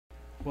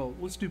Well,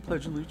 let's do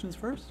Pledge of Allegiance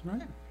first,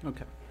 right?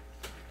 Okay.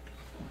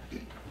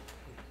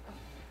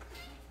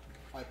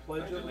 I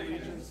pledge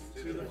allegiance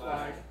to the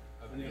flag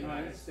of the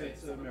United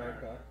States of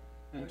America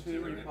and to the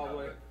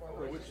republic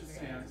for which it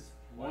stands,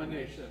 one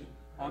nation,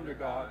 under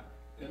God,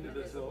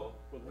 indivisible,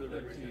 with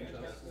liberty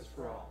and justice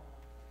for all.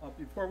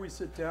 Before we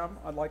sit down,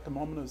 I'd like a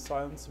moment of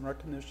silence and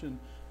recognition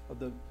of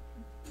the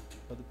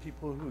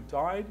people who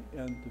died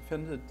and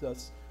defended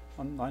us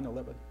on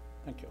 9/11.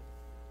 Thank you.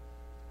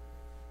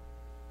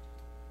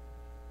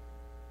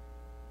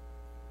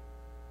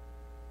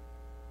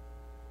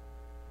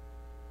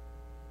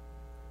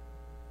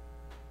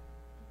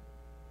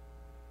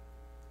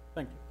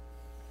 Thank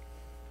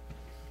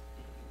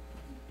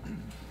you.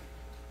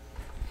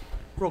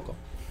 Roll call.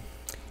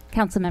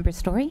 Councilmember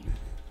Story?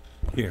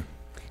 Here.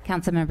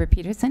 Councilmember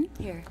Peterson?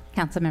 Here.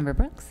 Councilmember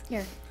Brooks?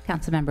 Here.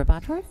 Councilmember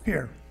Botworth?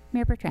 Here.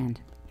 Mayor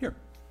Bertrand? Here.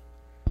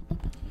 I'd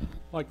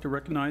like to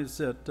recognize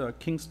that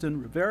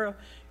Kingston Rivera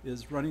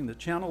is running the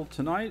channel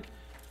tonight,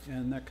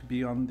 and that could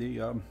be on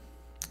the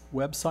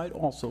website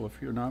also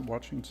if you're not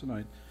watching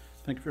tonight.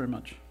 Thank you very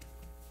much.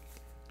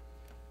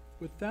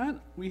 With that,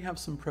 we have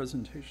some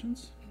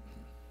presentations.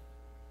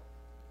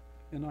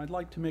 And I'd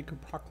like to make a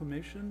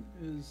proclamation.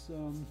 Is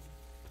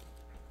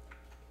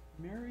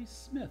Mary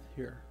Smith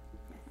here?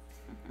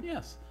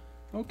 Yes.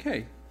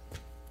 Okay.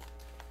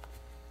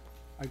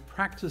 I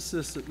practiced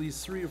this at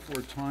least 3 or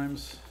 4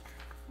 times,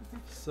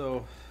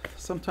 so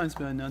sometimes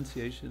my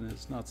enunciation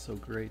is not so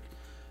great.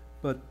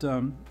 But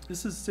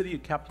this is City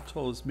of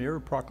Capitola's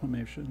Mayor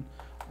Proclamation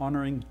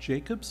honoring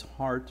Jacob's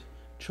Heart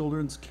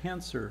Children's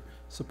Cancer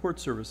Support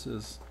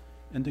Services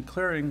and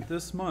declaring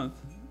this month,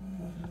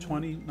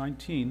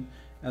 2019,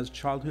 as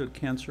Childhood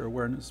Cancer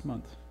Awareness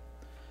Month.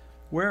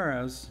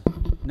 Whereas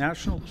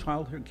National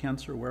Childhood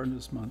Cancer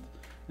Awareness Month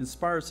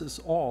inspires us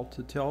all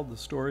to tell the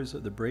stories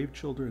of the brave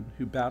children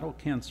who battle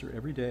cancer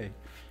every day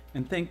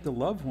and thank the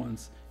loved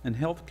ones and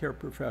healthcare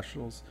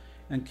professionals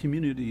and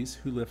communities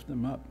who lift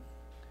them up.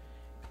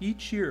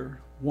 Each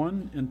year,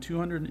 1 in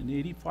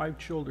 285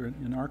 children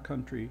in our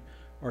country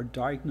are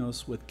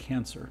diagnosed with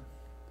cancer.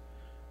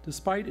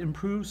 Despite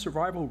improved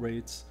survival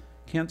rates,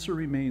 cancer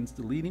remains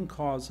the leading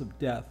cause of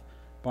death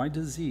by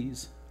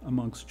disease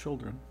amongst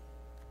children.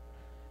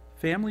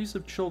 Families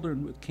of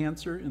children with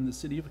cancer in the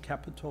city of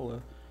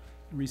Capitola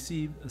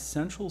receive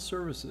essential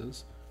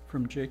services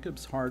from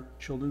Jacob's Heart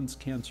Children's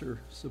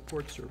Cancer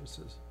Support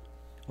Services,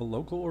 a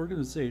local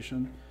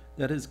organization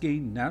that has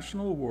gained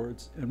national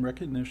awards and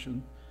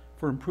recognition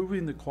for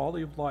improving the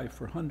quality of life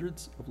for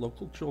hundreds of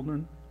local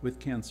children with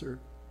cancer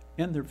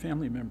and their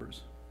family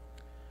members.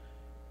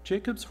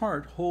 Jacob's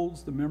Heart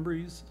holds the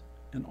memories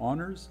and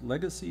honors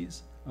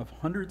legacies of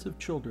hundreds of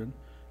children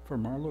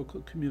from our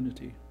local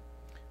community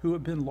who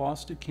have been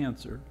lost to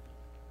cancer,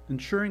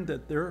 ensuring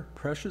that their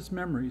precious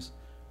memories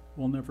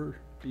will never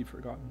be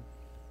forgotten.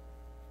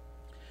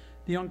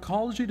 The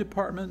oncology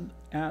department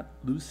at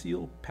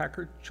Lucille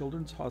Packard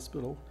Children's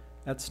Hospital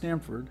at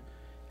Stanford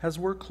has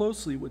worked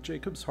closely with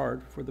Jacob's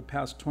Heart for the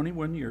past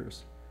 21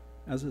 years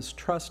as a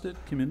trusted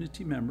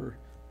community member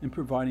in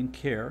providing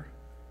care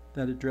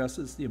that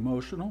addresses the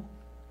emotional,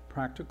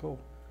 practical,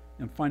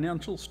 and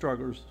financial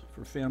struggles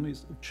for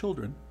families of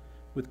children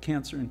with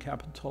cancer in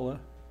Capitola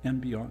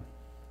and beyond.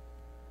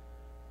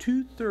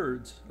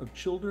 2/3 of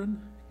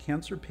children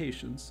cancer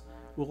patients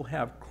will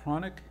have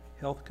chronic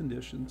health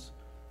conditions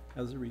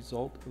as a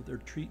result of their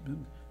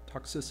treatment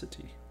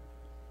toxicity.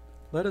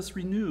 Let us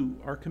renew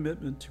our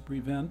commitment to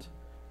prevent,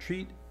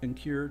 treat, and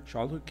cure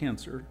childhood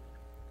cancer,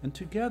 and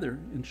together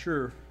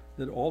ensure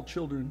that all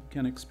children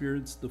can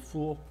experience the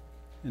full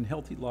and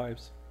healthy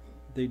lives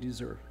they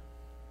deserve.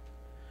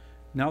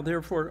 Now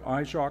therefore,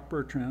 I, Jacques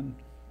Bertrand,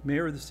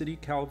 Mayor of the City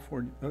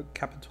of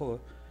Capitola,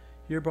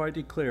 hereby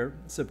declare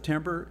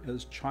September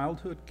as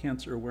Childhood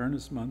Cancer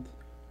Awareness Month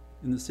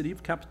in the City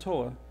of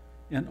Capitola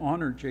and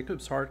honor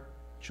Jacob's Heart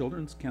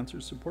Children's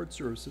Cancer Support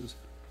Services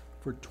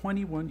for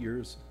 21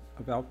 years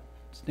of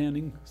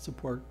outstanding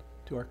support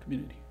to our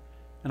community.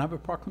 And I have a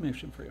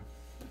proclamation for you.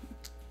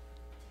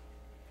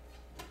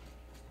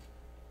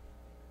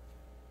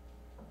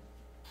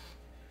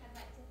 I'd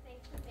like to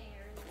thank the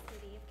mayor and the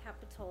City of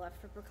Capitola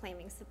for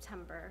proclaiming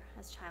September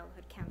as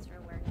Childhood Cancer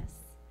Awareness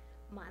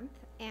Month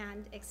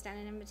and extend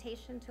an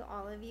invitation to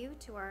all of you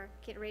to our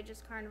Kid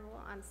Rages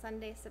Carnival on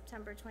Sunday,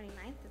 September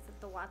 29th. It's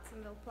at the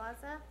Watsonville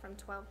Plaza from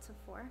 12 to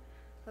 4.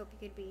 Hope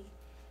you could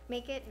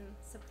make it and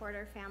support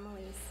our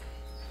families.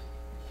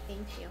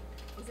 Thank you.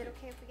 Is it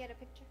okay if we get a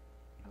picture?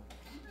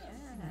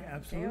 Yeah,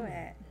 absolutely. Do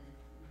it.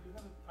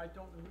 I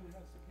don't know who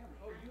has the camera.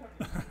 Oh, you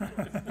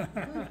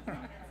have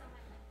it.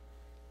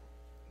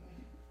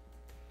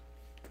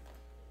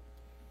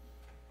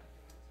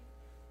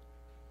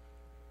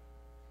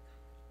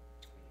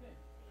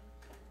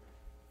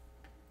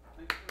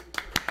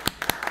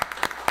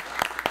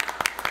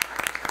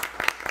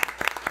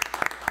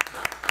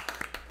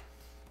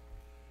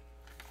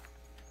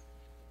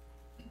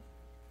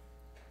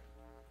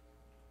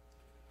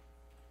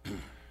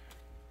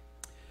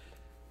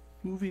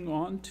 Moving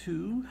on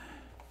to,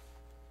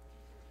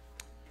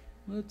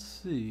 let's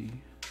see,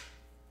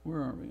 Where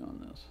are we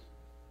on this?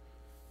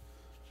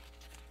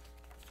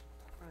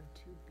 We're on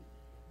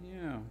 2B.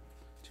 Yeah,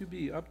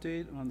 2B,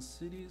 update on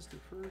city's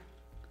deferred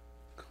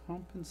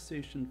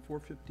compensation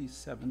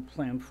 457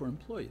 plan for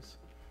employees.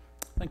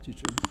 Thank you,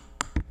 Jim.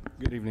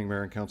 Good evening,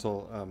 Mayor and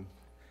Council.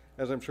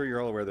 As I'm sure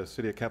you're all aware, the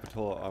City of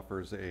Capitola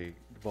offers a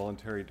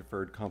voluntary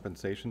deferred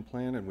compensation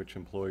plan in which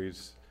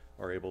employees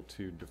are able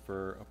to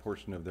defer a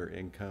portion of their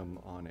income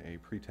on a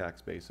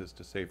pre-tax basis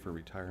to save for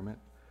retirement.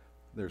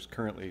 There's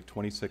currently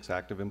 26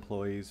 active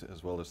employees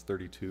as well as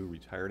 32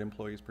 retired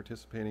employees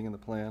participating in the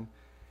plan.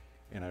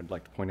 And I'd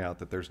like to point out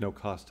that there's no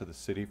cost to the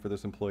city for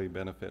this employee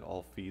benefit.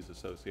 All fees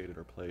associated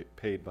are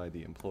paid by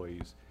the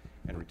employees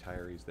and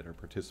retirees that are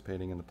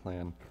participating in the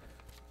plan.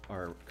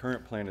 Our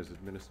current plan is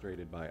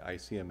administered by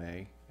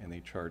ICMA, and they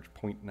charge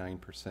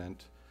 0.9%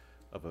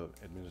 of an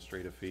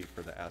administrative fee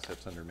for the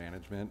assets under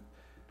management.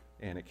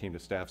 And it came to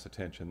staff's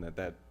attention that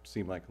that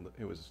seemed like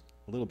it was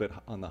a little bit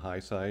on the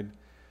high side.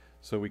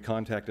 So we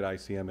contacted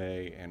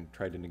ICMA and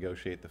tried to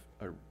negotiate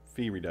a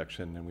fee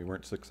reduction, and we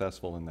weren't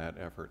successful in that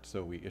effort.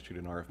 So we issued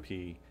an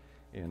RFP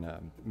in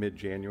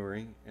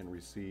mid-January and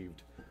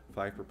received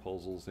 5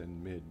 proposals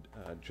in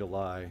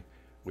mid-July,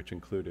 which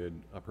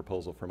included a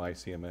proposal from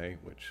ICMA,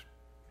 which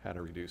had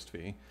a reduced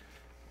fee,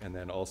 and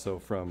then also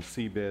from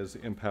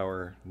CBiz,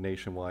 Empower,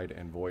 Nationwide,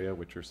 and Voya,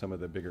 which are some of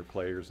the bigger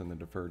players in the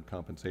deferred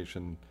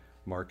compensation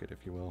market,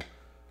 if you will.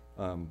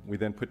 We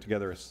then put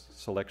together a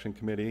selection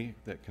committee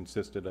that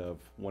consisted of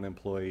 1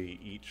 employee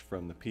each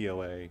from the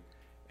POA,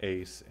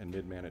 ACE, and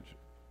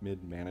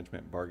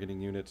mid-management bargaining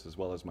units, as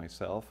well as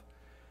myself.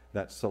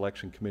 That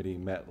selection committee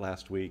met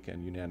last week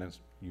and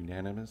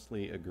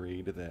unanimously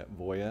agreed that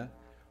Voya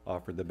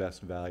offered the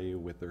best value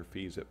with their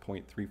fees at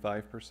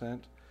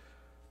 0.35%.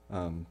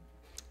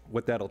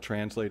 What that'll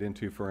translate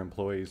into for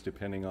employees,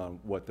 depending on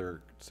what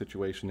their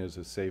situation is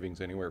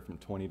savings anywhere from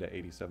 $20,000 to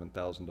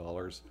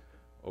 $87,000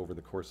 over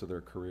the course of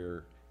their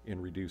career in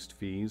reduced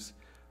fees,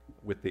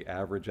 with the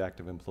average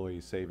active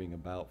employee saving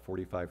about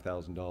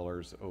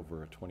 $45,000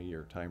 over a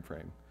 20-year time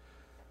frame.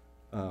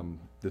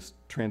 This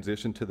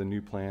transition to the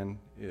new plan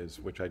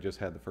is, which I just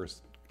had the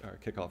first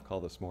kickoff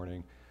call this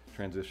morning,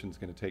 transition is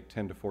going to take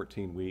 10 to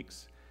 14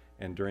 weeks.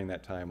 And during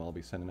that time, I'll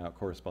be sending out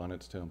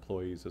correspondence to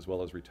employees as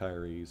well as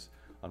retirees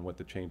on what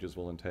the changes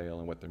will entail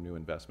and what their new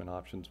investment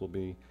options will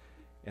be.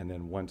 And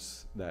then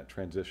once that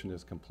transition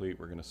is complete,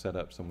 we're going to set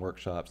up some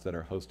workshops that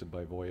are hosted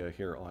by Voya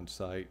here on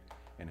site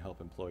and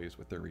help employees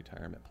with their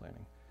retirement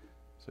planning.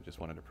 So just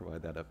wanted to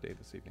provide that update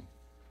this evening.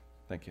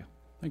 Thank you.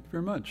 Thank you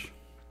very much.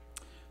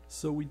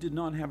 So we did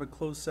not have a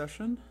closed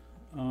session.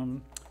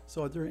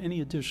 So are there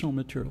any additional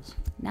materials?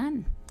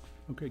 None.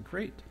 Okay,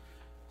 great.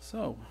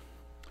 So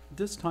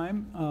this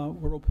time,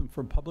 we're open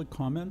for public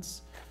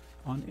comments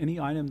on any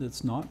item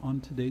that's not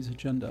on today's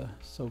agenda.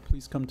 So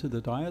please come to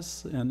the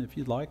dais, and if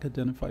you'd like,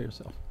 identify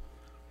yourself.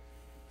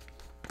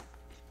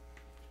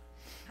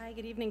 Hi,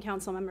 good evening,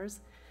 council members.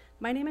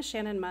 My name is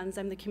Shannon Munns.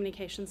 I'm the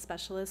communications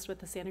specialist with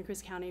the Santa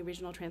Cruz County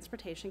Regional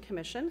Transportation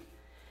Commission.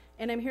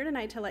 And I'm here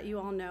tonight to let you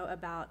all know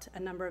about a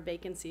number of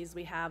vacancies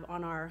we have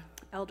on our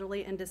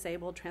Elderly and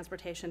Disabled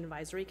Transportation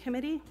Advisory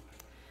Committee.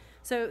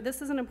 So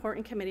this is an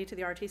important committee to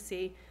the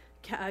RTC.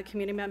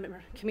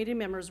 Community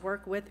members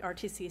work with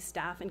RTC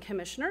staff and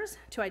commissioners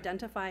to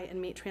identify and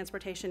meet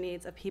transportation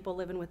needs of people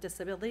living with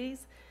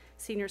disabilities,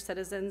 senior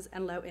citizens,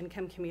 and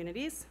low-income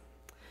communities.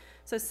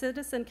 So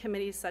citizen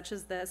committees such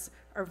as this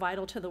are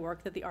vital to the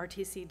work that the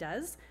RTC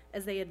does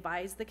as they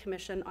advise the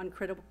commission on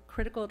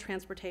critical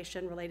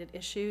transportation-related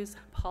issues,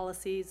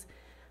 policies,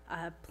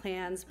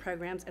 plans,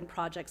 programs, and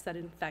projects that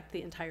affect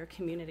the entire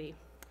community.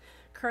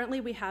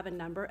 Currently, we have a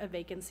number of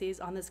vacancies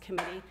on this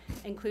committee,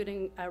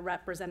 including a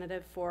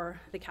representative for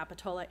the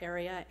Capitola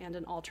area and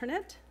an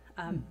alternate,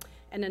 and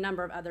a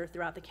number of others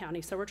throughout the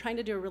county. So we're trying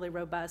to do a really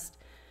robust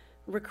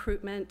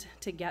recruitment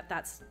to get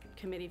that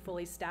committee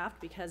fully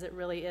staffed, because it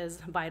really is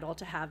vital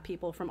to have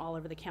people from all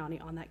over the county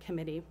on that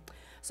committee.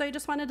 So I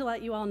just wanted to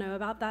let you all know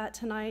about that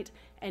tonight,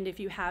 and if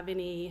you have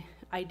any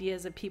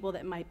ideas of people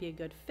that might be a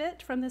good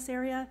fit from this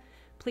area,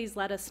 please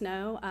let us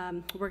know.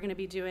 We're going to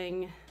be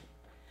doing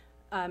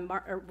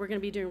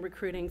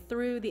recruiting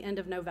through the end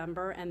of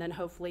November, and then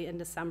hopefully in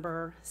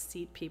December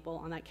seat people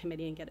on that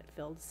committee and get it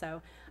filled.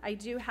 So I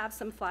do have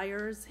some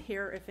flyers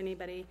here if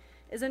anybody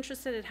is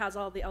interested. It has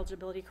all the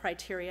eligibility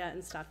criteria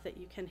and stuff that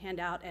you can hand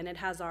out, and it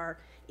has our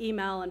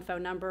email and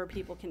phone number.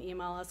 People can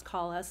email us,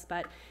 call us,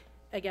 but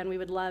again, we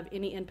would love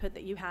any input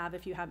that you have.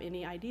 If you have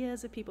any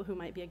ideas of people who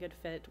might be a good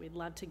fit, we'd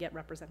love to get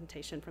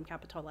representation from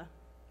Capitola.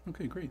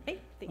 Okay, great. Hey,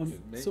 thanks.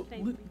 So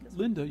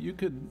Linda, you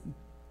could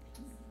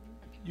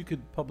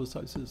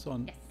publicize this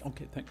on. Yes.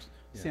 Okay, thanks.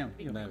 Yeah. Sam,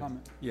 you have a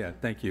comment? Yeah,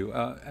 thank you.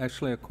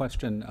 Actually, a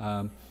question.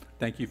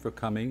 Thank you for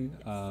coming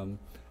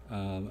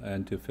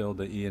and to fill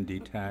the E&D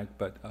tag,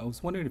 but I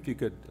was wondering if you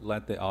could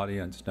let the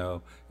audience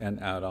know,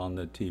 and out on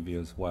the TV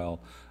as well,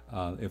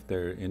 if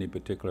there are any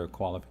particular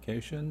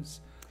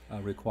qualifications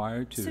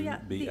required to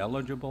be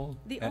eligible?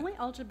 The only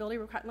eligibility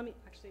required,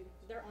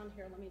 they're on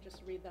here, let me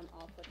just read them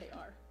off what they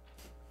are.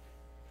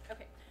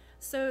 Okay,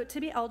 So to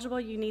be eligible,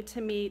 you need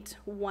to meet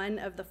one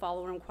of the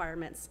following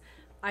requirements.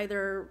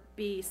 Either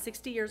be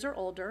 60 years or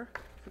older,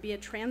 be a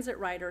transit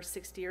rider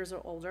 60 years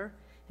or older,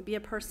 be a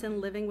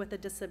person living with a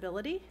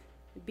disability,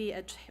 be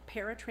a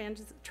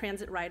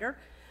paratransit rider,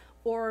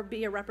 or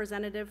be a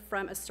representative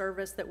from a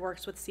service that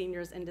works with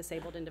seniors and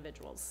disabled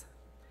individuals.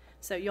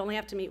 So you only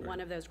have to meet one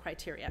of those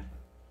criteria.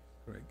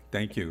 Great.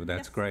 Thank you.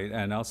 That's Yes. great.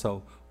 And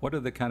also, what are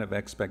the kind of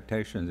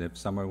expectations if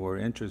someone were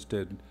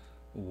interested?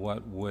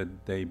 What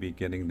would they be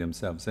getting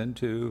themselves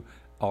into,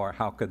 or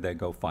how could they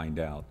go find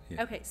out?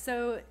 Yeah. Okay,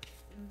 so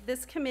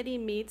this committee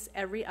meets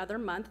every other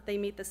month. They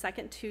meet the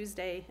second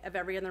Tuesday of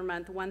every other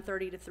month,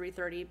 1:30 to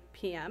 3:30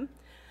 p.m.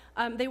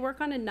 They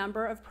work on a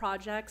number of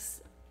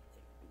projects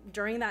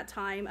during that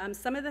time.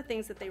 Some of the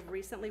things that they've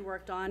recently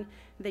worked on,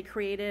 they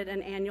created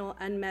an annual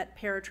unmet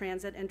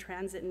paratransit and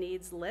transit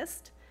needs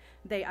list.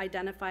 They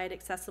identified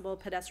accessible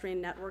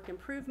pedestrian network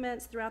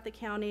improvements throughout the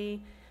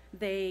county.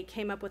 They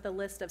came up with a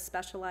list of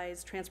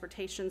specialized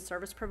transportation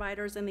service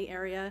providers in the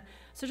area.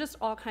 So just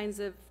all kinds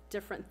of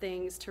different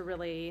things to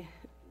really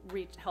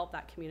help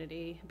that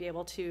community be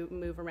able to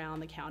move around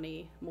the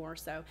county more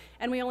so.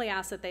 And we only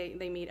ask that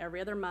they meet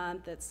every other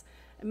month. It's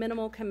a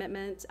minimal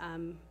commitment,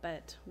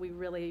 but we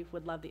really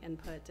would love the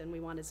input, and we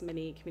want as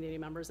many community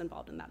members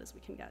involved in that as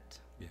we can get.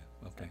 Yeah,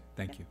 okay,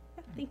 thank you.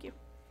 Yeah, thank you.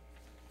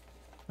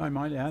 I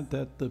might add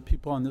that the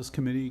people on this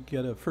committee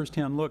get a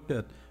firsthand look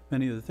at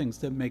many of the things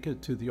that make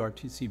it to the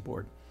RTC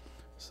board.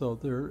 So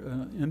their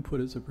input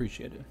is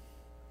appreciated.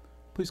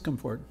 Please come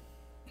forward.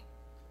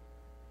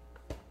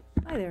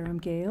 Hi there, I'm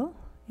Gail,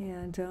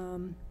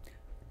 and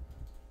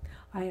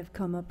I have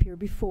come up here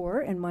before,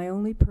 and my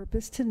only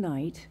purpose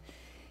tonight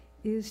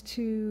is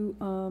to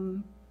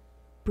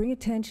bring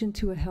attention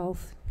to a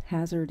health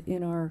hazard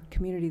in our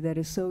community that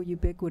is so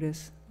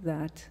ubiquitous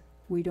that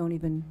we don't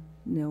even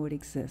know it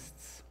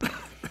exists.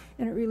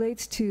 And it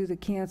relates to the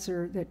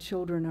cancer that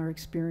children are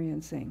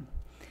experiencing.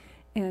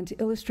 And to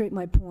illustrate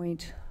my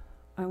point,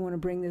 I want to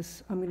bring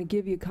this, I'm going to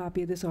give you a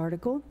copy of this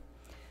article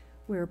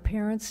where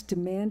parents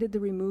demanded the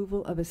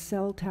removal of a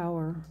cell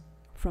tower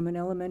from an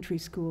elementary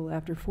school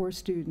after 4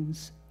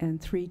 students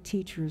and 3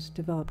 teachers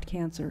developed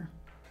cancer.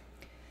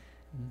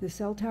 The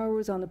cell tower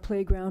was on the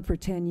playground for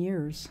 10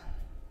 years.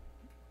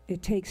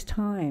 It takes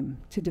time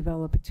to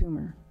develop a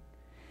tumor.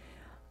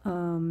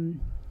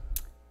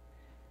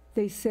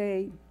 They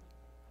say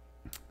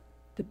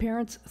the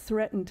parents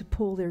threatened to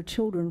pull their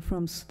children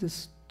from the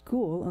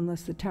school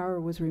unless the tower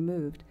was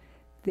removed.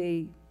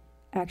 They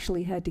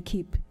actually had to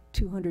keep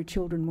 200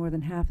 children, more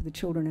than half of the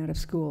children, out of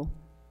school.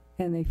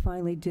 And they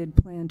finally did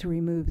plan to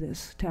remove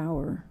this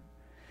tower.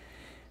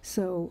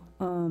 So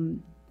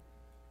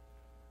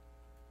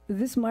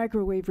this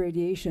microwave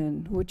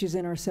radiation, which is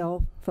in our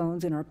cell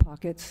phones, in our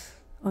pockets,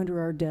 under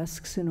our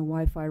desks, in a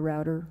Wi-Fi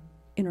router,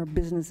 in our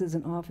businesses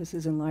and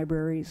offices and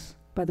libraries.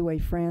 By the way,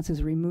 France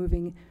is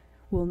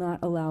will not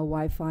allow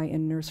Wi-Fi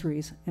in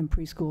nurseries and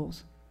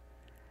preschools.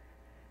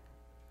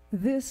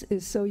 This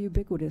is so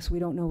ubiquitous, we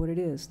don't know what it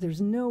is. There's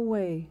no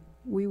way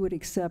we would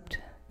accept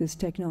this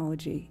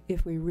technology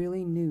if we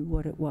really knew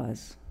what it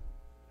was,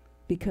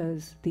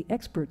 because the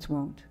experts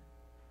won't,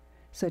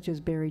 such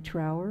as Barry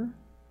Trower.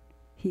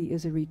 He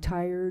is a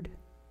retired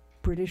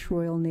British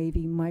Royal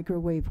Navy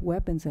microwave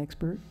weapons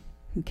expert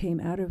who came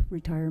out of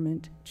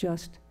retirement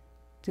just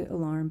to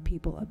alarm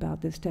people about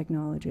this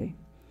technology.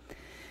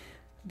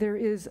 There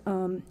is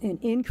an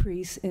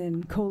increase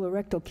in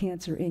colorectal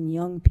cancer in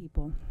young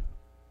people.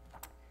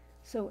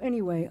 So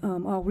anyway,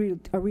 I'll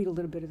read a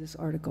little bit of this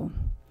article.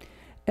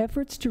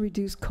 Efforts to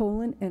reduce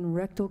colon and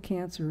rectal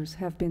cancers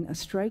have been a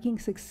striking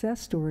success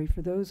story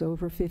for those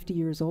over 50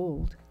 years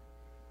old.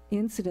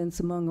 Incidence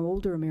among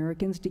older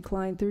Americans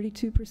declined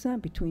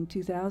 32% between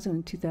 2000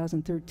 and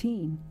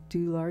 2013,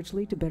 due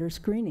largely to better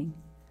screening.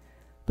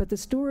 But the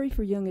story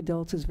for young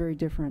adults is very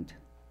different.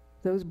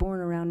 Those born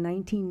around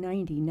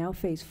 1990 now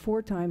face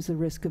 4 times the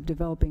risk of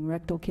developing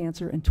rectal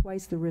cancer and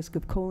twice the risk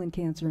of colon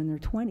cancer in their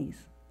 20s,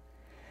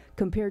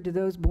 compared to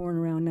those born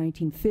around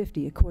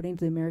 1950, according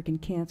to the American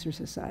Cancer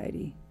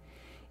Society,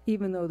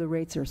 even though the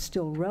rates are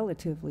still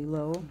relatively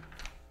low.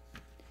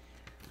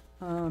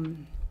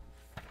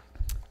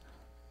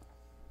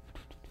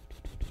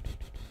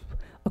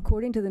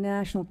 According to the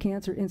National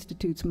Cancer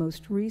Institute's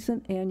most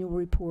recent annual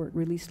report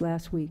released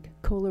last week,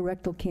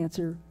 colorectal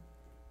cancer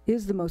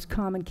is the most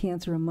common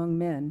cancer among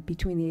men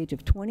between the age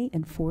of 20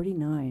 and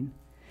 49.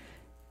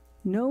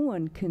 No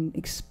one can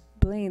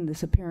explain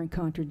this apparent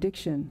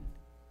contradiction,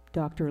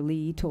 Dr.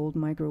 Lee told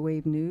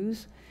Microwave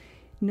News.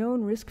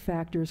 Known risk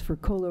factors for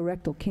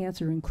colorectal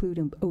cancer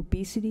include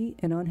obesity,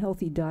 an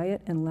unhealthy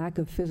diet, and lack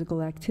of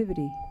physical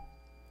activity.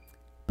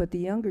 But the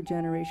younger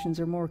generations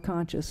are more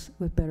conscious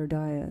with better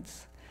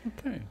diets.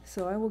 Okay.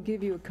 So I will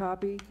give you a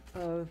copy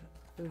of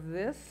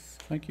this.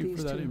 Thank you for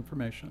These that 2.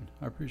 information.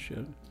 I appreciate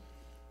it.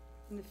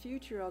 In the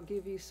future, I'll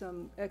give you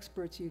some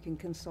experts you can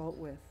consult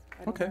with.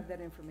 I don't Okay. have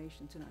that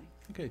information tonight.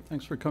 Okay,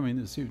 thanks for coming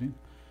this evening.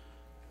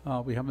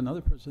 We have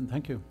another person.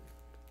 Thank you.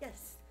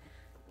 Yes.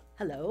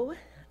 Hello,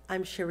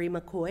 I'm Cherie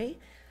McCoy,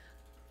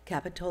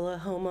 Capitola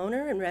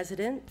homeowner and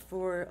resident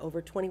for over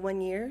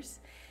 21 years.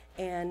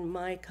 And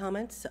my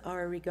comments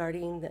are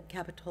regarding the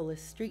Capitola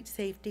street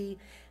safety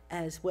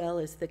as well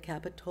as the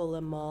Capitola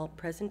Mall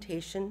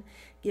presentation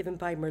given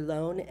by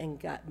Merlone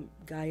and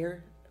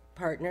Geyer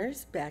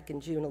Partners back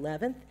in June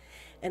 11th.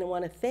 And I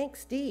want to thank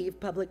Steve,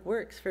 Public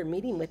Works, for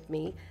meeting with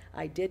me.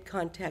 I did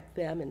contact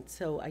them, and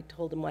so I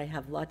told them I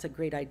have lots of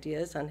great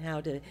ideas on how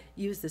to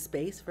use the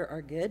space for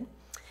our good.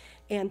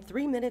 And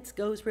 3 minutes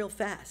goes real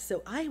fast,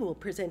 so I will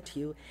present to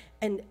you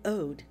an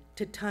ode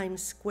to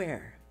Times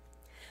Square.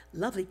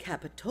 Lovely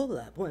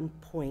Capitola,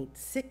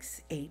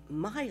 1.68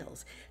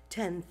 miles,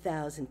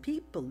 10,000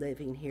 people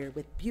living here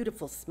with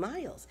beautiful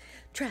smiles.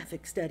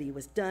 Traffic study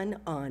was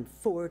done on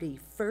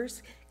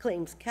 41st,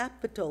 claims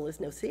Capitola is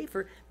no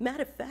safer.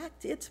 Matter of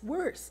fact, it's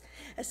worse,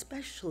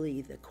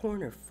 especially the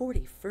corner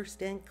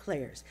 41st and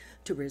Claire's.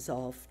 To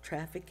resolve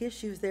traffic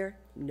issues there,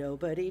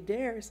 nobody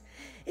dares.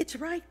 It's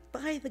right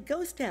by the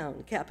ghost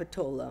town,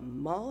 Capitola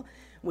Mall,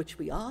 which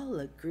we all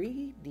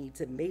agree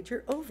needs a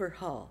major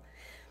overhaul.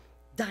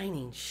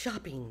 Dining,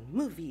 shopping,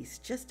 movies,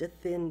 just a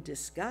thin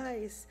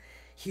disguise.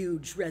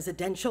 Huge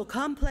residential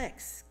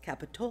complex,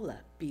 Capitola,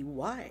 be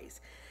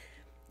wise.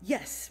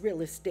 Yes,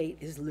 real estate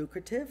is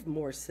lucrative,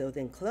 more so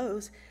than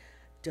clothes.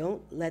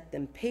 Don't let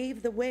them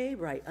pave the way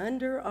right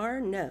under our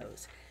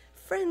nose.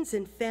 Friends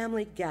and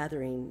family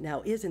gathering,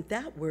 now isn't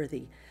that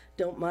worthy?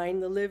 Don't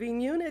mind the living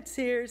units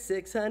here,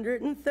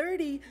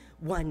 630.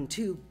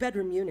 1-2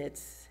 bedroom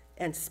units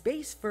and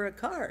space for a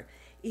car.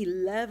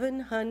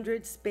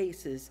 1,100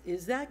 spaces.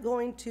 Is that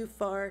going too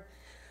far?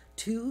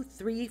 2,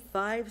 3,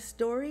 5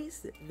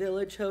 stories?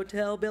 Village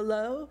Hotel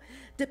below?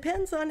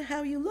 Depends on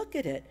how you look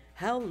at it.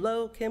 How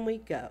low can we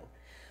go?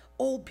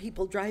 Old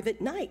people drive at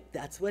night,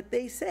 that's what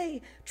they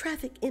say.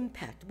 Traffic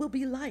impact will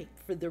be light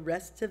for the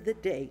rest of the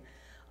day.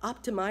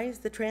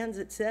 Optimize the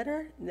transit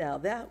center? Now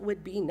that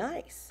would be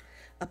nice.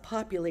 A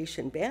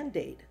population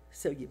band-aid,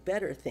 so you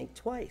better think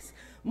twice.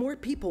 More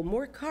people,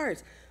 more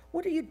cars.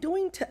 What are you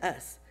doing to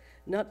us?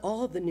 Not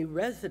all the new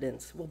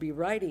residents will be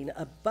riding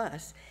a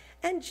bus.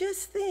 And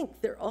just think,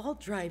 they're all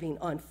driving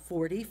on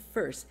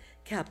 41st,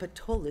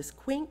 Capitola's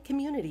quaint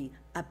community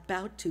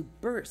about to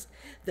burst.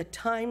 The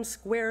Times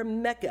Square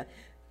Mecca,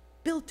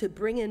 built to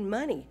bring in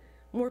money.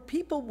 More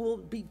people will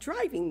be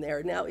driving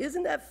there now.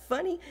 Isn't that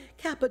funny?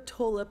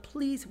 Capitola,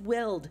 please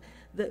wield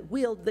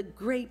the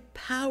great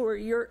power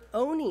you're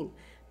owning.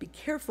 Be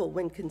careful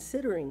when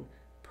considering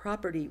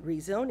property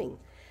rezoning.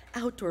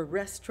 Outdoor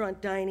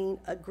restaurant dining,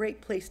 a great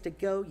place to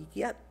go.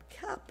 Yet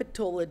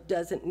Capitola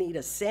doesn't need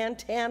a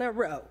Santana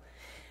Row.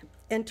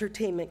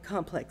 Entertainment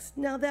complex,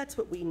 now that's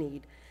what we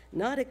need.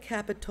 Not a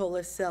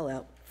Capitola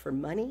sellout for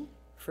money,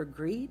 for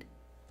greed.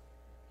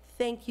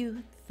 Thank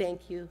you,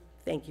 thank you,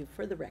 thank you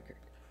for the record.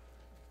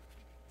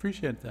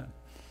 Appreciate that.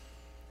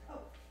 Oh,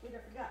 wait, I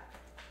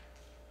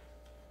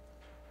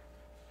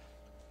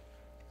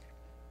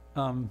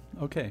forgot.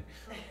 Okay.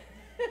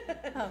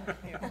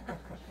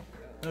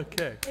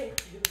 Okay.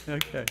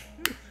 Okay.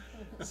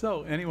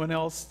 So, anyone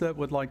else that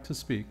would like to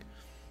speak?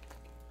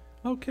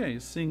 Okay,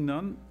 seeing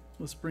none,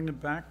 let's bring it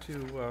back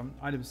to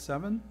item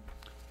 7.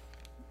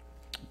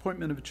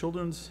 Appointment of a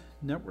Children's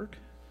Network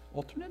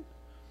alternate?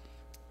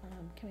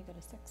 Can we go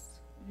to 6?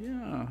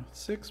 Yeah,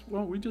 6.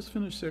 Well, we just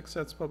finished 6.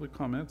 That's public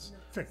comments.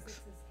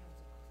 6.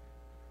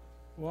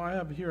 Well, I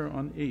have here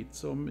on 8,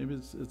 so maybe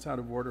it's out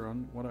of order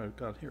on what I've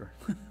got here.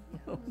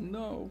 Oh,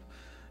 no.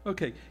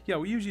 Okay, yeah,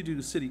 we usually do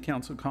the city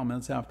council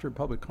comments after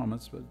public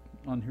comments, but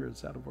on here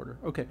it's out of order.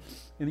 Okay,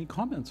 any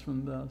comments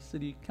from the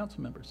city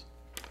council members?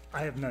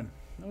 I have none.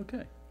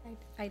 Okay.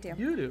 I do.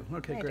 You do?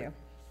 Okay, great.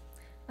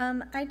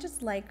 I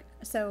just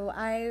so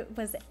I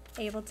was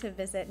able to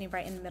visit New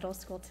Brighton Middle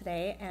School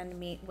today and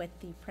meet with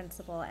the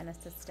principal and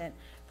assistant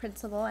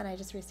principal, and I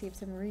just received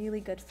some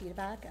really good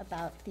feedback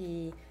about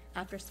the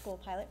after-school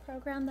pilot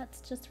program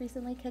that's just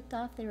recently kicked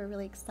off. They were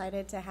really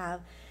excited to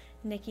have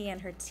Nikki and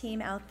her team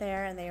out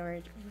there, and they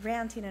were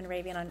ranting and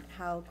raving on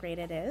how great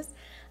it is.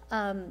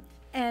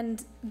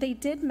 And they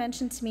did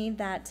mention to me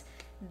that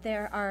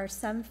there are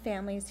some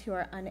families who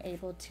are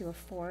unable to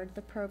afford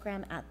the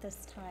program at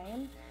this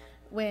time.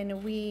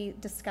 When we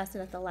discussed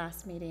it at the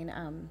last meeting,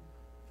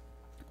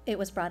 it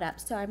was brought up.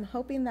 So I'm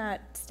hoping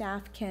that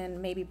staff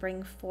can maybe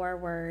bring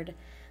forward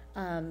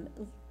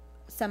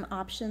some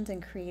options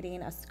in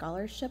creating a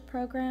scholarship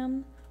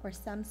program or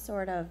some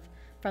sort of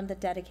from the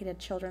dedicated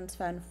children's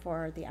fund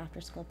for the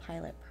after-school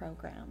pilot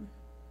program.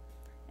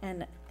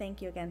 And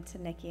thank you again to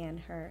Nikki and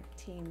her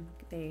team.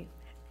 They,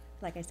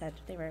 like I said,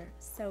 they were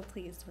so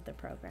pleased with the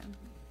program.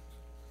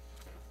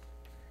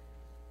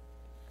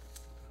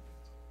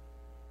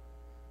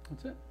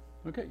 That's it.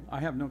 Okay, I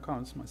have no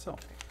comments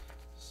myself.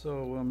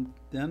 So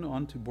then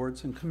on to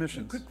boards and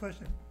commissions. Quick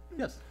question.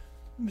 Yes.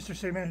 Mr.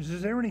 City Manager,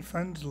 is there any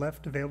funds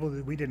left available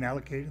that we didn't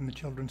allocate in the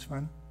children's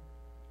fund?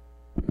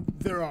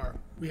 There are.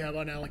 We have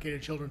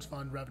unallocated children's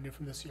fund revenue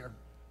from this year.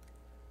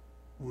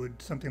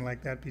 Would something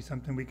like that be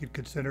something we could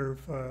consider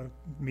for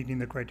meeting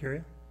the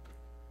criteria?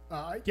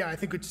 Yeah, I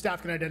think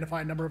staff can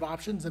identify a number of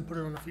options and put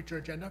it on a future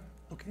agenda.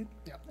 Okay.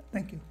 Yeah.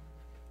 Thank you.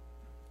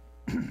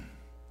 That's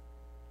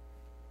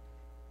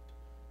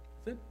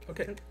it?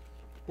 Okay.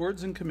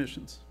 Boards and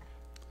commissions.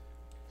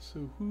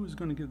 So who is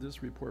going to give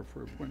this report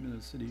for appointment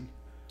of city?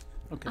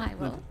 Okay. I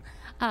will.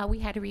 We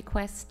had a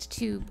request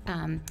to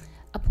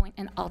appoint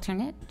an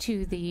alternate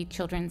to the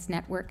Children's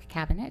Network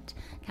Cabinet.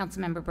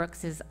 Councilmember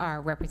Brooks is our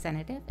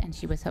representative, and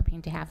she was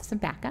hoping to have some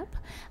backup.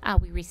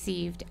 We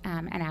received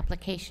an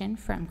application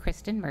from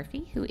Kristen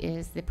Murphy, who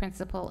is the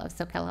principal of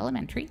Soquel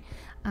Elementary.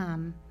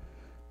 I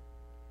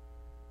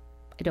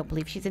don't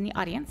believe she's in the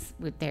audience.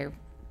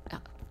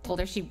 Told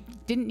her she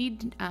didn't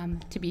need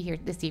to be here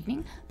this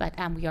evening, but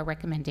we are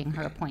recommending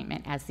her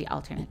appointment as the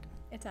alternate.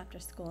 It's after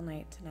school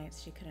night tonight,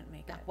 so she couldn't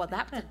make it. Well,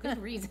 that's a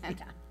good reason.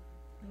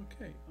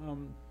 Okay.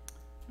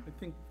 I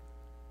think,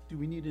 do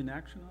we need an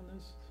action on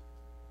this?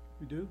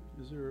 We do?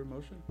 Is there a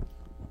motion?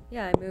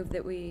 Yeah, I move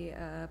that we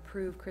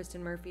approve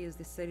Kristen Murphy as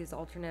the city's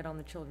alternate on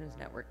the Children's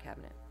Network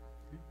Cabinet.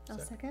 I'll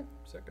second.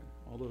 Second.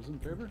 All those in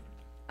favor?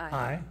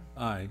 Aye.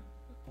 Aye,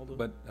 All those-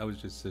 but I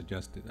was just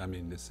suggesting,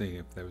 to see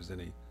if there was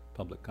any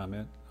public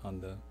comment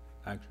on the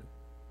action.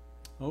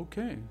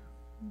 Okay.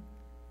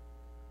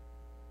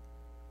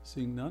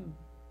 Seeing none,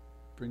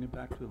 bring it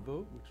back to a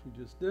vote, which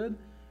we just did.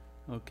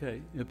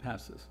 Okay, it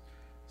passes.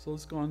 So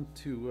let's go on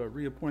to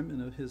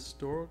reappointment of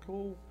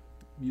Historical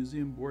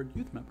Museum Board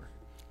youth member.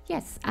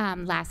 Yes,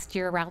 last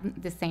year around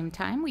the same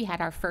time, we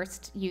had our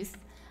first youth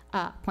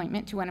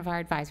appointment to one of our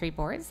advisory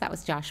boards. That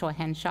was Joshua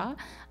Henshaw,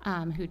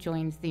 who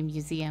joined the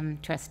museum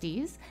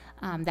trustees.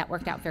 That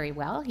worked out very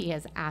well. He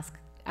has asked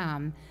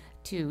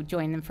to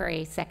join them for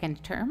a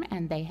second term,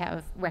 and they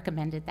have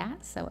recommended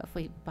that. So if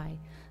we, by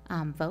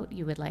vote,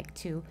 you would like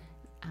to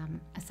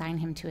assign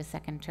him to a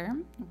second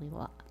term, we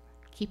will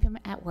keep him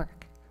at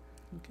work.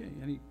 Okay,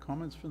 any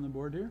comments from the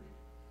board here?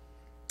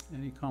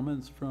 Any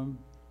comments from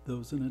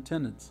those in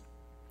attendance?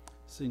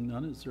 Seeing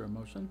none, is there a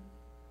motion?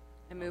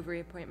 I move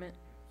reappointment.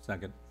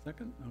 Second.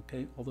 Second,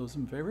 okay, all those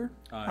in favor?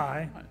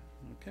 Aye.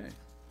 Okay,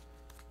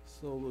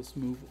 so let's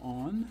move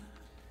on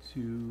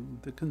to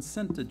the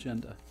consent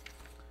agenda.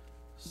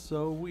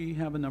 So we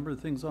have a number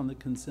of things on the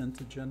consent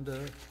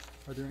agenda.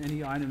 Are there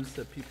any items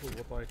that people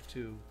would like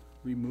to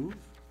remove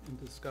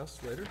and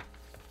discuss later?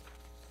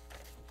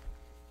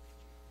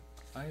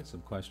 I had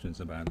some questions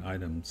about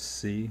item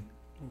C.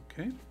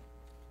 Okay,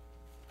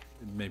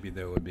 Maybe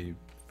they would be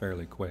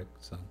fairly quick,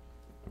 so.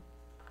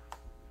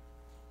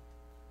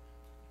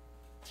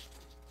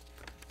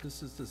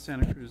 this is the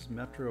Santa Cruz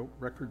Metro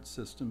Record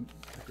System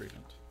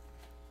Agreement.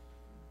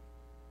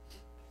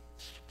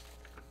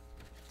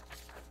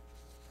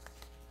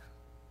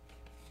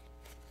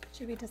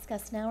 Should we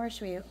discuss now, or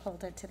should we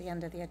hold it to the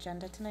end of the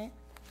agenda tonight?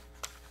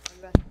 Are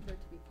you asking for it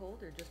to be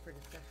pulled or just for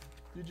discussion?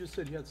 You just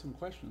said you had some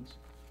questions.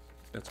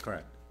 That's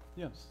correct.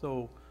 Yes,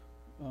 so,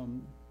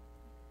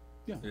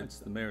 yeah, It's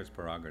the mayor's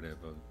prerogative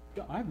of,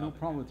 yeah, I have no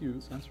problem with you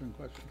answering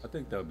questions. I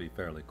think that would be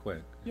fairly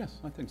quick. Yes,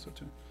 I think so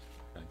too.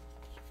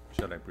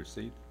 Should I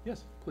proceed?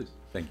 Yes, please.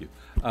 Thank you.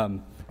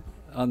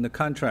 On the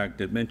contract,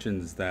 it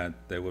mentions that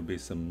there would be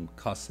some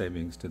cost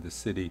savings to the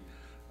city,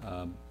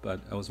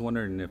 but I was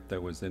wondering if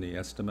there was any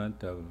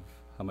estimate of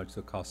how much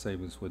the cost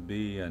savings would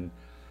be, and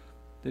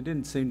there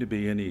didn't seem to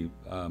be any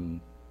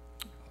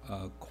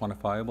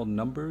quantifiable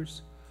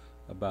numbers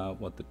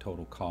about what the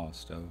total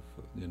cost of,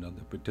 the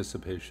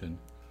participation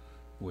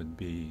would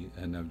be,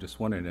 and I'm just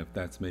wondering if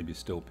that's maybe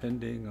still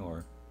pending,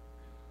 or?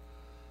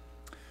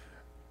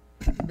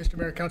 Mr.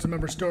 Mayor,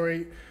 Councilmember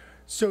Story.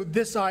 So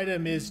this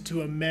item is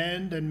to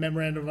amend a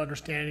memorandum of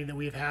understanding that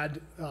we've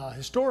had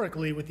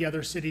historically with the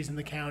other cities in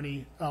the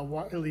county,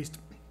 at least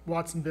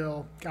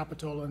Watsonville,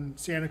 Capitola, and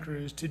Santa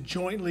Cruz, to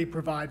jointly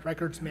provide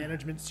records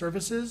management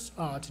services,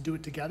 to do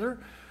it together.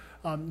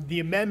 The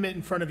amendment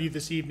in front of you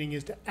this evening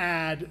is to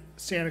add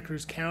Santa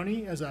Cruz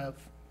County as I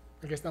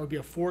guess that would be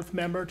a fourth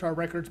member to our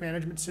records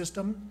management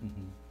system.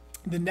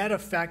 Mm-hmm. The net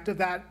effect of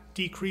that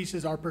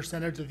decreases our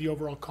percentage of the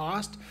overall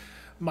cost.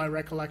 My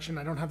recollection,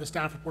 I don't have the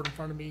staff report in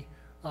front of me.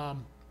 Actually,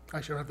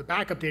 I don't have the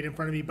backup data in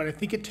front of me, but I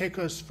think it took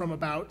us from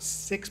about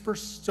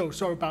 6%,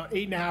 so about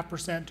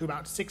 8.5% to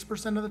about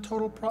 6% of the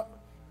total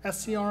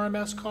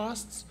SCRMS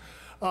costs.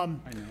 I know.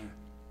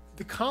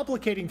 The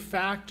complicating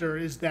factor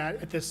is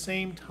that at the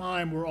same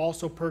time, we're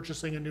also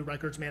purchasing a new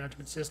records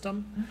management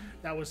system.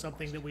 That was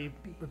something that we've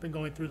been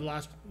going through the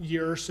last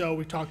year or so.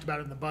 We talked about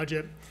it in the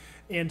budget.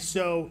 And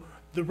so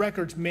the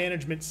records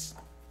management's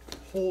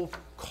whole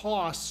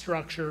cost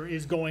structure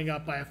is going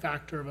up by a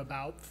factor of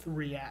about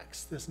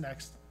 3x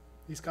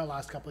these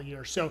last couple of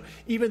years. So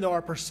even though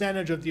our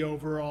percentage of the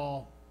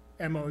overall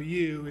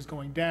MOU is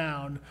going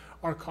down,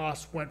 our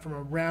costs went from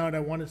around, I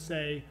want to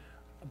say,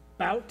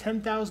 about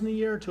 $10,000 a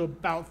year to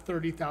about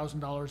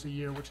 $30,000 a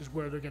year, which is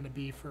where they're going to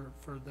be for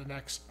the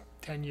next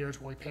 10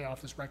 years when we pay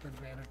off this records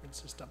management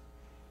system.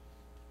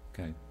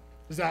 Okay.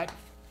 Is that?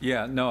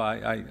 Yeah, no,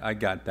 I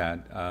got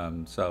that.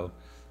 So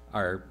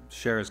our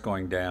share is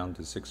going down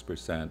to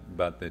 6%,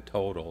 but the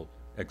total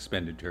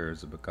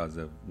expenditures are because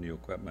of new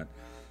equipment.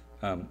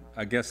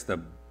 I guess the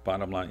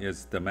bottom line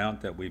is the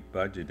amount that we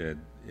budgeted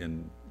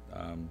in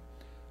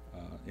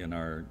in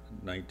our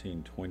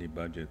 1920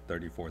 budget,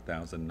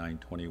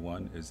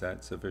 34,921. Is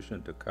that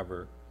sufficient to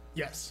cover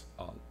Yes.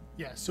 all,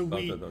 Yes. So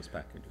both of those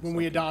packages? when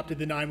we Okay. adopted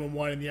the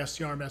 911 and the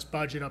SCRMS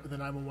budget up at the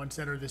 911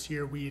 center this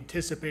year, we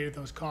anticipated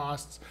those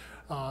costs.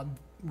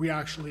 We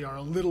actually are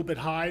a little bit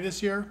high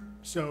this year,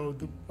 so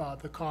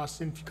the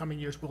costs in coming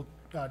years will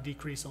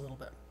decrease a little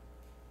bit.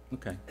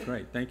 Okay,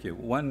 great, thank you.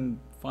 One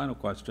final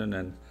question,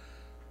 and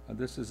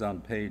this is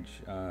on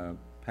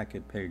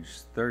packet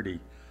page 30.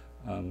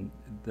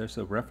 There's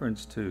a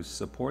reference to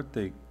support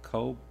the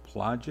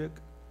CoPlogic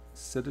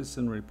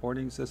citizen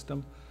reporting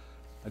system.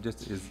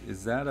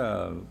 Is that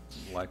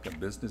like a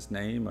business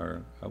name,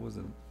 or I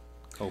wasn't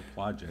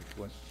CoPlogic?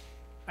 What?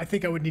 I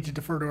think I would need to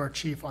defer to our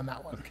chief on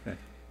that one. Okay.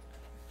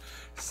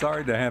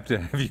 Sorry to have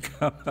you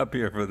come up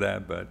here for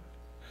that, but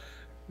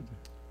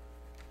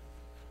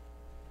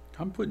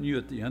I'm putting you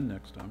at the end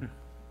next time.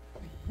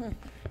 Good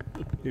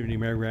evening,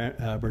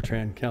 Mayor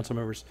Bertrand, council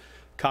members.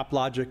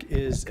 CopLogic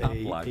is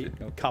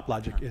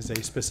CopLogic is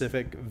a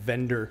specific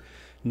vendor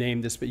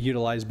name that's been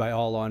utilized by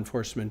all law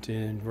enforcement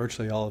in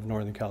virtually all of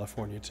Northern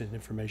California. It's an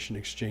information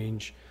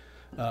exchange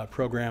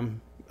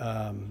program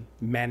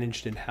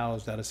managed and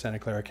housed out of Santa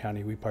Clara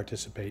County. We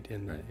participate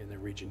in the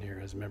region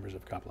here as members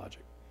of CopLogic.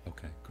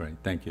 okay, great,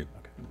 thank you.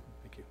 Okay,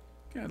 thank you.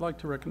 Okay, I'd like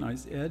to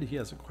recognize Ed. He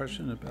has a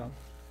question about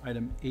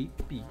item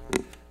 8B.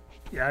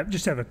 Yeah, I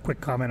just have a quick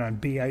comment on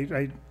B.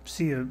 I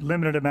see a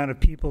limited amount of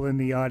people in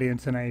the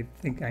audience, and I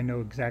think I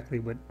know exactly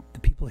what the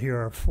people here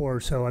are for,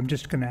 so I'm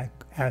just going to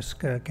ask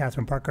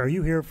Catherine Parker, are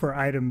you here for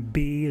item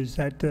B? Is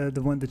that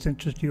the one that's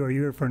interested you, or are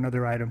you here for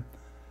another item?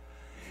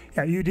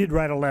 Yeah, you did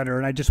write a letter,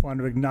 and I just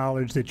wanted to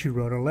acknowledge that you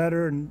wrote a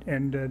letter,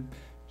 and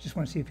just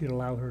want to see if you'd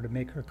allow her to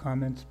make her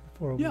comments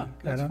before we Yeah,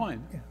 got that's on.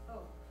 fine. Yeah.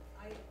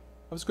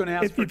 I was going to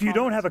ask for If you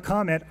don't have a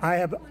comment, I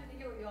have.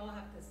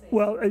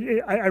 Well,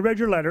 I read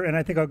your letter, and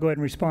I think I'll go ahead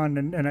and respond,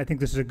 and I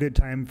think this is a good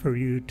time for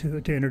you to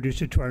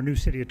introduce it to our new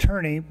city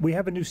attorney. We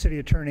have a new city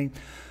attorney.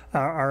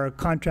 Our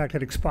contract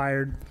had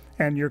expired,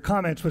 and your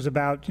comments was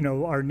about, you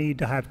know, our need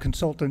to have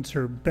consultants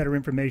or better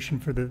information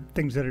for the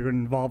things that are going to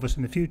involve us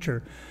in the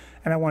future.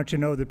 And I want you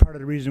to know that part of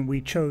the reason we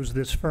chose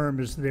this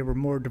firm is they were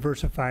more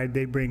diversified.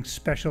 They bring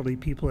specialty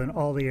people in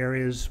all the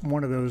areas.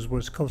 One of those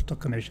was Coastal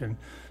Commission.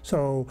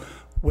 So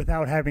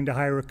without having to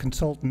hire a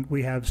consultant,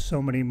 we have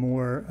so many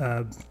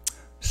more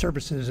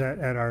services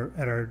that are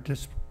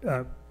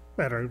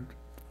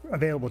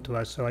available to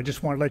us. So I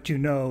just want to let you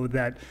know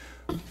that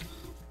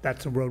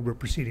that's the road we're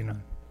proceeding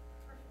on.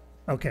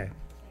 Okay.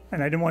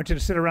 And I didn't want you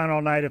to sit around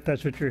all night if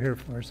that's what you're here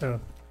for. So.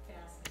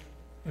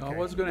 I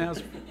was going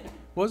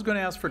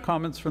to ask for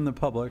comments from the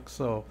public,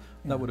 so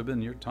that would have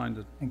been your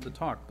time to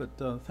talk. But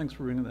thanks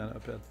for bringing that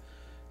up, Ed.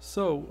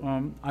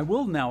 So I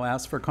will now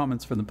ask for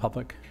comments from the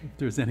public. If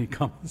there's any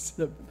comments,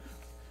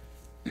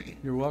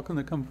 you're welcome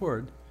to come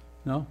forward.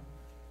 No?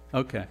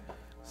 Okay,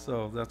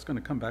 so that's going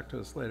to come back to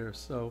us later.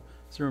 So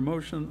is there a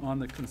motion on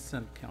the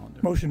consent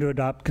calendar? Motion to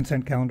adopt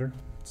consent calendar.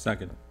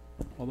 Second.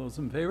 All those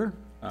in favor?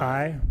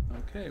 Aye.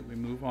 Okay, we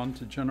move on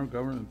to general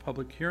government and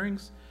public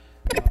hearings.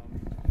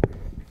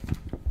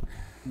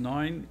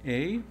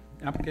 9A,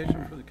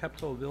 application for the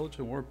Capitola Village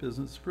and War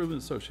Business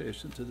Improvement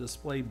Association to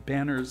display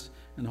banners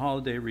and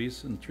holiday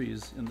wreaths and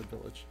trees in the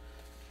village.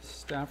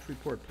 Staff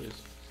report, please.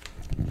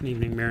 Good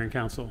evening, Mayor and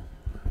Council.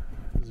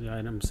 As the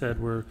item said,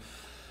 we're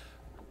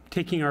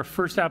taking our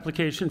first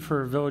application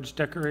for village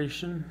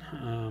decoration.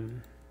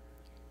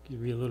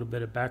 Give you a little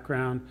bit of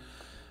background.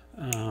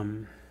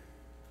 Something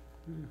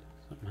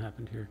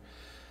happened here.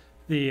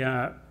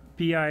 The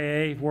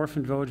BIA, Wharf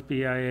and Village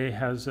BIA,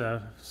 has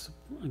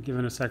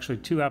given us actually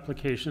 2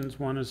 applications.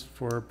 One is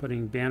for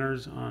putting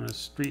banners on a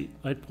street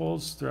light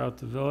poles throughout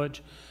the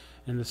village,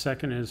 and the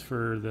second is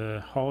for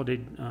the holiday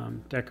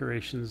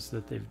decorations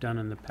that they've done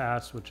in the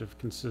past, which have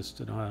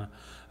consisted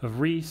of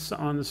wreaths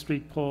on the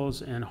street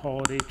poles and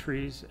holiday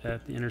trees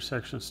at the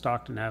intersection of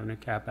Stockton Avenue,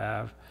 Cap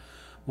Ave,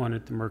 one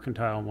at the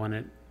Mercantile, one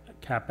at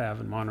Cap Ave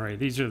and Monterey.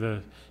 These are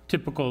the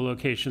typical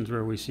locations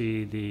where we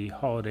see the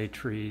holiday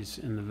trees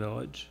in the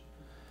village.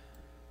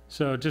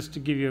 So just to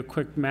give you a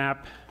quick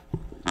map,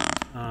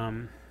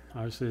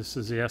 obviously this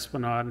is the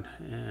Esplanade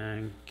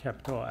and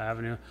Capitola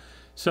Avenue.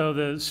 So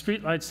the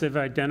streetlights they've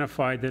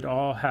identified that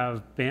all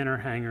have banner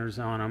hangers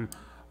on them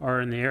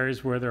are in the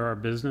areas where there are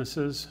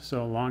businesses.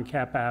 So along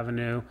Cap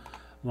Avenue,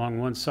 along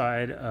one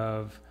side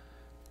of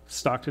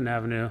Stockton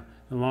Avenue,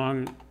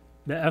 along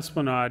the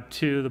Esplanade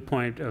to the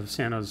point of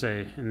San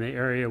Jose. In the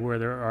area where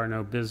there are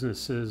no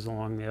businesses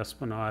along the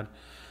Esplanade,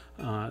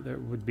 there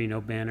would be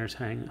no banners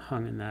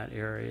hung in that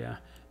area.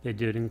 They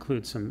did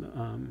include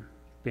some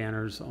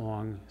banners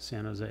along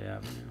San Jose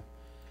Avenue.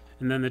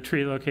 And then the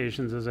tree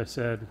locations, as I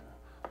said,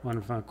 one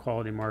in front of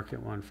Quality Market,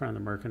 one in front of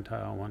the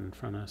Mercantile, one in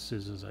front of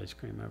Susan's Ice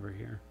Cream over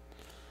here.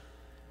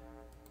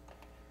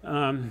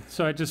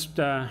 So I just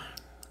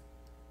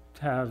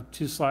have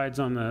 2 slides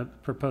on the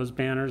proposed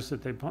banners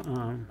that they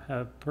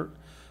have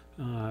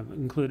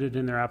included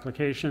in their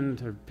application.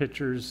 They're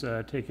pictures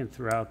taken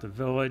throughout the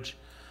village.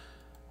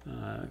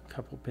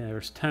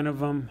 There's 10 of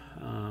them.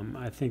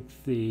 I think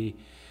the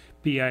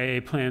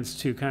BIA plans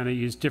to kind of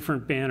use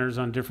different banners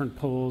on different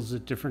poles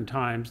at different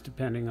times,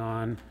 depending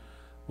on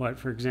what,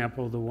 for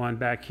example, the one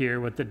back here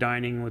with the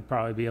dining would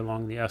probably be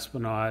along the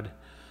Esplanade.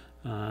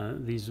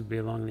 These would be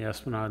along the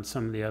Esplanade.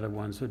 Some of the other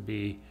ones would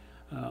be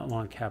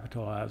along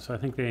Capitola Ave. So I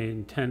think they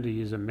intend to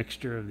use a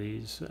mixture of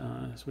these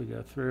as we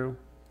go through.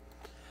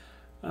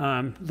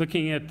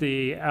 Looking at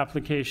the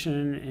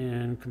application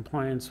in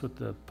compliance with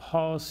the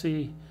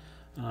policy,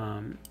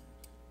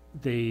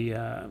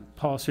 the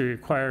policy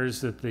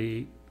requires that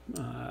the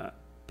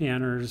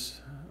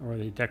banners or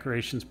the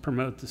decorations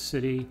promote the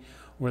city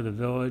or the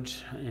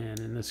village, and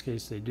in this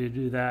case they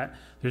do that.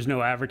 There's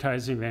no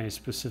advertising of any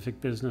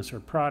specific business or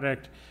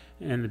product,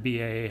 and the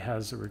BAA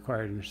has the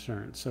required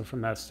insurance. So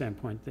from that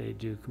standpoint, they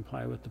do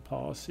comply with the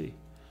policy.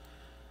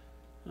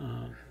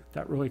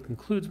 That really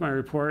concludes my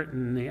report,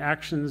 and the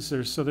actions,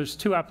 there's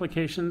two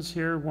applications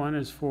here. One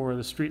is for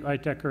the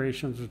streetlight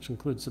decorations, which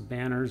includes the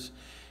banners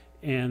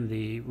and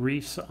the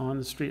wreaths on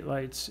the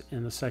streetlights,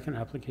 and the second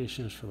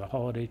application is for the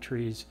holiday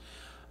trees.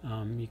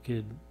 You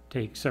could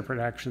take separate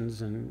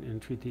actions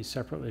and treat these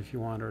separately if you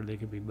want, or they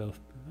could be both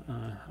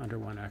under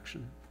one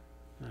action.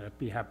 I'd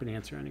be happy to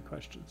answer any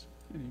questions.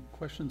 Any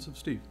questions of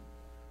Steve?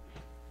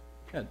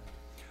 Ed?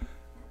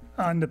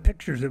 On the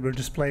pictures that were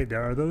displayed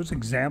there, are those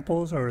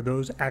examples or are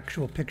those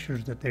actual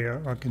pictures that they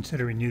are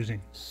considering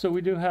using? So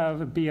we do have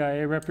a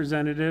BIA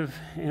representative,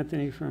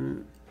 Anthony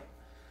from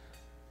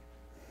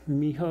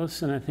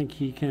Mijos, and I think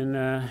he can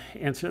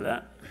answer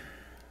that.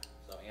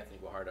 So Anthony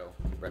Guajardo,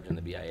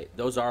 representing the BIA.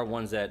 Those are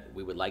ones that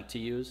we would like to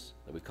use,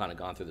 that we've kind of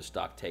gone through the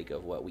stock take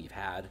of what we've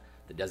had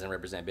that doesn't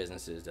represent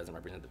businesses, doesn't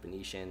represent the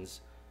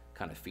Venetians,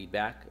 kind of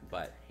feedback.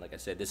 But like I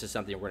said, this is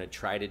something we're going to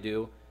try to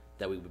do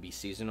that we would be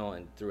seasonal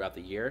and throughout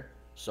the year.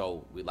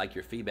 So we like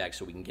your feedback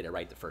so we can get it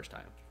right the first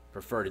time.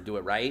 Prefer to do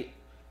it right,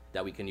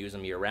 that we can use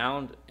them year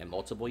round and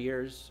multiple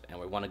years, and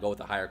we want to go with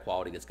a higher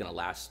quality that's going to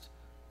last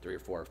 3 or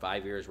 4 or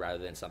 5 years rather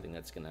than something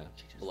that's going to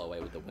blow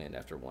away with the wind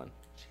after one.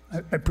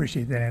 I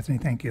appreciate that, Anthony.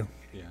 Thank you.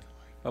 Yeah.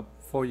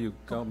 Before you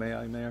go,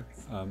 Mayor?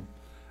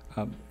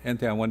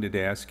 Anthony, I wanted to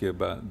ask you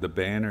about the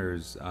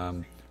banners.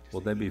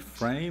 Will they be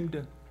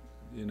framed,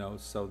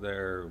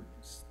 so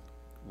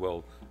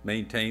will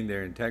maintain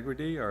their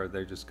integrity, or are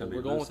they just going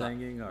to be loose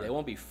hanging? They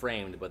won't be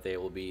framed, but they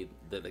will be,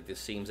 like the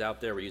seams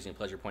out there, we're using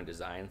Pleasure Point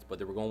Designs, but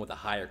we're going with a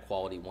higher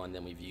quality one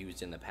than we've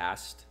used in the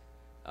past.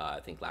 I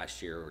think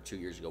last year or 2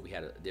 years ago, we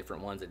had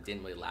different ones that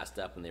didn't really last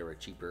up and they were a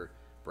cheaper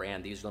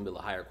brand. These are going to be a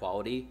little higher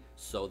quality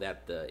so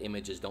that the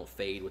images don't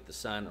fade with the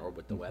sun or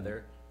with the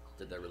weather,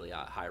 that they're really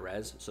high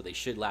res. So they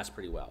should last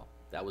pretty well.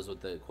 That was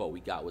what the quote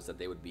we got, was that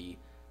they would be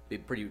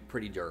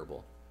pretty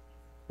durable.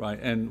 Right,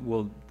 and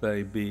will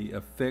they be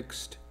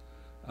affixed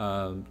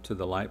to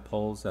the light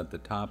poles at the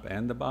top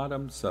and the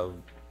bottom, so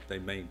they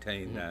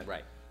maintain that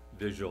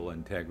visual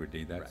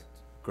integrity? That's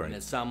great. And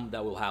then some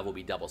that we'll have will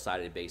be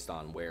double-sided based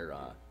on where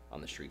on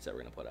the streets that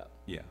we're going to put up.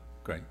 Yeah,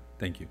 great.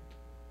 Thank you.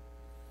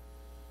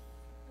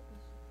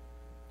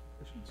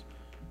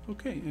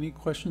 Okay, any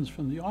questions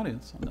from the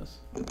audience on this?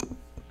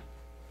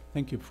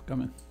 Thank you for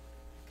coming.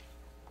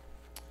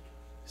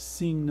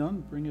 Seeing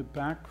none, bring it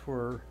back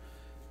for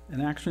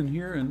an action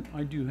here, and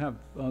I do have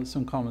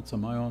some comments on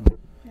my own.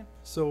 Yeah.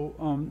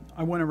 So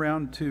I went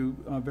around to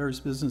various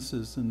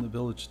businesses in the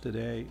village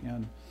today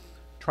and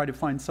tried to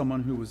find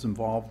someone who was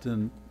involved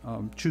in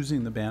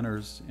choosing the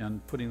banners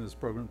and putting this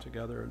program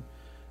together,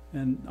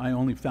 and I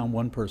only found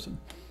one person.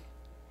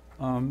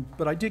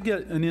 But I did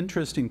get an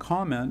interesting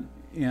comment,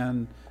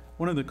 and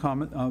one of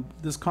the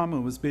this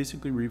comment was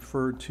basically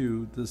referred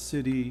to the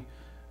city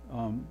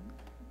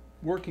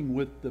working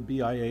with the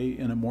BIA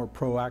in a more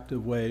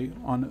proactive way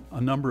on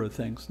a number of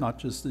things, not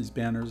just these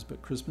banners,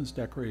 but Christmas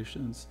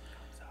decorations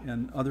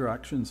and other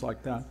actions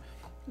like that,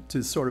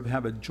 to sort of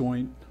have a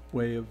joint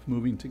way of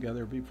moving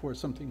together before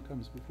something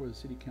comes before the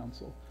city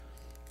council.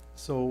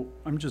 So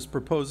I'm just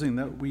proposing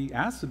that we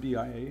ask the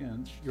BIA,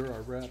 and you're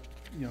our rep,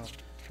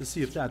 to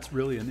see if that's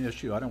really an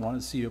issue. I don't want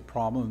to see a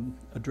problem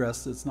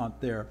addressed that's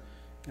not there.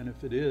 And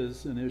if it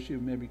is an issue,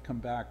 maybe come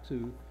back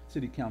to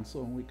city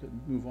council and we could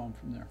move on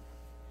from there.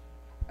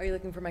 Are you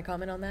looking for my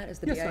comment on that? Is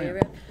the Yes, I BIA am.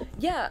 rep?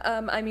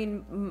 Yeah, I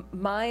mean,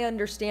 my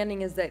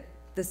understanding is that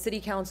the city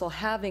council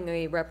having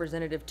a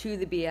representative to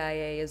the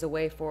BIA is a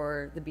way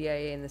for the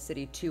BIA and the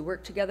city to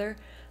work together.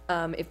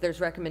 If there's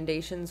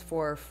recommendations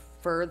for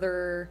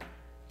further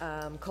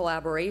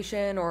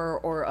collaboration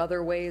or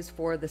other ways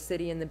for the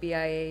city and the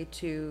BIA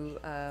to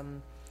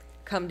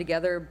come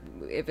together,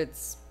 if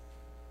it's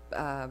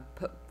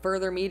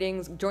further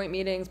meetings, joint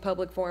meetings,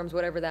 public forums,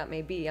 whatever that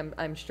may be,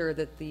 I'm sure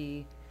that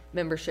the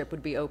membership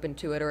would be open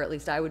to it, or at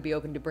least I would be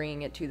open to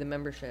bringing it to the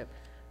membership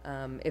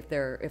if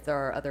there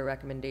are other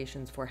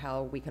recommendations for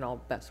how we can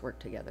all best work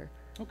together.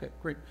 Okay,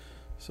 great.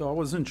 So I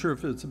wasn't sure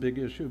if it's a big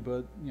issue,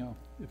 but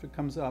if it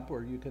comes up,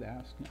 or you could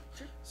ask.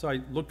 Sure. So I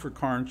looked for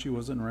Karen, she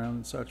wasn't around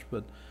and such,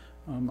 but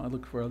I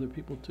looked for other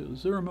people too.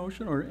 Is there a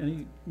motion or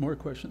any more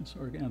questions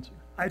or answer?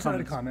 I just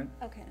had a comment.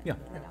 Okay. Yeah.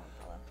 Then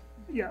I'll follow.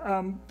 Yeah,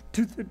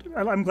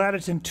 I'm glad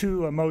it's in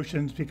two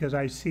motions because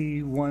I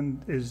see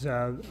one is,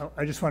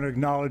 I just want to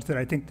acknowledge that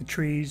I think the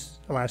trees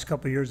the last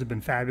couple of years have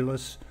been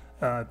fabulous.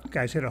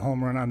 Guys hit a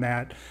home run on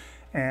that.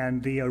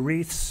 And the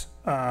wreaths,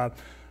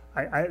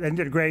 they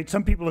did great.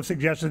 Some people have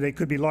suggested they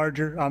could be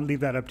larger. I'll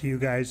leave that up to you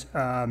guys.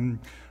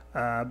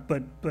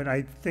 But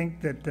I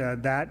think that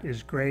that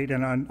is great.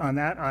 And on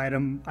that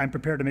item, I'm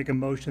prepared to make a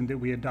motion that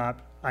we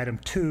adopt item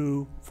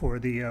 2 for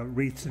the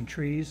wreaths and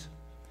trees.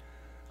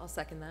 I'll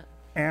second that.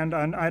 And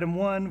on item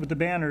 1 with the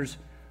banners,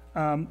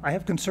 I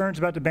have concerns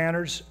about the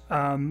banners.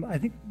 I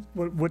think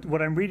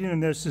what I'm reading in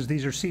this is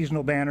these are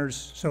seasonal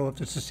banners. So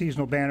if it's a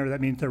seasonal banner, that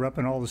means they're up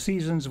in all the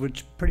seasons,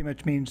 which pretty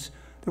much means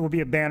there will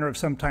be a banner of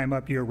some time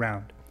up year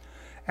round.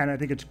 And I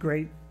think it's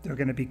great. They're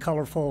going to be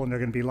colorful and they're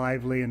going to be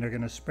lively and they're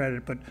going to spread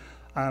it. But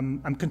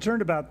I'm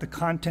concerned about the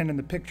content in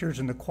the pictures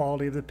and the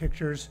quality of the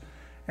pictures.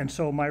 And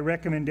so my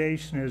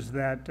recommendation is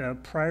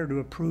that prior to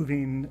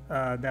approving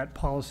that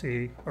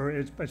policy, or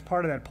as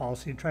part of that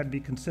policy, try to be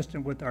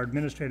consistent with our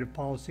administrative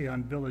policy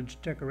on village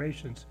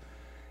decorations,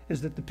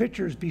 is that the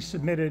pictures be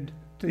submitted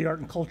to the Art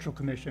and Cultural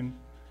Commission,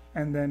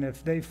 and then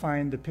if they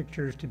find the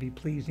pictures to be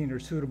pleasing or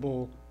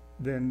suitable,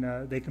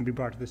 then they can be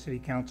brought to the City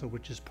Council,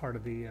 which is part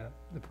of the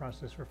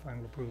process for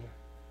final approval.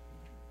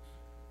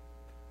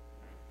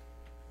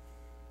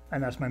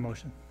 And that's my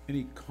motion.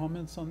 Any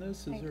comments on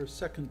this? Is there a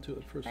second to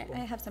it, first of all? I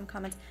have some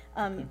comments.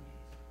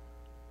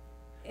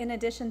 In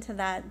addition to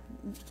that,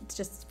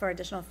 just for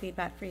additional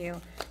feedback for you,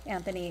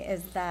 Anthony,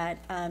 is that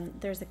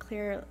there's a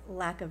clear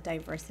lack of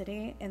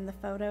diversity in the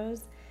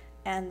photos,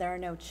 and there are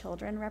no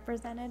children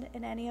represented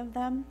in any of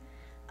them.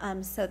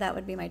 So that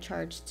would be my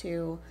charge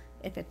to,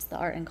 if it's the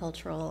art and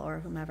cultural or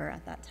whomever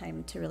at that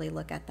time, to really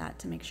look at that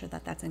to make sure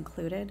that that's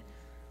included.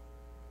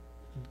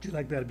 Would you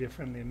like that to be a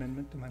friendly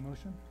amendment to my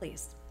motion?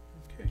 Please.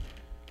 Okay.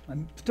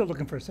 I'm still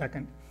looking for a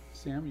second.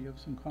 Sam, you have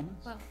some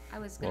comments? Well, I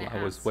was going to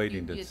Well, I was ask,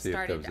 waiting you to see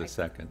if there was a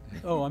second.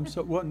 Oh, I'm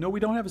so, well, no, we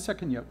don't have a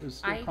second yet. There's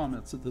still I-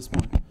 comments at this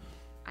point.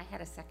 I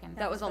had a second.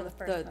 That was on the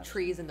first the motion.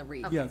 trees and the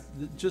wreath. Okay. Yeah,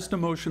 just a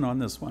motion on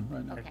this one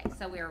right now. Okay,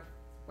 so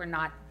we're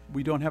not,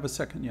 We don't have a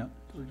second yet.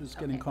 We're just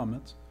getting Okay.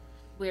 comments.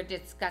 we're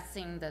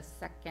discussing the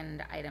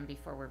second item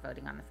before we're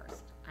voting on the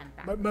first. I'm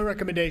back. My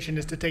recommendation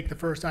is to take the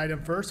first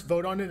item first,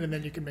 vote on it, and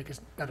then you can make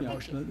another Yeah,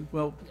 motion.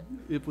 Well,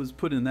 it was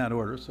put in that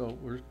order, so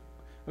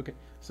okay.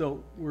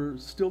 So we're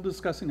still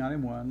discussing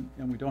item 1,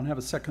 and we don't have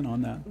a second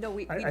on that. No,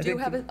 we I do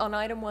think have, on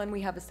item 1,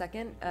 we have a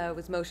second. It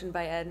was motioned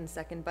by Ed and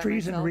second by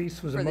Trees myself. and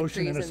wreaths was a for the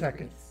motion and trees a the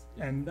second. wreaths.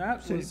 And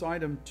That so was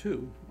item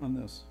 2 on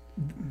this.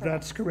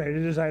 that's correct.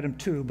 It is item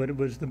 2, but it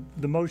was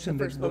the motion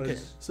that first Okay,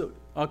 was. so,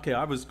 okay,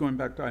 I was going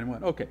back to item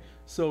 1. Okay,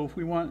 so if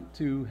we want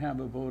to have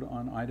a vote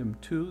on item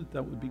 2,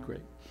 that would be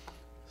great.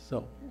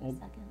 So,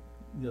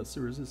 yes,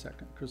 there is a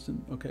second.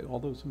 Kristen, okay, all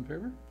those in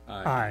favor?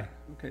 Aye.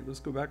 Okay, let's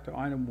go back to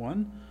item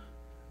 1,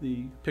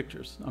 the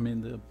pictures,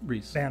 the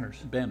wreaths. Banners.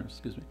 Banners,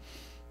 excuse me.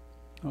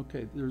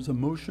 Okay, there's a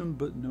motion,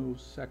 but no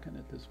second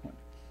at this point.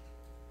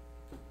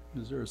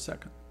 Is there a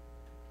second?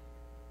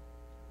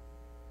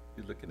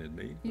 You're looking at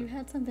me? You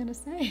had something to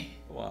say.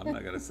 Well, I'm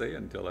not going to say it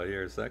until I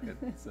hear a second,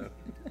 so.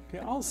 Okay,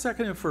 I'll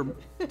second it for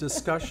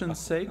discussion's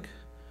sake.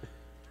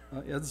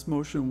 Ed's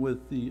motion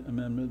with the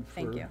amendment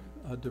Thank for you.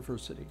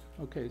 diversity.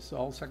 Okay, so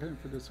I'll second it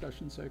for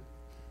discussion's sake.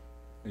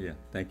 Yeah,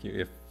 thank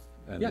you.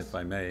 Yes, If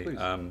I may, please.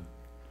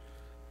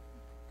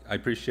 I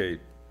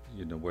appreciate,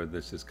 where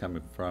this is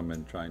coming from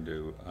and trying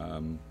to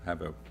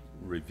have a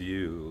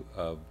review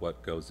of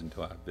what goes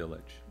into our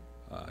village.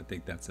 I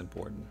think that's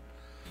important.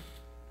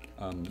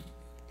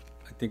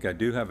 I think I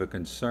do have a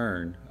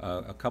concern,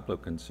 a couple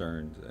of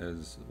concerns.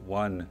 As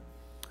one,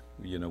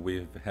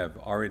 we have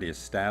already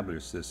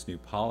established this new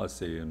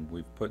policy and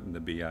we've put in the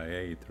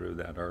BIA through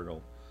that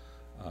hurdle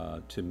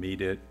to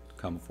meet it,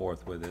 come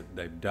forth with it.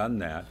 They've done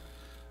that,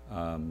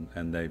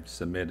 and they've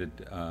submitted,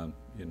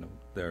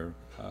 their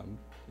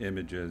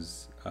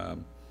images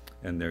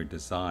and their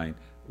design,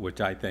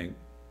 which I think,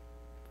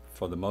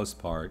 for the most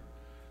part,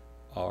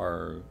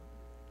 are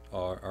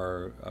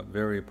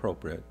very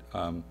appropriate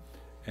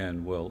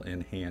and will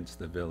enhance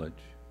the village.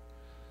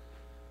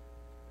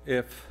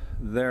 If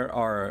there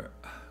are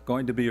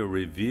going to be a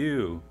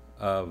review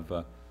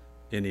of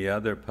any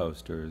other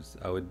posters,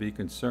 I would be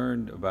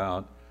concerned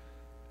about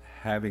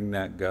having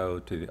that go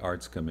to the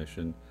Arts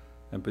Commission,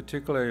 and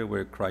particularly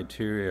where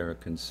criteria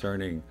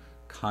concerning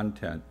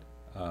content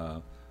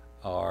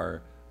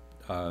are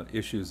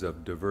issues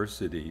of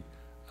diversity.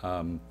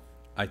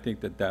 I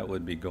think that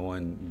would be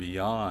going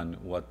beyond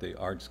what the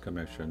Arts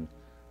Commission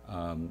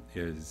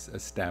is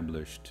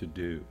established to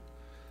do.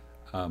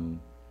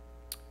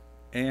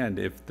 And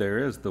if there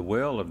is the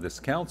will of this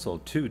council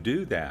to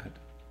do that,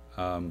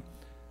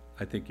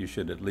 I think you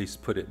should at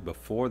least put it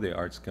before the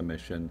Arts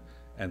Commission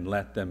and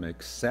let them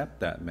accept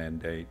that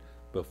mandate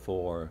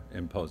before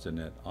imposing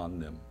it on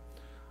them.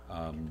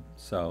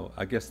 So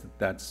I guess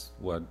that's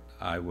what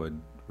I would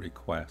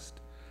request,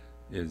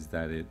 is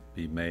that it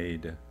be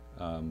made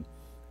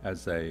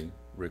as a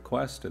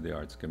request to the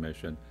Arts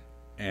Commission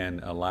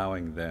and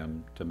allowing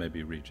them to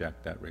maybe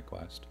reject that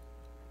request.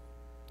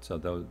 So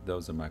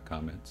those are my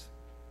comments.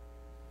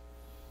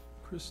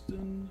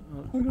 Kristen?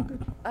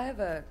 I have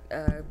a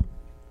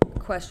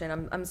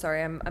question. I'm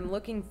sorry. I'm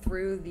looking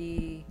through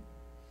the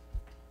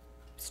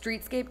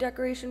streetscape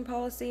decoration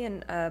policy,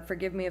 and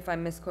forgive me if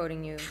I'm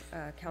misquoting you,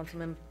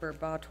 Councilmember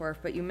Bottorff,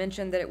 but you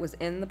mentioned that it was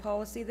in the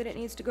policy that it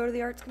needs to go to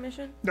the Arts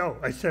Commission? No,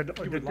 I said,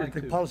 would like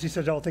the to. policy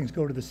says all things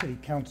go to the city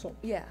council.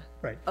 Yeah.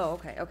 Right. Oh,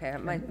 okay.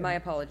 My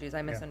apologies.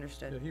 I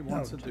misunderstood. Yeah, he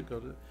wants it to go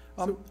to,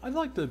 I'd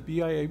like the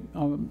BIA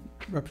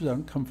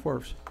representative come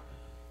forth.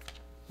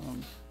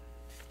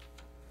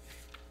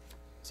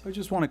 So I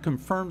just want to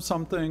confirm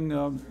something.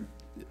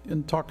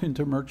 In talking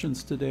to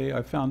merchants today,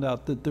 I found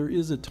out that there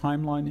is a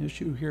timeline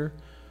issue here.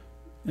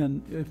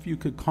 And if you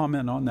could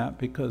comment on that,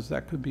 because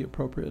that could be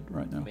appropriate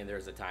right now. I mean,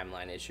 there's a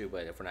timeline issue,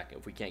 but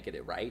if we can't get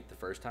it right the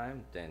first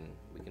time, then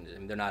we can, I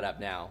mean, they're not up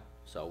now.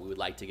 So we would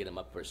like to get them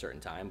up for a certain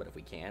time, but if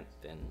we can't,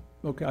 then.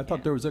 Okay, I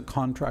thought there was a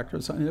contract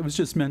or something. It was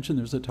just mentioned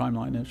there's a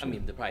timeline issue. I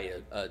mean, there's probably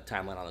a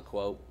timeline on the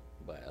quote,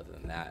 but other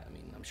than that, I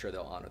mean, I'm sure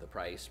they'll honor the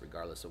price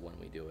regardless of when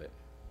we do it.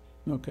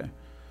 Okay.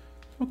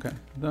 Okay,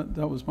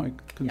 that was my Yeah,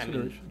 I mean,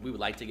 consideration. we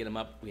would like to get them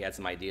up. We had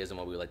some ideas on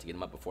what we would like to get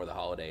them up before the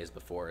holidays,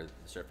 before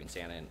Surfing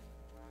Santa and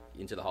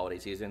into the holiday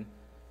season.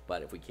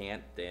 But if we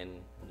can't, then,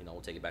 you know,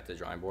 we'll take it back to the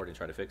drawing board and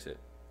try to fix it.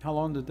 How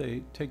long did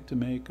they take to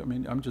make? I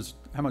mean,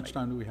 how much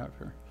time do we have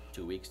here?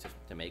 2 weeks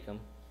to make them,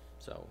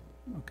 so,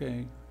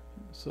 Okay,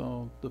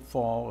 so the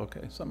fall,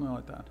 okay, something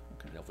like that,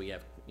 okay. you know, if we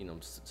have, you know,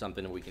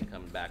 something that we can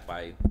come back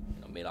by, you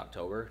know,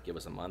 mid-October, give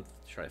us a month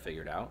to try to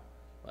figure it out,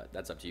 but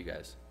that's up to you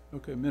guys.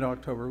 Okay,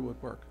 mid-October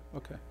would work,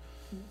 okay.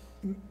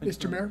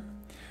 Mr. Mayor?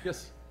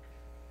 Yes,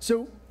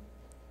 So,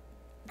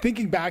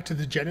 thinking back to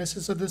the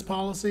genesis of this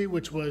policy,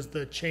 which was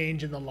the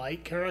change in the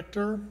light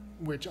character,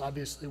 which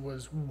obviously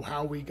was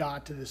how we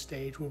got to this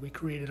stage where we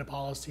created a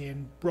policy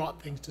and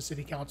brought things to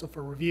city council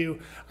for review.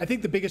 I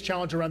think the biggest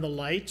challenge around the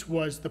lights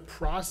was the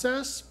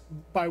process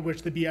by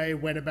which the BIA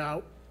went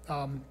about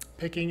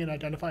picking and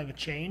identifying a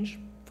change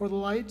for the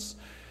lights.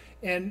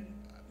 And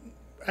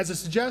as a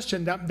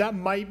suggestion, that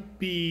might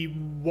be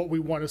what we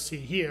want to see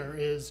here,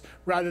 is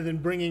rather than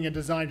bringing a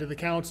design to the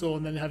council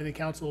and then having the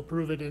council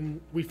approve it and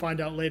we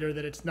find out later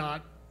that it's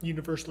not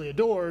universally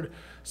adored,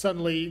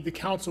 suddenly the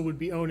council would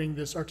be owning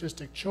this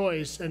artistic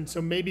choice. And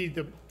so maybe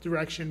the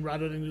direction,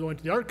 rather than going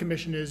to the art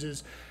commission,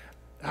 is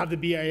have the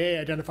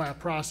BIA identify a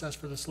process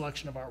for the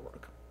selection of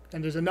artwork.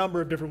 And there's a number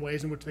of different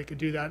ways in which they could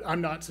do that. I'm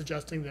not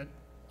suggesting that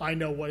I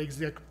know what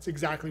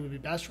exactly would be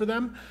best for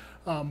them.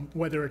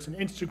 Whether it's an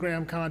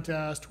Instagram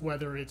contest,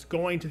 whether it's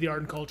going to the Art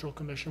and Cultural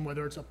Commission,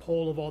 whether it's a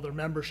poll of all their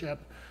membership,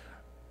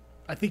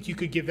 I think you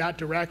could give that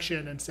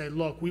direction and say,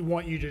 look, we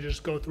want you to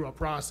just go through a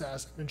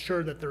process, and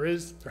ensure that there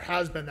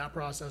has been that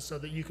process so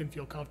that you can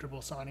feel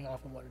comfortable signing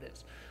off on what it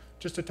is.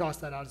 Just to toss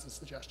that out as a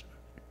suggestion.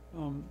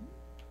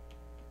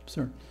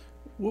 sir,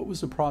 what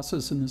was the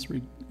process in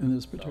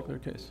this particular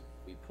case?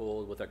 We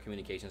pulled, with our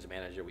communications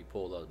manager, we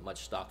pulled as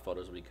much stock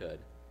photos as we could.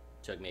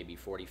 Took maybe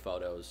 40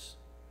 photos,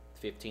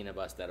 15 of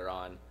us that are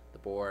on the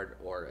board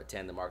or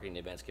attend the marketing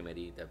events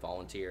committee that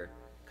volunteer,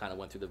 kind of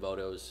went through the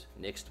photos,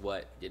 nixed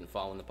what didn't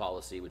fall in the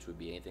policy, which would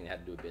be anything that had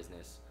to do with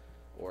business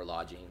or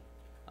lodging,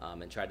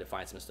 and tried to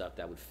find some stuff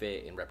that would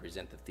fit and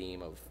represent the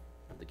theme of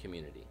the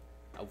community,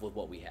 of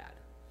what we had.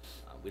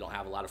 We don't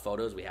have a lot of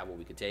photos. We have what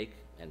we could take,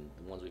 and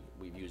the ones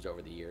we've used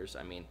over the years.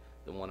 I mean,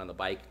 the one on the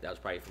bike, that was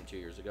probably from 2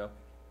 years ago.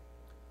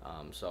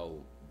 So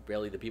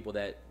really the people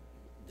that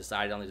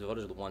decided on these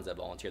photos are the ones that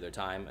volunteer their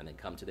time and then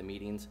come to the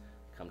meetings,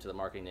 come to the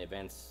marketing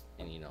events,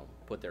 and, you know,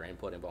 put their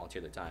input and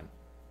volunteer their time.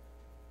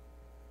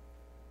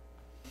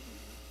 I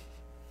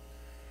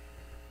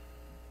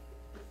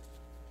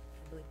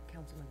believe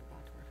Councilmember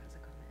Bottorff has a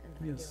comment, and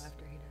then I do Yes.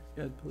 after he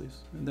does. Ed, please,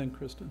 and then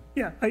Kristen.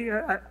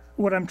 Yeah,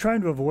 what I'm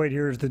trying to avoid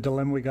here is the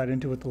dilemma we got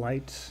into with the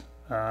lights.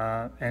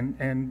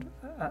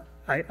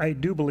 I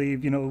do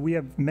believe, we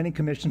have many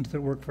commissions that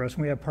work for us,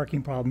 and we have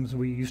parking problems.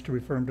 We used to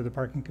refer them to the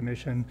parking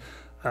commission.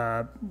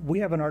 We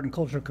have an art and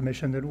culture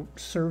commission that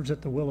serves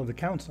at the will of the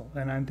council,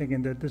 and I'm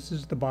thinking that this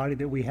is the body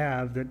that we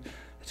have, that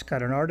it's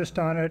got an artist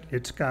on it.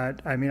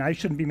 I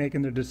shouldn't be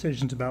making the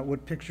decisions about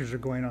what pictures are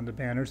going on the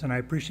banners, and I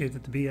appreciate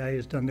that the BIA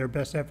has done their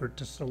best effort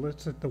to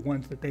solicit the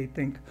ones that they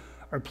think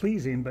are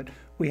pleasing, but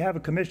we have a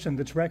commission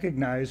that's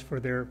recognized for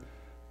their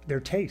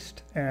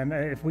taste. And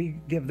if we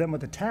give them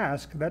with a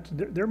task,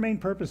 their main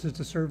purpose is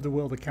to serve the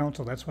will of the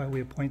council. That's why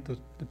we appoint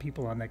the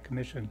people on that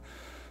commission.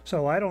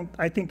 So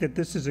I think that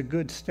this is a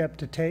good step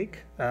to take.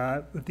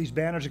 If these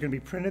banners are going to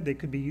be printed, they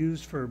could be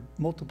used for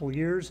multiple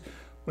years.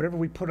 Whatever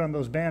we put on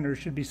those banners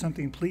should be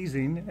something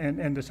pleasing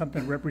and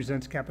something that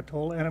represents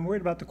Capitola. And I'm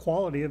worried about the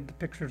quality of the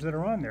pictures that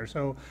are on there.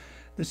 So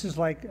this is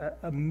like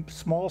a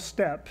small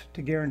step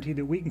to guarantee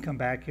that we can come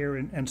back here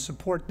and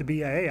support the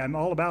BIA. I'm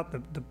all about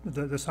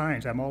the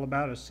signs. I'm all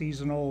about a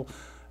seasonal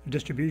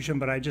distribution,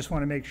 but I just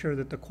want to make sure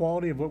that the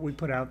quality of what we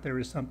put out there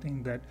is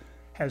something that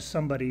has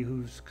somebody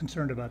who's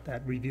concerned about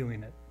that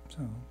reviewing it.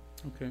 So.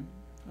 Okay.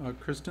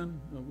 Kristen,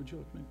 would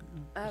you like to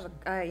make?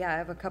 I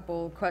have a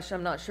couple questions.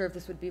 I'm not sure if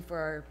this would be for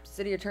our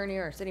city attorney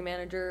or our city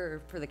manager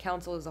or for the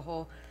council as a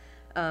whole.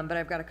 but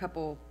I've got a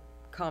couple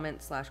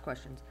comments /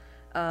 questions.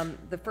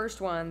 The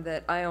first one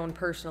that I own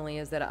personally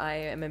is that I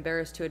am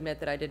embarrassed to admit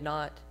that I did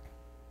not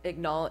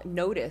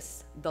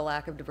notice the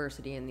lack of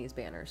diversity in these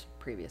banners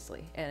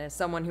previously. And as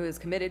someone who is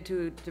committed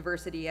to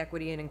diversity,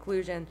 equity, and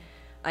inclusion,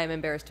 I am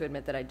embarrassed to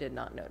admit that I did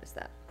not notice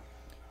that.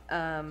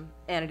 And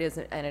it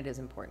is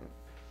important.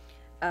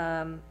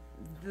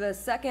 The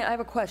second, I have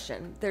a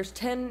question. There's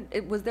 10,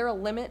 was there a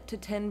limit to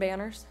 10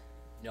 banners?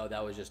 No,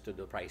 that was just the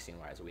pricing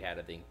wise. We had,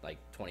 I think, like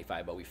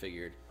 25, but we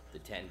figured the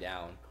 10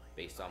 down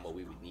based on what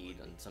we would need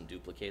on some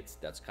duplicates.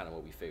 That's kind of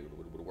what we figured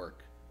would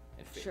work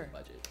and fit the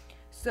budget.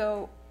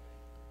 So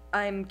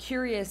I'm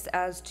curious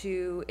as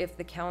to if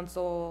the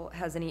council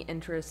has any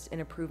interest in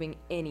approving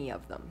any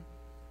of them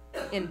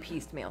in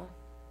piecemeal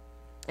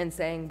and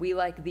saying, we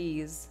like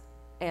these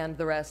and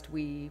the rest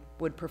we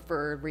would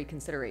prefer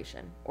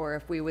reconsideration, or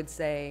if we would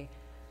say,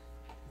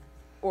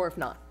 or if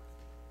not.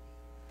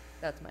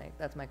 That's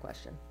my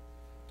question.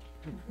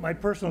 My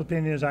personal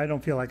opinion is I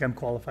don't feel like I'm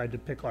qualified to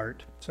pick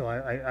art, so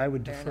I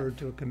would Fair defer enough.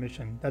 to a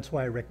commission. That's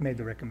why I made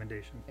the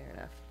recommendation. Fair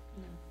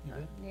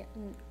enough. Yeah,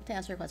 to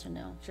answer your question,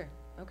 no. Sure,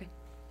 okay.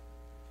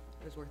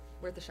 It was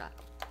worth a shot.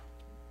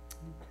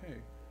 Okay.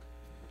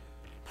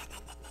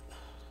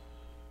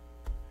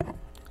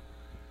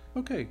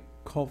 Okay,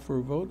 call for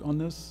a vote on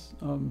this.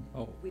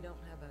 We don't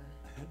have a,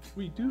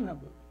 We do have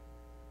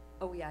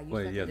oh yeah, you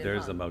Well, seconded yeah, it,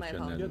 there's huh? a My motion,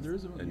 apologies. Yeah, there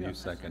is a- and yeah. you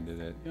seconded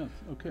it. yeah,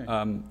 okay.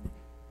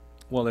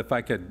 Well, if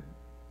I could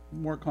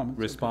More comments?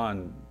 Okay.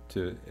 respond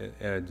to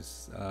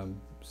Ed's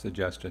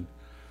suggestion,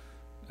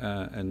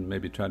 and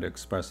maybe try to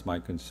express my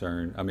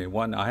concern. I mean,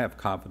 one, I have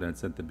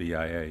confidence that the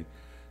BIA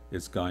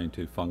is going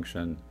to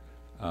function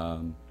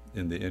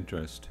in the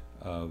interest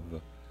of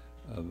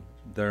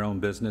their own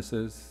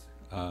businesses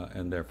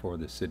and therefore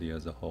the city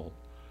as a whole.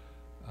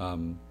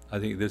 I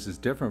think this is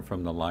different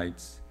from the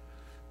lights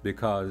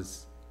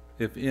because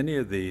if any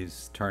of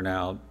these turn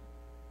out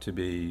to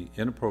be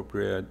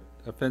inappropriate,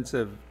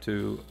 offensive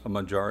to a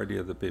majority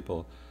of the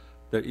people,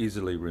 they're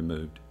easily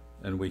removed,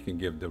 and we can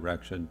give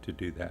direction to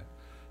do that,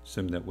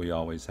 assume that we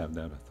always have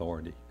that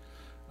authority.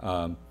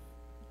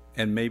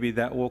 And maybe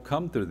that will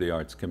come through the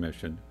Arts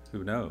Commission,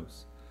 who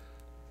knows?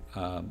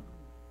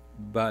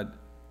 But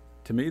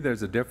to me,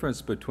 there's a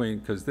difference between,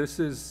 because this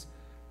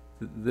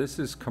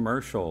is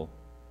commercial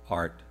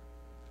art,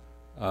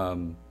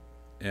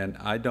 and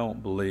I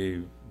don't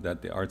believe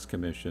that the Arts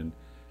Commission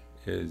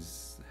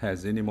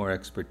has any more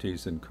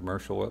expertise in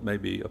commercial, what may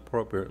be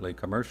appropriately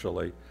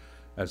commercially,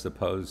 as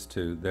opposed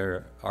to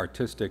their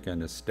artistic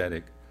and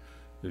aesthetic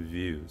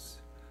views.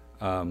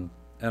 And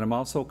I'm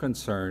also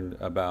concerned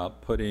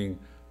about putting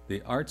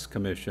the Arts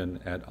Commission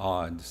at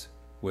odds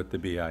with the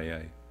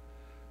BIA.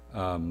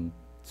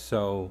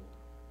 So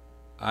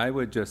I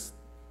would just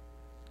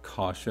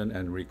caution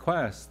and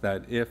request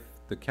that if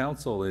the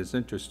council is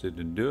interested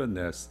in doing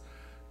this,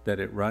 that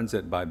it runs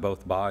it by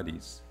both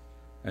bodies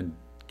and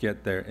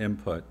get their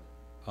input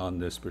on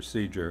this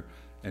procedure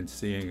and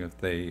seeing if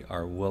they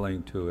are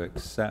willing to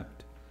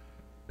accept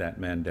that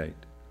mandate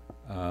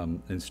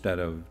instead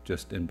of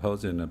just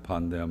imposing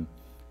upon them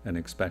and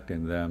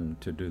expecting them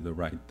to do the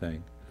right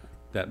thing.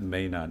 That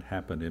may not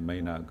happen. It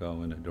may not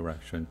go in a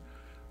direction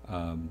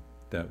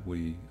that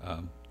we,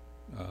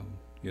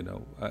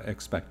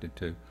 expect it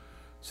to.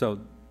 So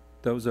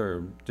those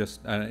are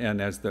just,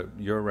 and as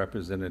your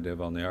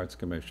representative on the Arts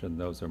Commission,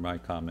 those are my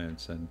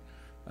comments,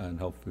 and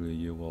hopefully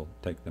you will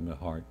take them to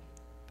heart.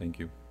 Thank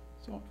you.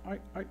 So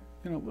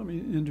let me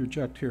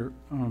interject here.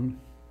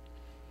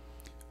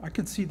 I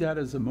can see that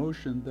as a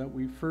motion that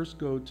we first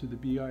go to the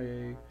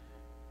BIA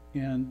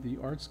and the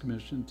Arts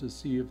Commission to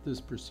see if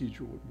this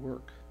procedure would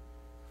work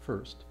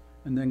first,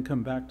 and then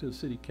come back to the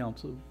City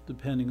Council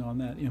depending on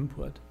that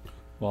input.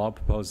 Well, I'll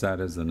propose that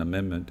as an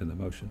amendment to the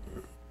motion.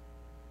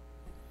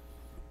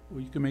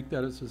 Well, you can make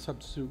that as a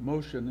substitute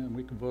motion, and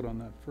we can vote on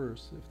that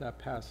first if that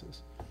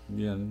passes.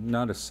 Yeah,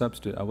 not a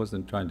substitute. I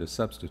wasn't trying to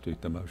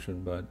substitute the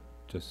motion, but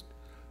just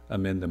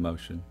amend the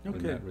motion in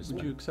Okay, that would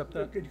respect. you accept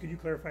that? Could you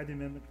clarify the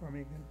amendment for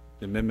me again?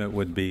 The amendment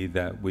would be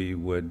that we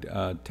would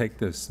take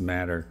this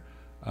matter,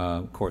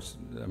 of course,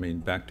 I mean,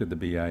 back to the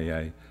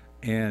BIA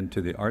and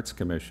to the Arts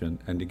Commission,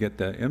 and to get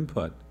the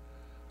input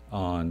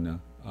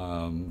on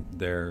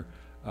their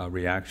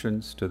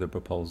reactions to the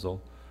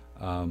proposal,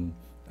 and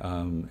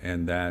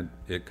that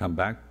it come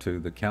back to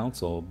the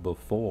council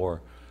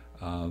before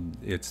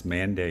it's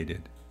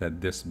mandated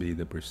that this be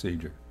the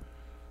procedure.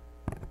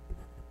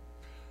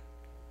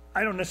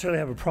 I don't necessarily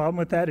have a problem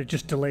with that. It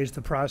just delays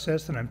the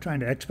process, and I'm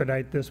trying to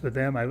expedite this with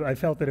them. I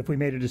felt that if we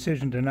made a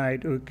decision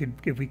tonight,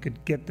 if we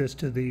could get this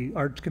to the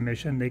Arts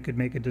Commission, they could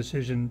make a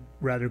decision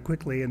rather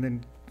quickly and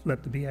then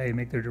let the BIA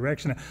make their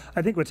direction.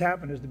 I think what's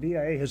happened is the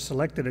BIA has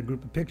selected a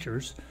group of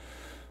pictures,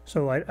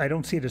 so I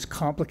don't see it as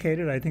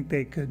complicated. I think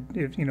they could,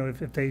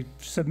 if they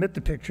submit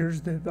the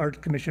pictures, the Arts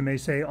Commission may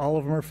say all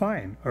of them are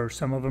fine, or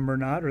some of them are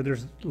not, or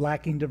there's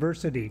lacking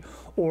diversity,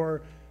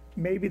 or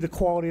maybe the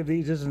quality of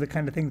these isn't the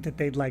kind of thing that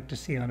they'd like to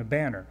see on a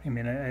banner. I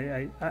mean,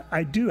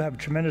 I do have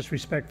tremendous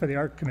respect for the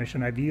Art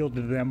Commission. I've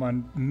yielded to them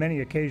on many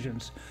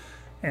occasions.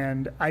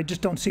 And I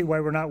just don't see why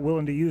we're not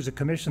willing to use a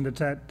commission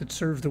that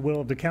serves the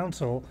will of the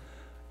council.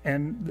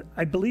 And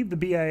I believe the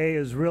BIA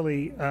is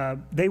really,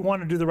 they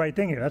want to do the right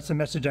thing here. That's the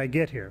message I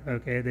get here,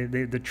 okay?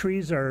 The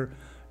trees are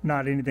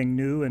not anything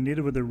new, and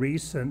neither were the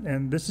wreaths,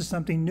 and this is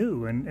something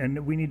new,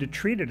 and we need to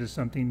treat it as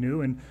something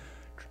new. And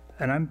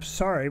I'm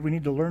sorry, we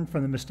need to learn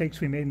from the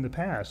mistakes we made in the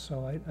past.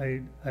 So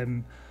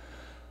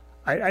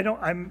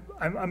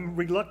I'm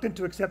reluctant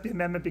to accept the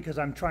amendment because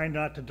I'm trying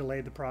not to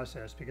delay the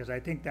process, because I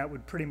think that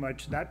would pretty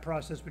much, that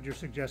process what you're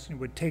suggesting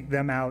would take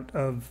them out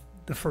of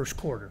the first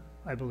quarter.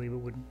 I believe it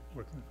wouldn't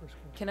work in the first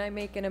quarter. Can I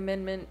make an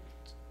amendment?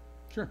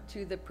 Sure.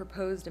 To the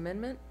proposed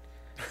amendment?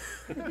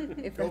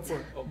 If Go that's, for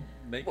it. Oh,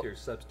 make your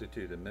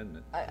substitute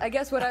amendment. I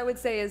guess what I would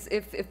say is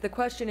if the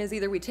question is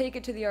either we take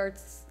it to the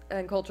Arts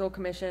and Cultural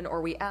Commission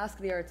or we ask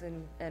the Arts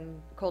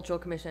and Cultural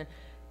Commission,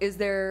 is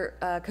there,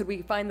 could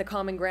we find the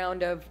common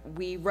ground of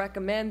we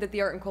recommend that the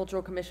Art and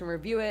Cultural Commission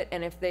review it,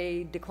 and if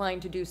they decline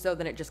to do so,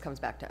 then it just comes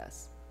back to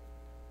us?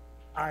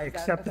 I Is that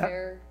accept a that.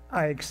 fair-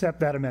 I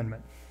accept that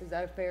amendment. Is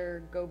that a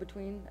fair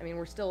go-between? I mean,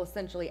 we're still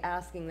essentially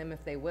asking them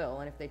if they will,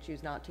 and if they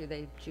choose not to,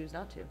 they choose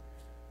not to.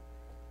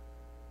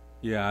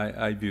 Yeah,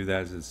 I view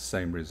that as the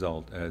same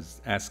result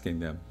as asking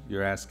them.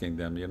 You're asking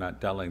them, you're not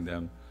telling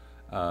them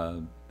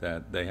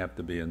that they have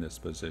to be in this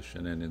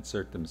position and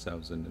insert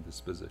themselves into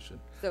this position.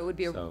 So it would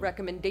be a So-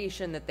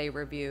 recommendation that they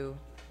review,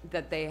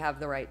 that they have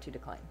the right to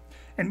decline.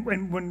 And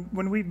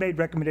when we made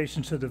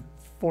recommendations to the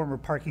former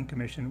Parking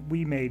Commission,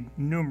 we made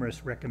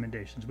numerous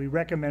recommendations. We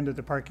recommended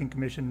the Parking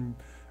Commission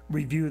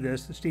review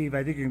this. Steve,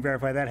 I think you can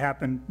verify that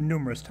happened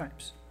numerous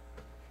times.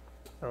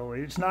 So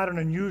it's not an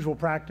unusual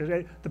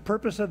practice. The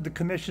purpose of the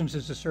commissions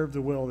is to serve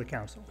the will of the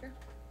council.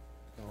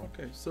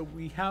 Okay, so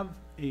we have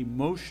a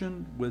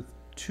motion with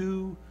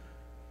two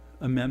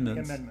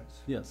amendments. Amendments.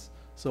 Yes,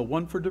 so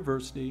one for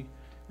diversity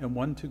and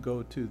one to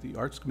go to the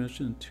Arts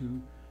Commission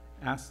to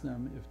ask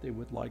them if they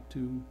would like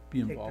to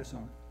be Take involved. this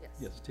on.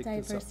 Yes, take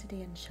this up.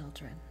 Diversity in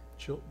children.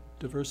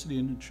 Diversity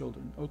in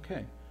children,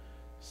 okay.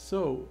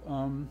 So,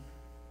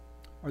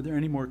 are there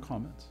any more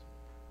comments?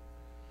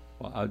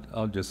 Well,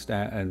 I'll just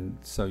add, and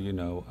so you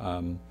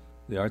know,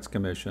 the Arts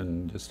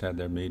Commission just had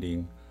their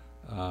meeting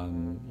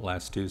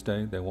last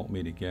Tuesday. They won't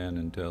meet again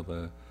until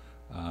the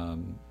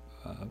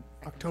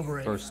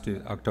October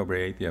 8th. October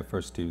 8th, yeah,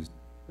 first Tuesday,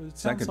 It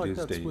sounds second like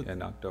that's Tuesday with-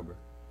 in October.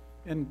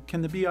 And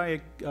can the BIA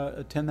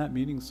attend that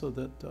meeting so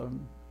that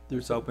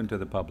there's? It's open to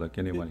the public,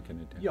 anyone can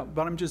attend. Yeah,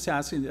 but I'm just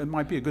asking, it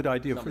might be a good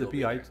idea for Somebody the will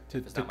be BIA there. to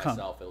If it's to not come.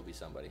 myself, it'll be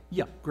somebody.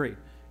 Yeah, great.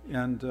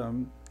 And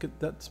could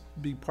that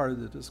be part of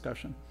the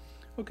discussion?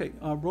 Okay,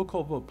 roll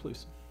call vote,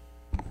 please.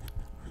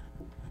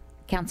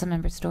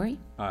 Councilmember Story,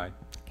 Aye.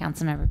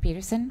 Councilmember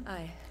Peterson,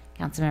 Aye.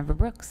 Councilmember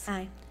Brooks,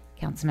 Aye.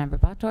 Councilmember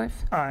Botdorf,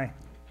 Aye.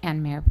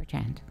 and Mayor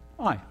Bertrand.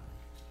 Aye.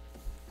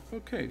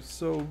 Okay,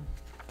 so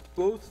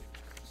both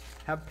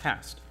have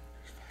passed.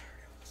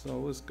 So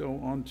let's go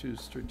on to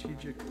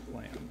strategic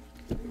plan.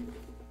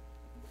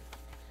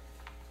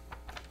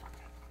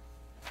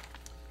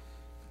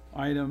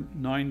 Item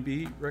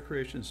 9B,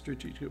 Recreation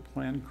Strategic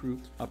Plan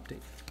Group Update.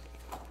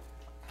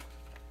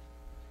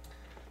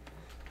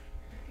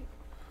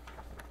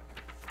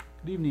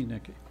 Good evening,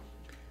 Nikki.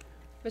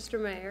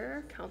 Mr.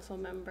 Mayor, council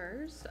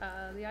members,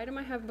 the item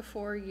I have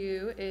before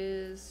you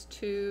is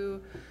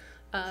to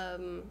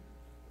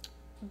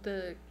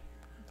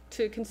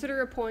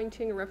consider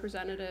appointing a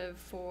representative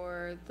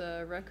for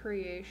the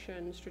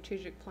Recreation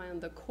Strategic Plan,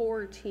 the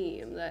core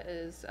team that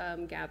is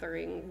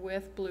gathering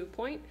with Blue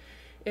Point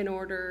in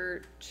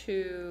order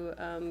to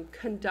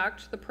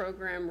conduct the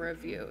program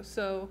review.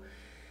 So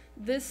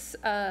this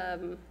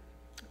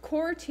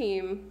core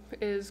team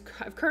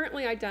I've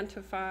currently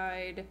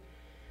identified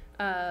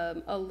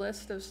a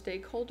list of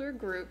stakeholder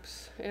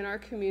groups in our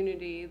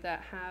community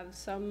that have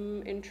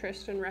some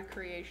interest in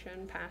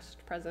recreation,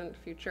 past, present,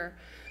 future.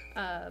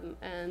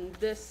 And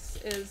this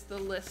is the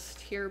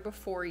list here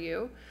before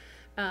you.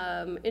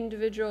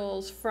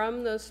 Individuals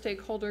from those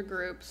stakeholder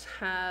groups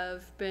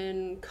have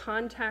been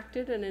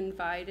contacted and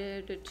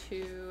invited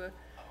to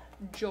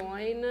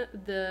join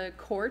the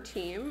core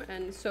team.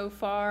 And so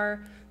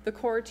far, the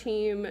core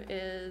team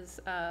is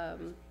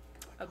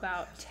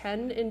about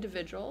 10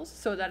 individuals,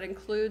 so that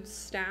includes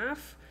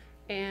staff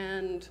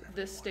and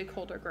this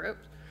stakeholder group.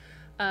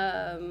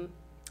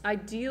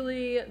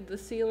 Ideally, the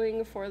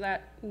ceiling for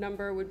that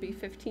number would be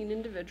 15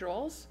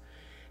 individuals.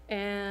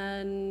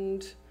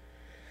 And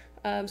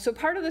so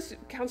part of this,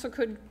 council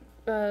could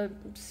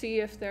see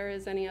if there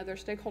is any other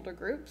stakeholder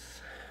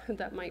groups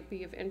that might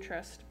be of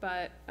interest.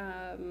 But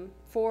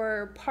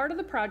for part of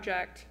the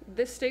project,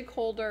 this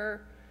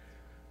stakeholder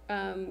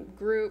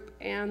group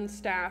and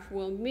staff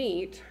will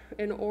meet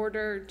in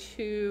order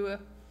to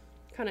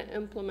kind of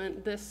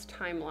implement this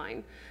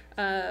timeline,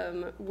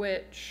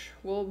 which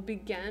will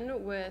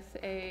begin with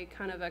a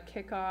kind of a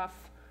kickoff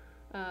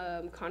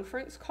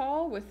conference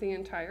call with the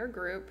entire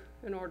group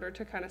in order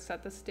to kind of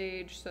set the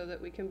stage so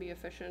that we can be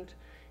efficient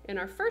in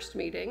our first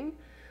meeting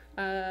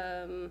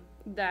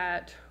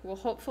that will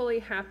hopefully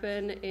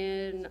happen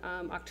in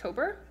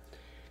October.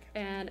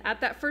 And at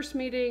that first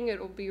meeting, it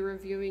will be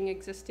reviewing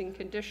existing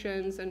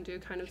conditions and do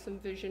kind of some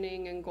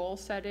visioning and goal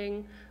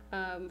setting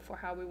for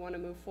how we want to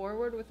move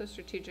forward with the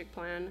strategic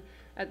plan,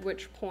 at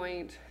which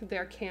point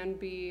there can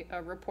be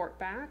a report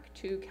back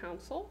to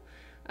council.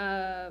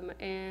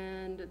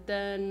 And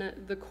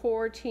then the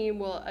core team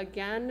will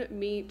again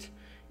meet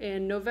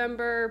in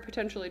November,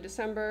 potentially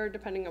December,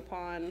 depending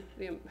upon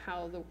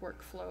how the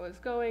workflow is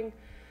going,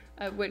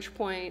 at which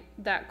point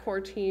that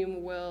core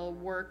team will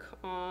work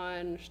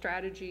on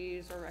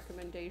strategies or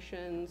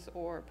recommendations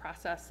or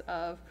process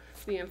of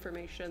the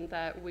information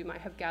that we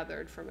might have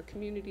gathered from a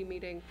community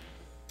meeting,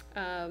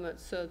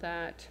 so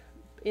that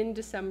in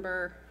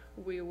December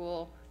we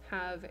will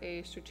have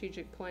a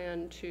strategic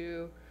plan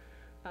to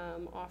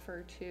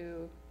offer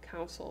to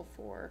council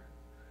for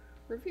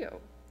review.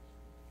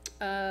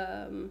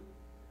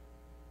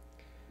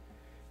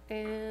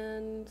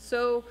 And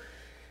so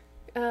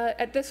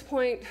at this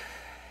point,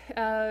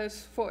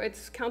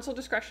 it's council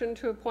discretion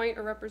to appoint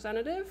a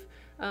representative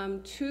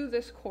to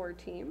this core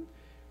team.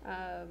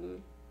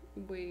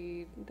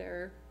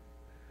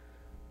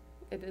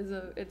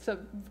 It's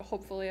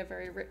hopefully a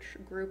very rich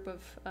group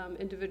of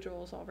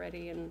individuals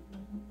already, and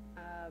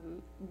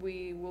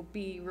we will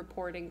be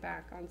reporting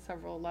back on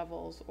several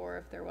levels, or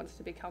if there wants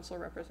to be council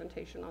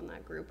representation on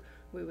that group,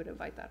 we would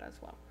invite that as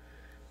well.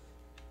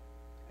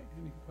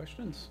 Any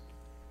questions?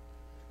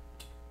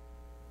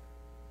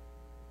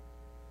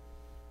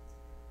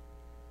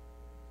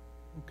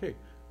 Okay,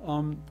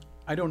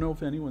 I don't know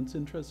if anyone's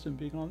interested in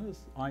being on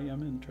this. I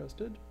am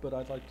interested, but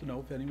I'd like to know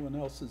if anyone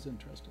else is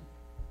interested.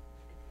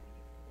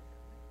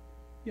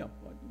 Yeah,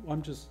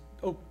 I'm just,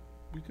 oh,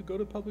 we could go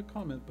to public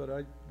comment, but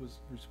I was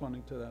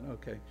responding to that.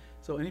 Okay,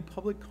 so any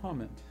public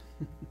comment?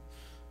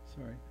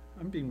 Sorry,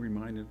 I'm being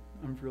reminded.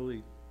 I'm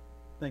really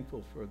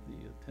thankful for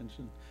the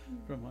attention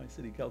from my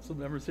city council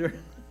members here.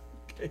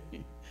 Okay.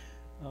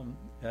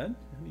 Ed,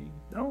 any?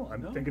 No,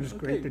 I'm thinking it's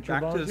great that you're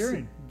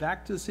volunteering.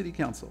 Back to city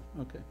council,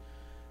 okay.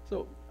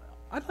 So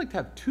I'd like to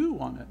have two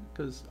on it,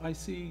 because I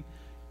see,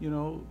 you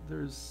know,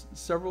 there's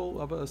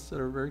several of us that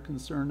are very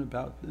concerned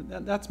about,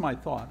 and that's my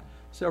thought,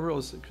 several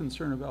is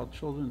concerned about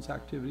children's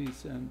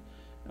activities and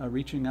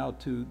reaching out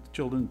to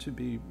children to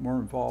be more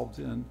involved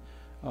in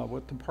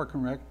what the Park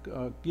and Rec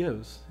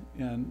gives.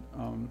 And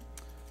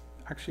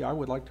actually, I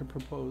would like to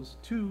propose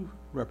two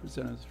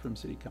representatives from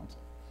city council.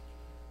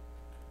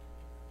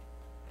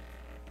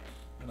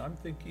 And I'm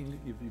thinking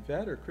if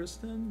Yvette or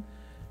Kristen.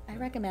 I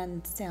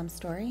recommend Sam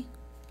Story.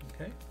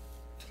 Okay.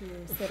 To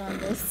sit on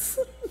this.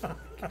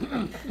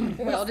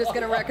 We're all just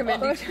gonna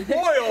recommend you. Boy,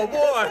 oh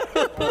boy!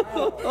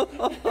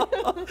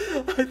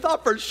 I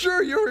thought for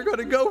sure you were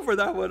gonna go for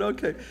that one,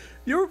 okay.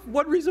 You're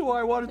one reason why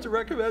I wanted to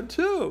recommend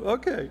two,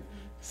 okay.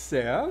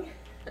 Sam,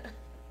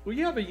 well,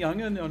 you have a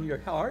young'un on your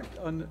heart,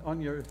 on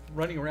your,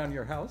 running around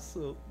your house,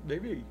 so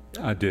maybe.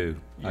 Yeah. I do,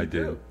 I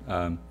do.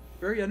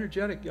 Very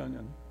energetic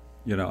young'un.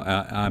 You know,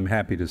 I'm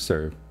happy to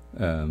serve,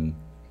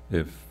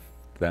 if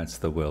that's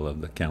the will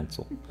of the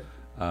council.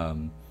 But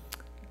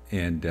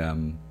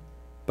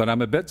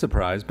I'm a bit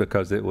surprised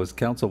because it was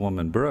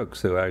Councilwoman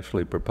Brooks who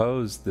actually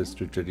proposed the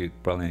strategic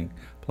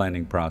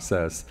planning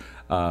process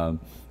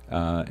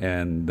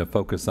and the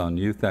focus on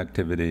youth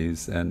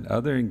activities and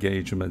other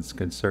engagements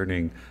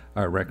concerning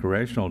our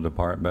recreational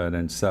department.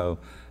 And so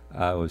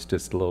I was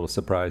just a little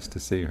surprised to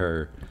see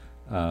her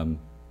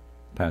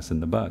passing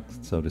the buck,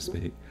 so to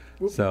speak.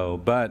 So,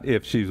 but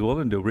if she's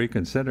willing to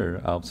reconsider,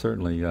 I'll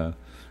certainly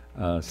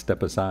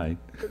step aside.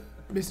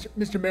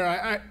 Mr.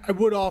 Mayor, I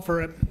would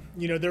offer,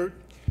 you know,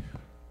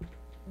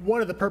 one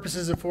of the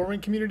purposes of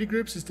forming community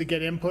groups is to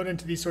get input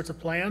into these sorts of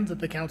plans that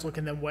the council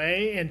can then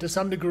weigh. And to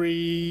some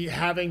degree,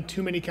 having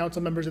too many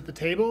council members at the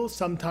table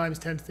sometimes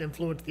tends to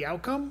influence the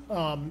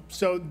outcome.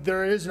 So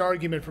there is an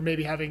argument for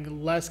maybe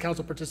having less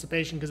council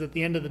participation, because at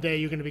the end of the day,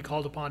 you're going to be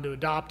called upon to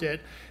adopt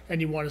it,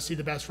 and you want to see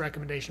the best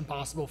recommendation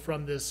possible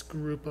from this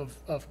group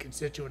of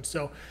constituents.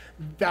 So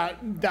that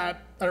I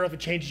don't know if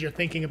it changes your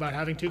thinking about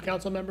having two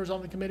council members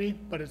on the committee,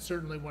 but it's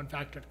certainly one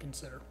factor to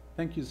consider.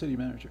 Thank you, City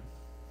Manager.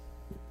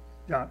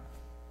 Yeah.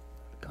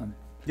 Comment.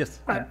 Yes.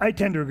 I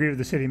tend to agree with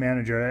the city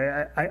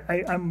manager.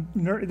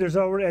 There's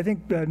already, I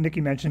think Nikki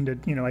mentioned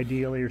that, you know,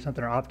 ideally or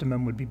something, our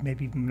optimum would be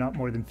maybe not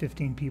more than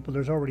 15 people.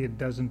 There's already a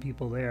dozen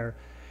people there.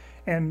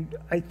 And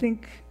I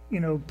think, you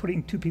know,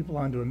 putting two people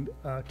onto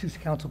two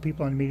council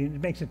people on a meeting,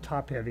 it makes it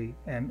top heavy.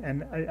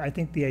 And I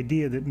think the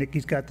idea that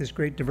Nikki's got this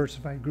great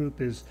diversified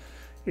group is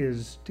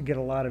to get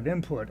a lot of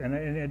input.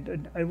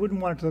 And I wouldn't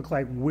want it to look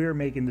like we're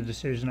making the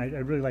decision.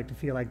 I'd really like to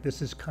feel like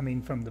this is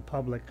coming from the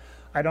public.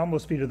 I'd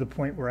almost be to the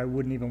point where I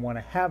wouldn't even want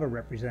to have a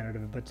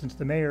representative, but since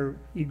the mayor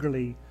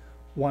eagerly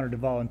wanted to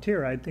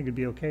volunteer, I think it'd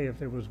be okay if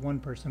there was one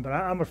person, but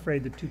I'm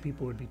afraid that two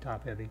people would be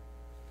top heavy.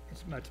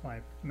 That's my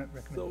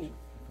recommendation.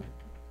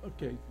 So,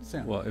 okay,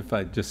 Sam. Well, if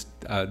I just,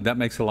 that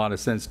makes a lot of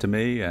sense to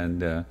me,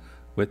 and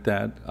with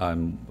that,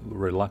 I'm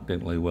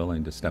reluctantly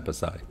willing to step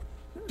aside.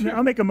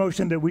 I'll make a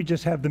motion that we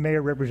just have the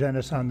mayor represent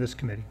us on this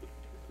committee.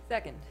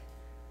 Second.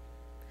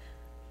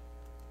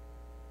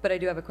 But I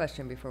do have a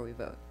question before we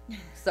vote.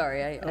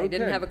 Sorry, I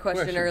didn't Okay, have a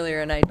question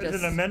earlier, and I Is just...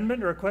 it an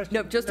amendment or a question?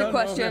 Nope, just No, a no,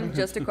 question, okay.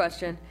 just a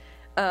question.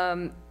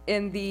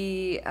 In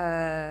the,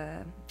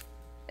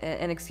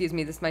 and excuse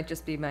me, this might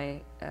just be my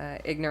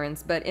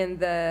ignorance, but in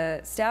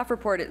the staff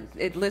report,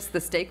 it lists the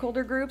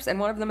stakeholder groups, and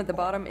one of them at the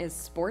bottom is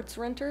sports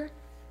renter.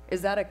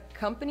 Is that a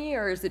company,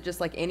 or is it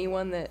just like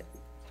anyone that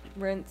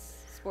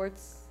rents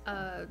sports?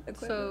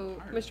 So,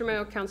 Mr.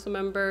 Mayo, council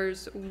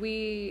members,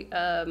 we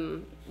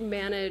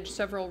manage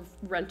several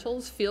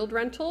rentals, field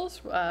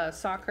rentals,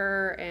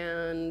 soccer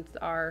and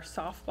our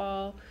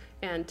softball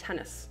and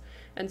tennis.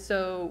 And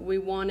so we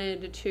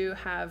wanted to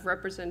have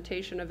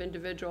representation of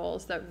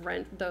individuals that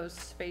rent those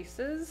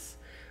spaces,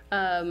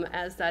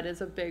 as that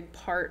is a big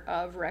part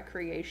of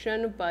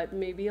recreation, but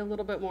maybe a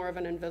little bit more of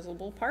an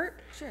invisible part.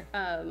 Sure.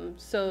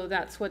 So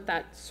that's what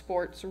that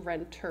sports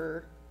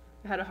renter,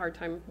 I had a hard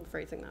time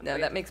phrasing that. No,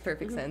 that makes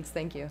perfect sense.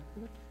 Thank you.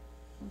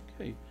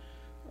 Okay.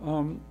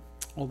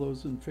 All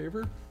those in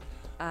favor?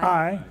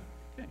 Aye.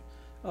 Okay.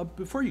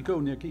 Before you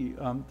go, Nikki,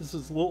 this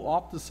is a little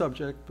off the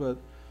subject, but,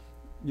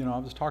 you know, I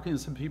was talking to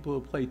some people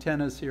who play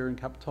tennis here in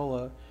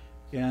Capitola,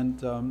 and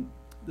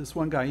this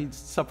one guy, he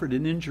suffered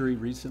an injury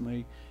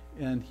recently,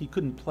 and he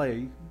couldn't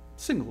play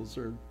singles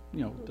or,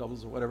 you know,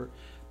 doubles or whatever.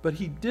 But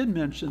he did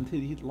mention that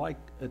he'd like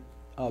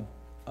a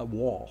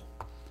wall.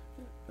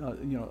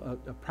 You know,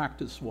 a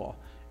practice wall.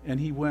 And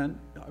he went,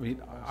 I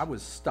mean, I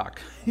was stuck.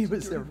 He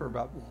was there for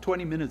about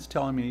 20 minutes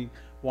telling me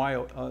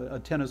why a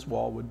tennis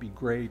wall would be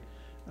great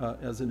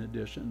as an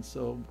addition.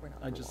 So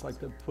I'd just like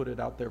to put it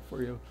out there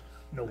for you.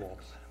 No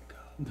walls.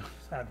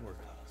 Sad word.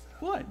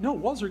 Why? No,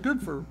 walls are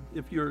good for,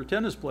 if you're a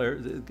tennis player.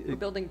 We're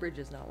building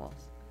bridges, not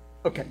walls.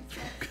 Okay.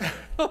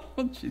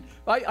 Gee.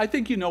 I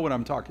think you know what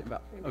I'm talking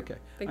about. Okay.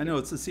 Thank I know you.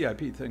 it's a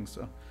CIP thing,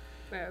 so.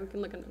 Yeah, we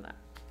can look into that.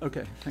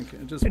 Okay, thank you.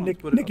 I just And wanted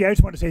to put it Nikki, out. I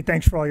just want to say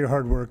thanks for all your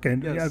hard work,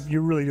 and Yes.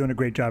 you're really doing a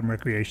great job in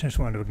recreation. I just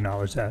wanted to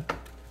acknowledge that.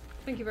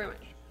 Thank you very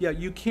much. Yeah,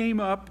 you came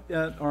up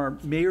at our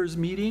mayor's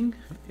meeting,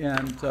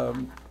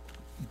 and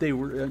they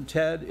were,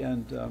 Ted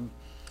and,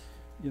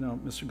 you know,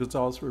 Mr.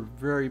 Gonzalez were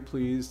very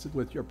pleased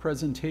with your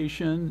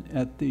presentation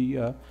at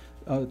the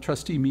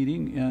trustee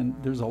meeting, and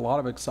there's a lot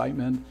of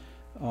excitement.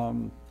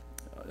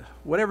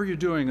 Whatever you're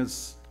doing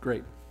is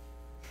great.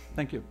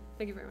 Thank you.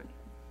 Thank you very much.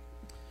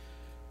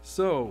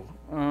 So,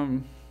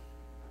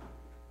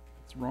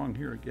 it's wrong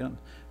here again.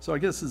 So I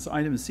guess it's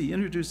item C,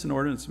 introduce an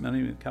ordinance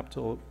amending the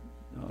Capitola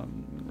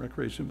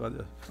recreation by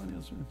the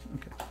finance.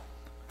 Okay.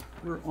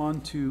 We're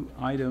on to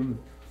item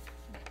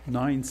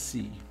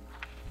 9C.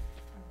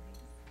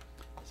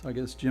 So I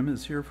guess Jim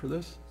is here for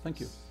this. Thank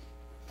you.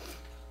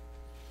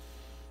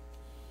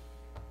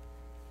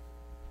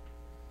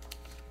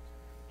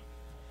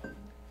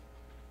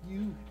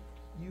 You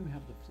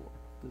have the floor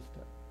this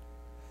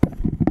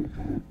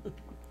time.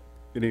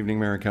 Good evening,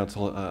 Mayor and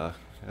Council.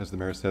 As the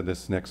Mayor said,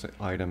 this next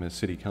item is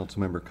City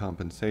Council Member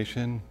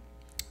compensation.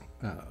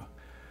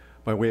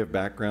 By way of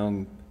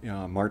background,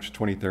 March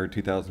 23rd,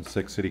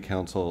 2006, City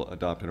Council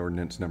adopted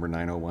ordinance number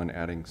 901,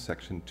 adding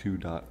section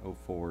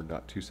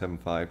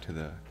 2.04.275 to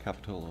the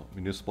Capitola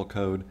Municipal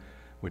Code,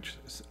 which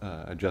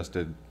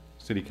adjusted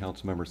City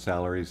Council member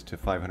salaries to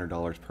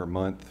 $500 per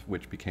month,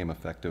 which became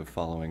effective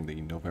following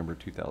the November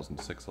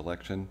 2006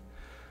 election.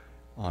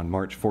 On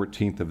March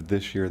 14th of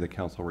this year, the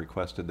council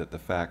requested that the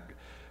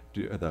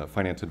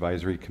Finance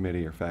Advisory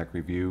Committee, or FAC,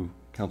 review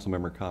council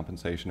member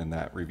compensation, and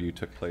that review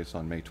took place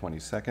on May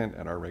 22nd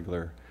at our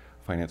regular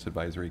Finance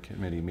Advisory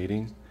Committee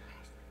meeting.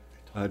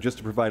 Just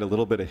to provide a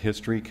little bit of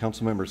history,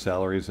 council member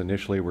salaries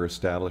initially were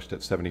established at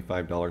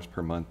 $75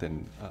 per month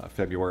in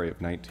February of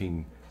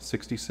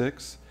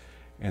 1966,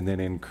 and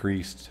then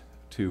increased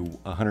to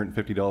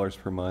 $150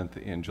 per month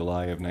in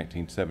July of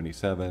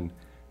 1977,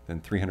 then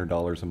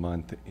 $300 a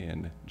month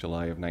in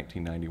July of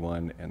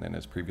 1991, and then,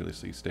 as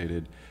previously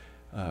stated,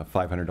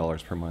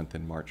 $500 per month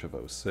in March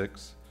of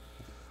 '06.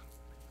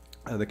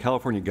 The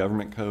California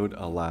Government Code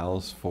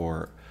allows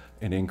for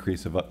an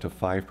increase of up to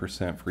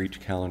 5% for each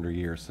calendar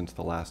year since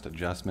the last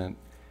adjustment,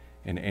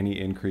 and any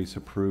increase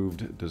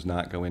approved does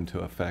not go into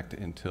effect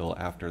until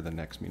after the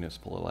next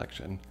municipal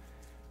election,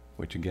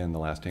 which again, the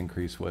last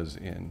increase was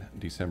in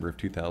December of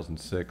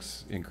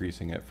 2006,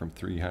 increasing it from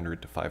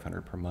 $300 to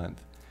 $500 per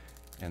month.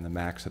 And the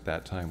max at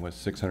that time was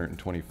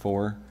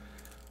 $624.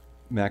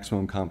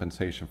 Maximum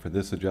compensation for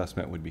this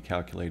adjustment would be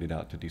calculated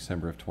out to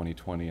December of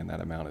 2020, and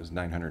that amount is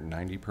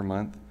 $990 per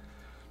month.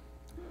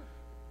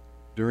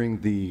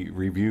 During the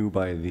review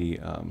by the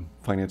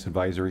Finance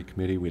Advisory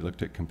Committee, we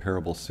looked at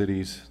comparable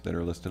cities that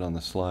are listed on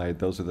the slide.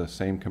 Those are the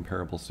same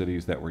comparable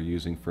cities that we're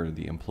using for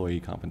the employee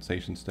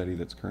compensation study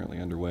that's currently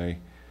underway.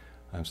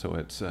 So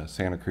it's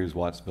Santa Cruz,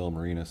 Wattsville,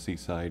 Marina,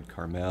 Seaside,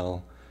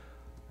 Carmel,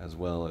 as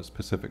well as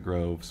Pacific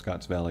Grove,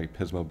 Scotts Valley,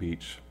 Pismo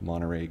Beach,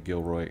 Monterey,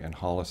 Gilroy, and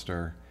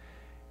Hollister.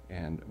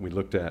 And we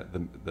looked at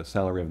the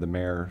salary of the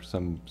mayor.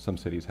 Some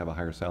cities have a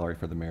higher salary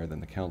for the mayor than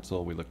the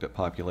council. We looked at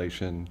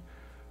population,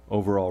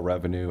 overall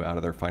revenue out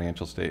of their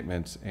financial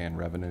statements, and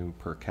revenue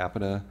per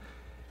capita,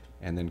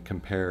 and then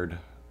compared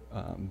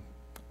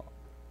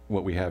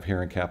what we have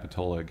here in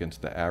Capitola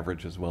against the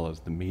average as well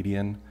as the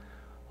median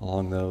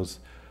along those.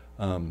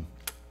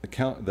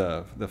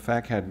 The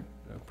FAC had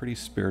a pretty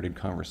spirited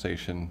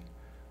conversation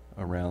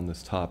around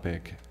this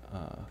topic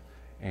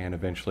and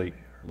eventually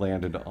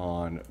landed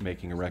on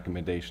making a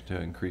recommendation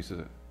to increase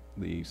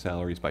the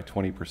salaries by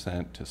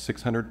 20% to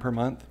 $600 per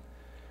month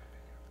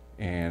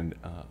and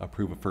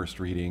approve a first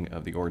reading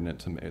of the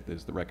ordinance.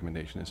 The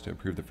recommendation is to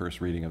approve the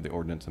first reading of the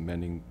ordinance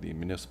amending the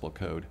municipal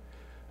code.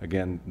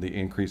 Again, the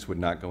increase would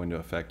not go into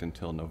effect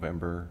until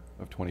November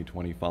of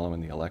 2020 following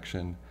the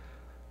election.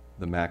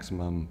 The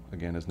maximum,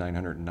 again, is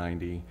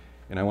 $990.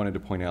 And I wanted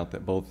to point out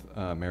that both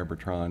Mayor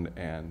Bertrand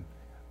and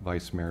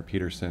Vice Mayor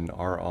Peterson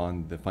are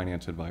on the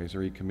Finance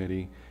Advisory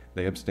Committee.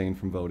 They abstained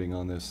from voting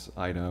on this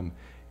item,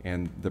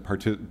 and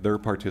their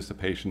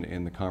participation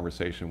in the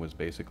conversation was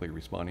basically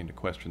responding to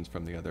questions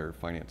from the other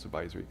Finance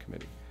Advisory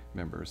Committee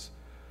members.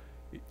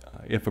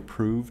 If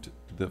approved,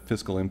 the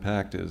fiscal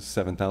impact is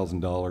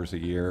 $7,000 a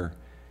year,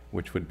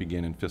 which would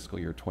begin in fiscal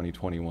year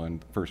 2021.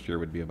 The first year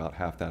would be about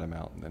half that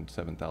amount, and then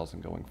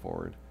 $7,000 going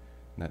forward.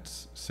 And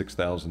that's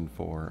 $6,000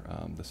 for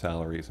the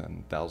salaries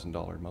and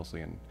 $1,000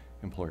 mostly in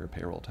employer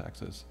payroll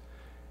taxes.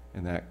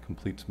 And that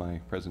completes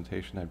my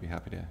presentation. I'd be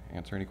happy to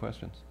answer any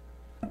questions.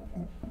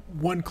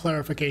 One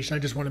clarification I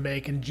just want to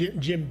make, and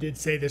Jim did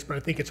say this, but I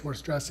think it's worth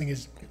stressing,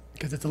 is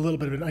because it's a little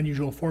bit of an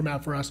unusual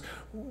format for us.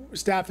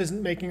 Staff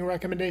isn't making a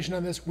recommendation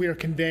on this. We are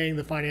conveying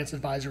the Finance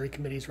Advisory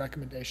Committee's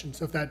recommendation.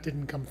 So if that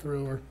didn't come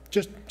through, or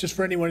just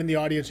for anyone in the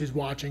audience who's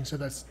watching, so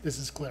this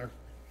is clear.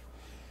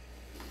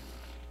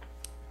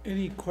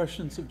 Any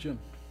questions of Jim?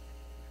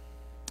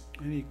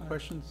 Any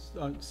questions?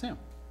 Sam,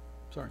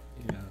 sorry.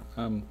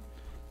 Yeah,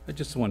 I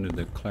just wanted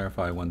to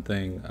clarify one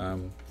thing.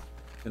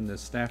 In the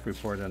staff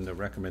report on the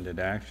recommended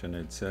action,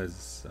 it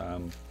says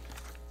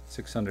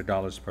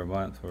 $600 per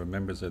month for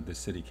members of the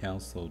City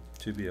Council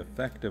to be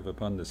effective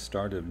upon the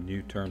start of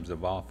new terms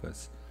of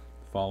office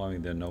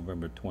following the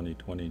November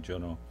 2020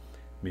 general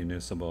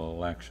municipal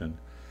election.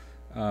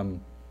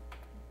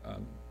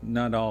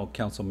 Not all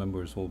council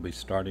members will be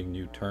starting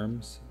new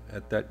terms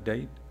at that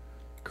date.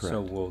 Correct.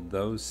 So will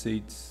those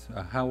seats,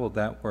 how will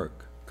that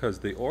work? Because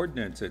the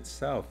ordinance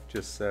itself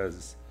just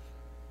says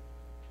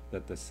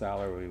that the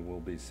salary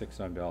will be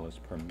 $600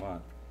 per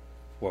month.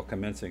 Well,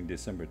 commencing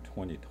December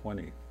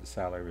 2020, the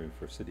salary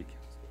for city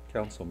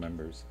council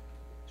members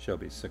shall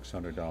be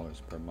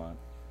 $600 per month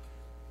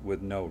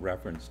with no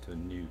reference to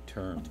new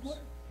terms.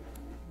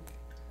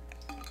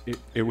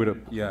 It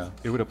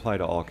would apply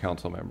to all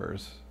council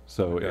members.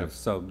 So yeah,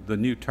 so the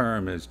new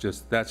term is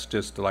that's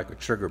just like a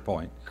trigger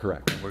point.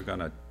 Correct. And we're going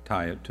to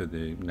tie it to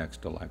the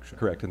next election.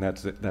 Correct, and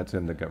that's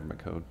in the government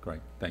code.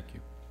 Great, thank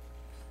you.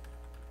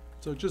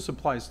 So it just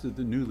applies to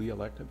the newly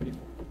elected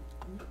people?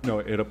 No,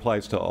 it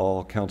applies to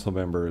all council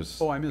members.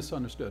 Oh, I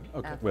misunderstood.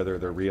 Okay. Whether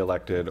they're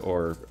re-elected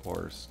or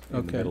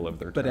in the middle of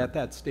their term. But at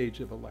that stage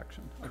of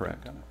election?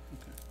 Correct. Okay,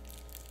 okay.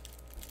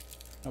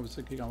 I was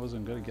thinking I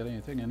wasn't going to get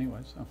anything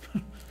anyway, so.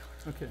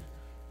 Okay.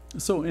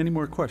 So any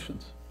more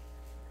questions?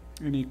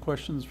 Any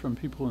questions from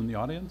people in the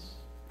audience?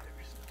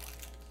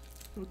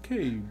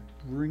 Okay,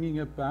 bringing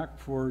it back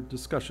for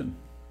discussion.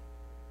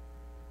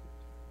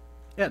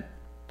 Ed?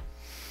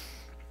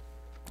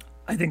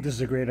 I think this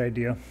is a great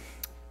idea.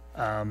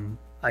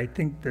 I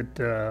think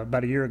that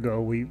about a year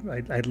ago,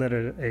 I led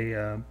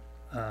a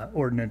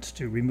ordinance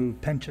to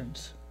remove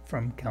pensions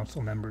from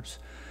council members.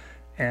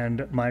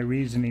 And my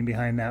reasoning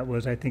behind that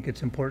was I think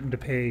it's important to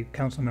pay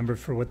council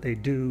members for what they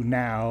do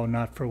now,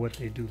 not for what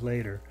they do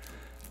later.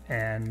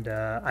 And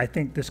I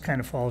think this kind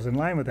of falls in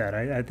line with that.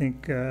 I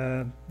think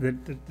that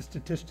the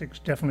statistics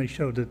definitely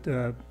show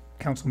that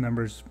council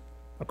members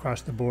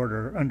across the board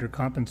are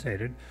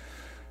undercompensated.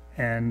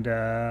 And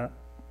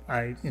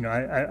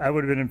I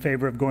would have been in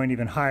favor of going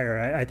even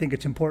higher. I think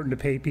it's important to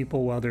pay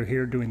people while they're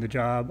here doing the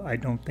job. I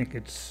don't think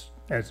it's,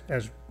 as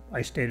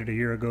I stated a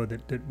year ago,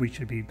 that we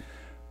should be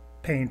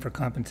paying for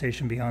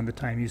compensation beyond the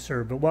time you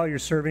serve. But while you're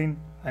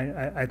serving,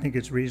 I think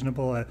it's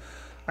reasonable.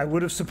 I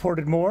would have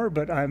supported more,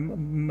 but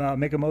I'm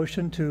make a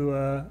motion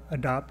to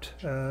adopt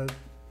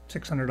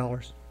 $600.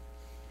 Is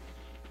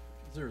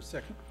there a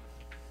second?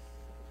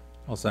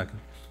 I'll second.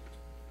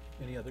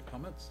 Any other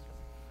comments?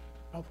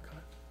 I'll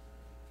comment.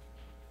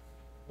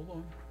 Hold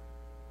on.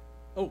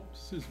 Oh,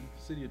 Susan,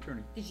 city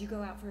attorney. Did you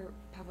go out for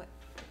public?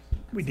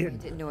 We did. I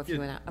didn't know if you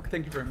went out. Okay.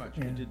 Thank you very much.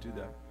 Yeah. You did do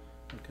that.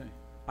 Okay.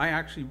 I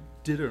actually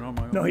did it on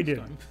my own. No, he this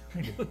did. time.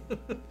 He did.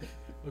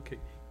 Okay.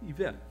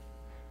 Yvette?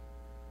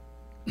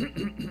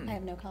 I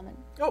have no comment.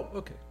 Oh,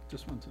 okay.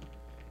 Just one second.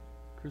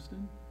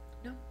 Kristen?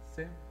 No.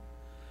 Sam?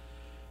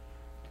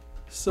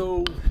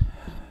 So,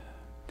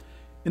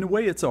 in a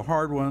way, it's a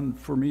hard one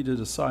for me to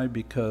decide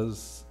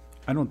because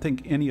I don't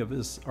think any of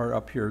us are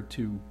up here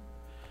to,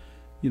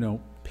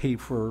 pay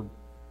for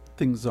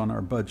things on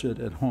our budget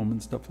at home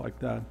and stuff like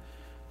that.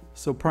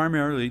 So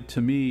primarily,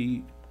 to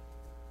me,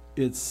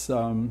 it's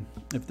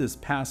if this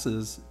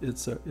passes,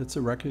 it's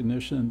a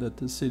recognition that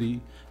the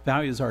city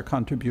values our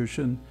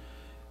contribution.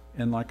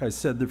 And like I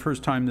said, the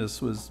first time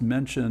this was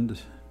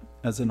mentioned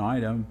as an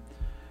item,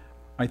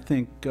 I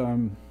think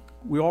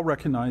we all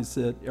recognize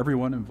that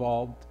everyone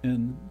involved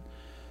in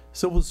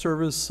civil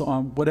service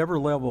on whatever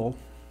level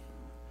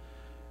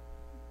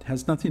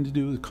has nothing to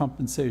do with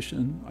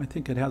compensation. I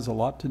think it has a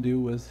lot to do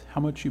with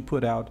how much you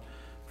put out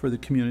for the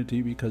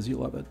community because you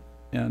love it.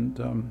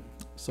 And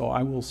so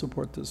I will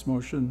support this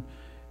motion.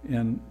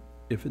 And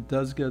if it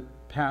does get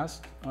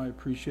passed, I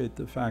appreciate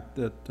the fact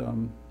that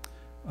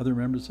other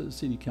members of the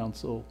City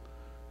Council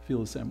feel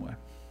the same way.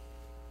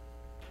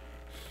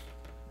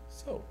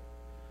 So,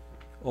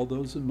 all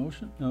those in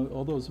motion,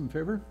 all those in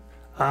favor?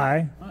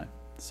 Aye. Aye.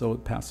 So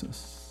it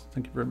passes.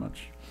 Thank you very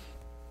much.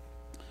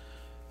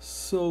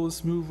 So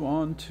let's move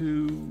on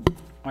to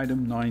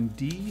item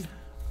 9D.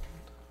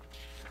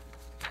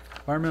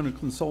 Environmental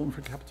consultant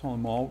for Capitola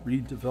Mall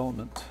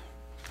redevelopment.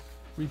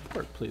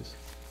 Report, please.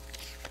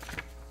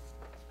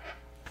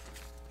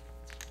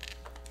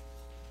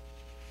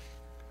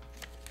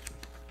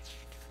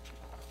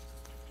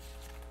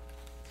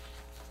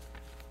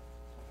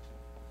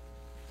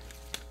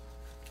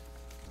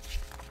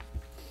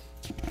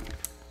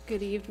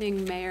 Good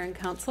evening, Mayor and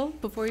Council.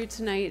 Before you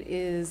tonight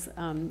is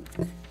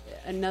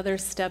another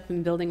step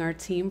in building our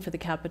team for the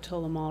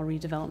Capitola Mall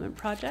redevelopment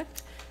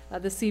project.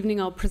 This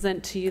evening I'll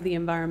present to you the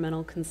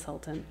environmental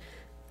consultant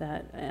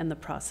and the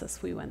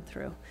process we went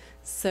through.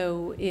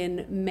 So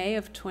in May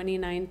of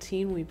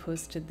 2019, we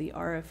posted the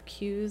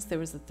RFQs. There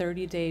was a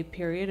 30-day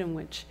period in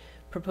which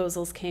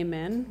proposals came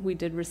in. We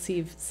did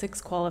receive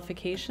 6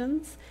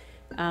 qualifications.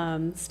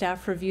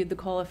 Staff reviewed the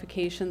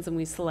qualifications and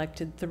we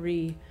selected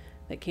 3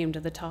 that came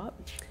to the top.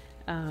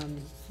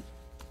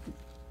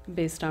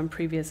 Based on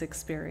previous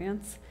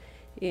experience.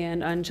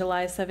 And on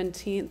July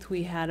 17th,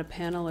 we had a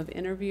panel of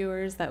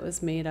interviewers that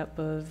was made up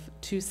of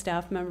 2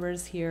 staff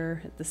members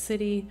here at the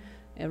city,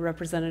 a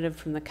representative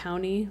from the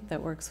county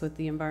that works with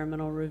the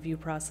environmental review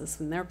process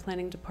in their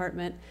planning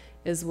department,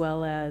 as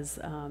well as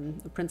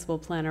a principal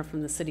planner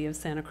from the city of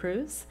Santa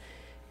Cruz.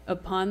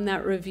 Upon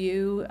that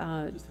review,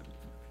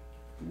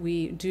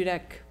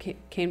 Dudek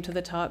came to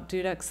the top.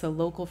 Dudek's a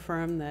local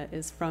firm that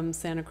is from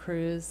Santa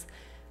Cruz.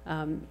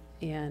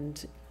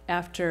 And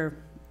after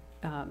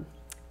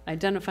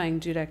identifying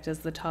Dudek as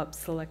the top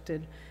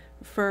selected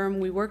firm,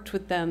 we worked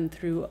with them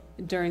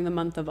during the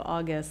month of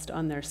August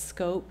on their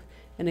scope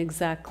and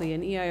exactly,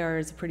 an EIR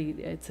is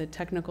it's a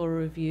technical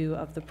review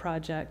of the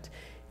project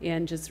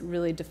and just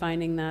really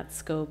defining that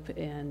scope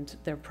and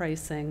their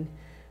pricing.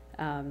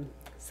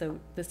 So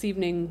this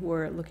evening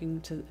we're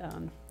looking to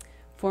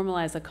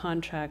formalize a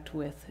contract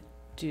with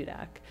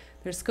Dudek.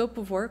 Their scope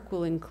of work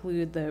will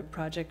include the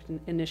project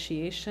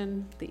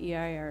initiation, the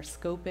EIR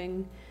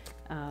scoping,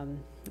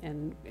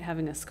 and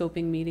having a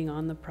scoping meeting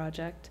on the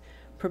project,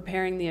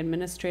 preparing the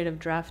administrative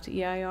draft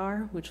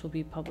EIR, which will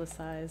be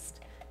publicized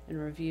and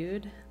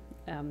reviewed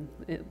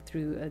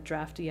through a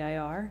draft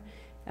EIR.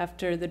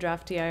 After the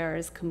draft EIR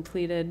is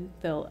completed,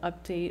 they'll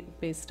update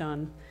based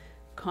on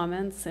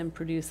comments and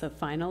produce a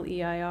final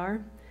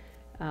EIR.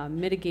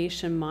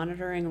 Mitigation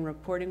monitoring and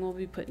reporting will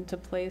be put into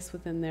place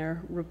within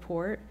their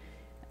report.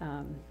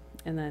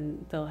 And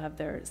then they'll have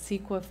their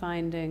CEQA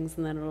findings,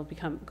 and then it'll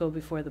go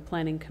before the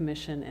Planning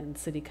Commission and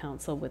City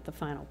Council with the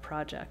final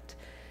project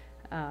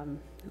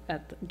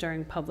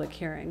during public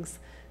hearings.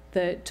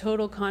 The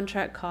total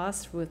contract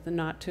cost with the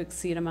not to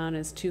exceed amount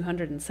is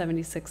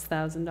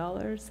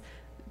 $276,000,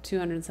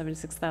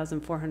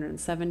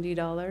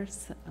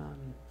 $276,470.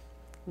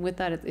 With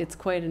that, it's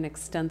quite an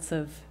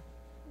extensive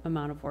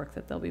amount of work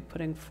that they'll be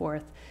putting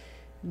forth.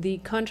 The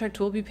contract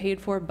will be paid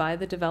for by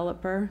the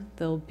developer.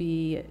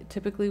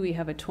 Typically we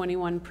have a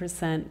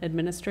 21%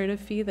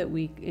 administrative fee that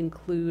we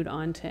include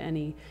onto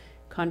any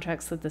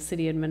contracts that the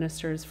city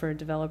administers for a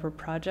developer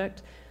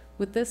project.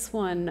 With this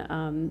one,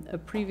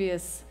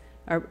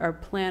 our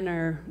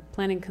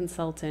planning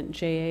consultant,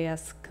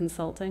 JAS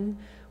Consulting,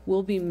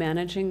 will be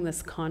managing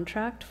this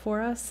contract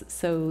for us.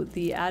 So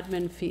the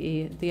admin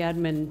fee,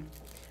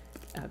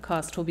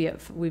 cost will be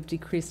we've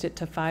decreased it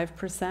to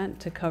 5%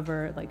 to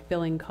cover like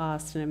billing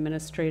costs and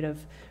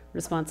administrative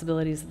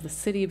responsibilities of the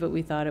city, but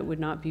we thought it would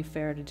not be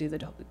fair to do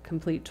the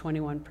complete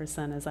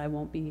 21% as I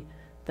won't be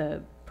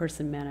the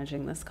person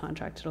managing this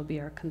contract. It'll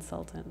be our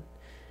consultant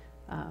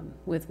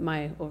with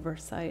my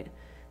oversight.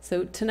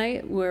 So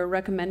tonight we're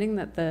recommending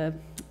that the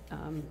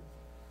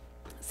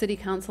City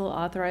Council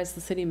authorize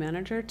the city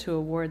manager to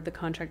award the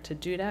contract to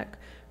Dudek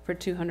for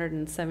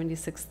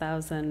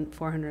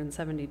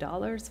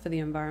 $276,470 for the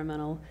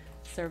environmental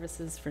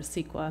services for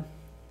CEQA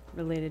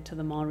related to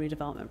the mall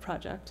redevelopment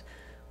project.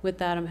 With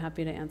that, I'm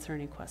happy to answer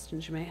any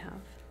questions you may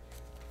have.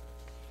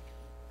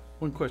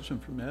 One question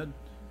from Ed.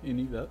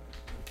 Any of that?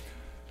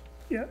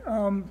 Yeah,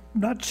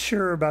 not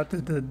sure about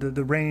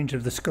the range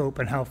of the scope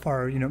and how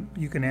far,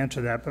 you can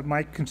answer that, but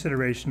my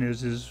consideration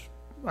is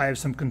I have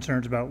some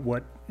concerns about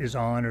what is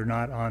on or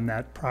not on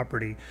that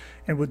property.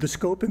 And would the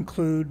scope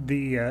include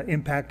the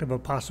impact of a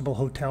possible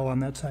hotel on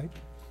that site?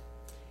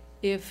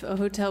 If a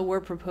hotel were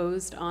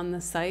proposed on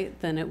the site,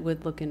 then it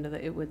would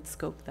it would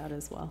scope that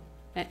as well.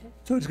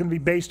 So it's going to be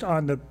based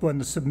on the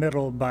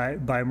submittal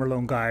by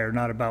Merlone Geyer,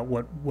 not about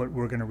what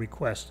we're going to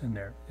request in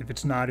there. If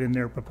it's not in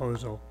their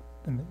proposal,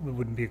 then it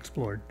wouldn't be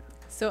explored.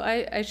 So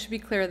I should be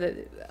clear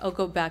that I'll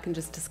go back and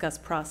just discuss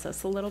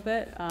process a little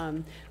bit.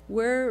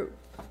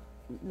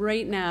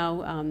 Right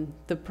now,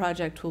 the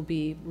project will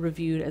be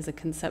reviewed as a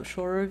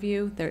conceptual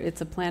review. It's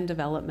a plan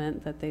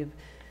development that they've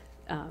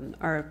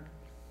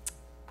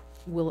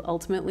will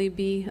ultimately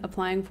be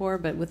applying for,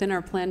 but within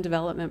our plan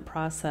development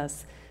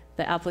process,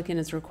 the applicant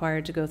is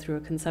required to go through a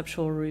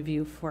conceptual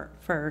review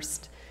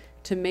first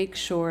to make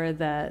sure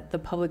that the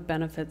public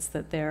benefits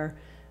that they're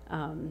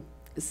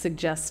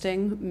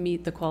suggesting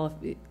meet the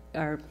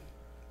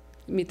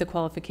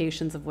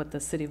qualifications of what the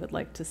city would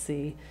like to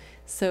see.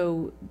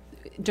 So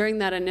during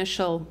that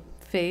initial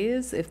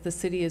phase, if the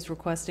city is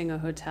requesting a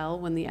hotel,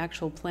 when the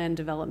actual plan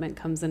development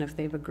comes in, if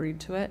they've agreed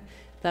to it,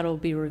 that'll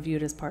be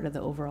reviewed as part of the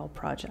overall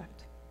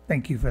project.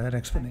 Thank you for that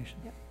explanation.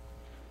 Yep.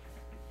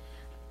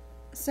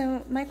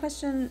 So my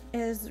question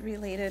is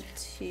related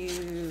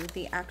to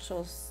the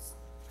actual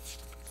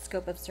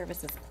scope of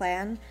services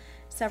plan.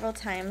 Several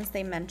times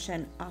they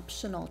mention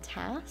optional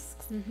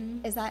tasks.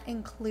 Is that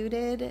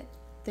included?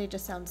 They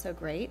just sound so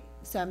great.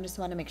 So I'm just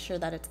want to make sure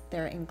that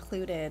they're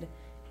included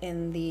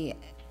in the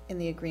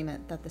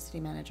agreement that the city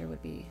manager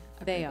would be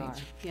approving. They are.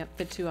 Yep,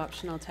 the 2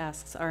 optional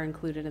tasks are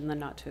included in the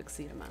not to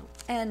exceed amount.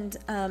 And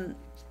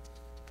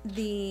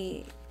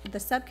the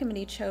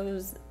subcommittee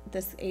chose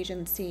this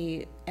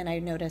agency, and I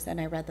noticed and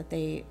I read that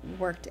they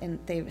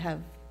have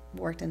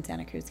worked in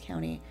Santa Cruz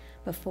County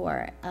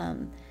before.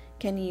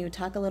 Can you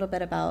talk a little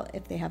bit about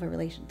if they have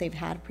they've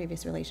had a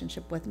previous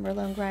relationship with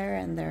Merlot & Grier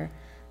and their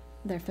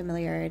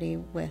familiarity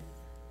with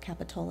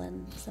Capitola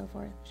and so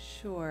forth?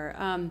 Sure.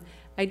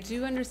 I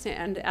do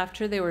understand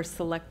after they were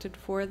selected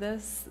for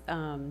this,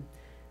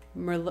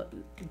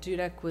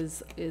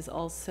 Dudek is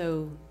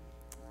also,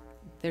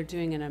 they're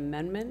doing an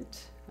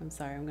amendment. I'm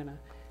sorry,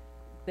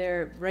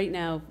 they're right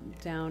now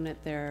down at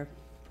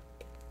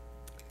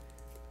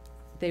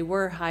they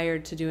were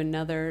hired to do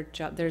another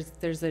job.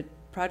 There's a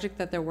project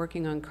that they're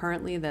working on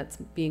currently that's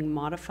being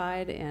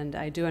modified, and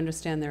I do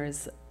understand there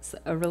is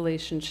a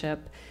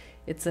relationship.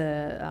 It's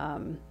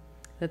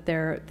that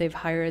they've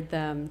hired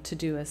them to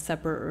do a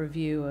separate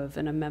review of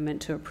an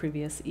amendment to a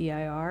previous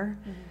EIR.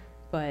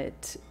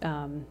 But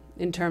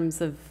in terms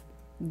of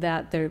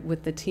that,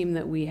 with the team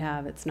that we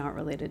have, it's not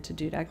related to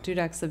Dudek.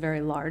 Dudek's a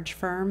very large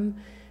firm.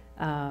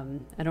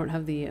 I don't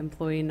have the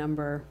employee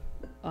number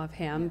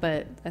offhand,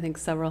 but I think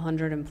several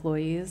hundred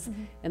employees,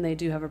 and they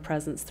do have a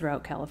presence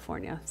throughout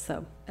California.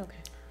 So okay.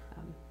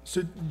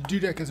 So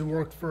Dudek has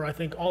worked for, I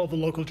think, all of the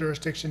local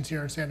jurisdictions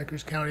here in Santa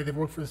Cruz County. They've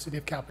worked for the city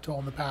of Capitola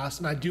in the past,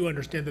 and I do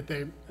understand that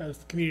they, as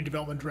the community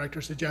development director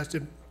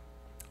suggested,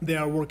 they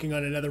are working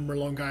on another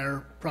Merlot &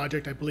 Grier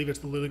project. I believe it's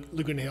the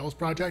Laguna Hills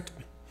project.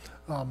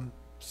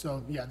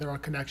 So yeah, there are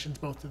connections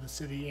both to the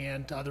city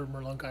and to other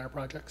Merlot & Grier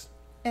projects.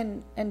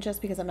 And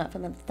just because I'm not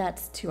familiar,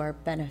 that's to our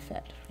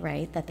benefit,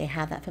 right? That they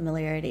have that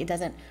familiarity. It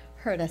doesn't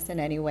hurt us in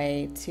any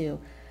way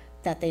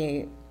that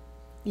they,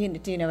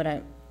 do you know what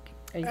are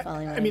you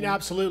following? I mean,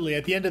 absolutely.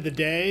 At the end of the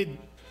day,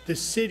 the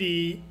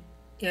city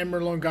and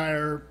Merlot &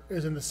 Grier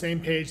is in the same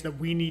page that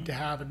we need to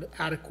have an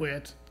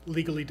adequate,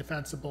 legally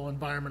defensible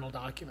environmental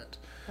document.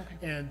 Okay.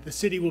 And the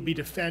city will be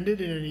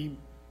defended in any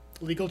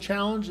legal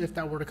challenge, if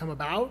that were to come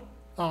about,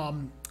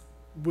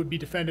 would be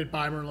defended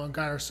by Merlot &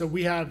 Grier. So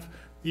we have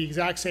the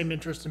exact same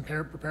interest in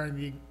preparing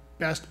the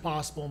best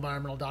possible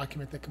environmental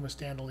document that can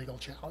withstand a legal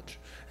challenge.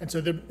 And so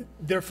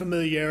their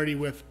familiarity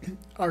with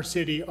our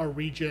city, our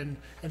region,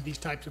 and these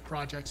types of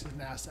projects is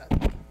an asset.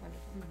 Wonderful.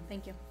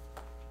 Thank you.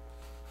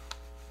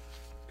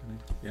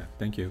 Yeah,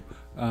 thank you.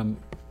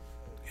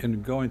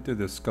 In going through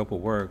the scope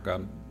of work,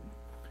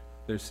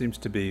 there seems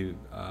to be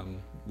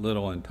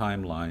little in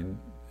timeline,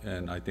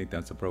 and I think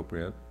that's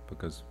appropriate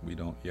because we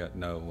don't yet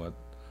know what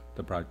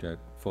the project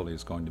fully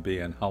is going to be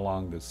and how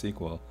long the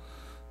sequel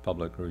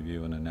public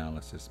review and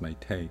analysis may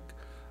take.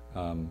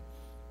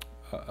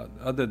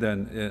 Other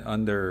than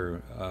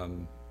under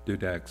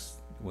Dudek's,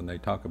 when they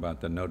talk about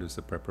the notice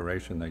of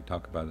preparation, they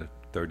talk about a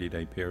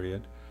 30-day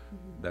period.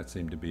 That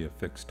seemed to be a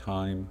fixed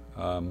time.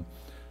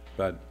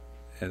 But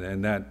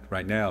that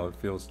right now it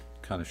feels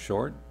kind of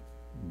short,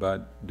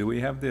 but do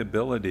we have the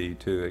ability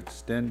to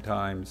extend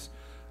times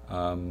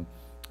as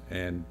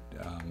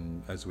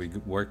we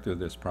work through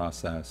this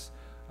process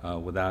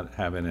without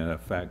having it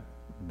affect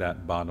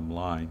that bottom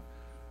line?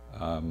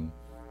 And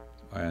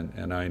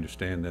I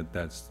understand that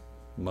that's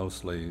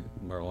mostly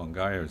Merlot &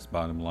 Grier's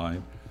bottom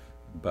line,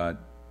 but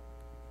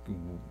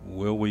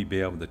will we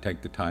be able to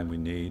take the time we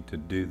need to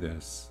do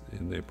this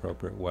in the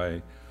appropriate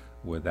way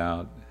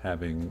without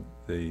having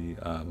the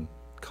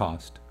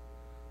cost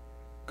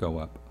go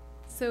up?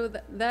 So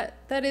that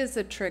is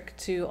a trick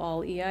to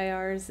all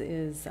EIRs,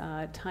 is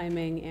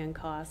timing and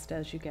cost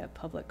as you get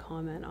public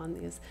comment on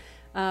these.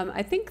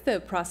 I think the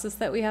process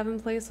that we have in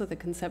place with a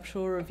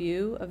conceptual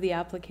review of the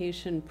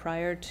application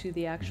prior to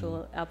the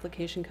actual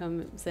application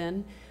comes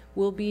in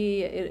will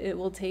be, it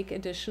will take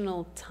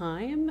additional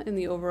time in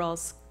the overall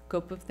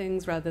scope of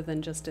things rather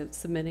than just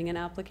submitting an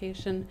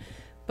application.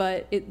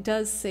 But it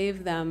does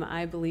save them,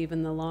 I believe,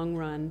 in the long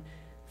run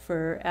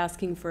for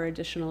asking for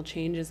additional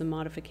changes and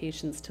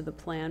modifications to the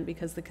plan,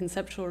 because the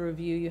conceptual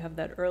review, you have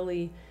that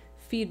early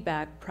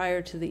feedback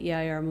prior to the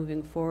EIR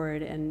moving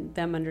forward and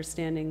them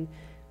understanding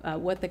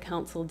what the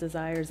council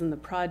desires in the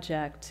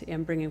project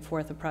and bringing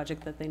forth a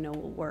project that they know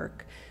will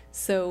work.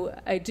 So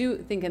I do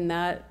think in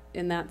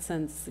that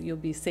sense, you'll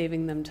be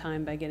saving them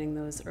time by getting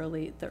the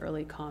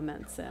early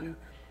comments in.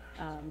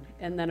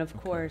 And then of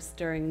course,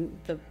 during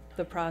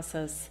the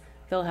process,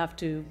 they'll have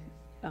to,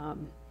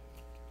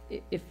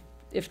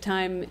 if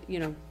time,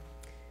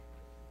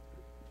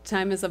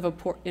 time is of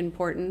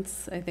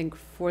importance, I think,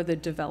 for the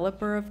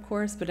developer, of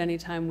course, but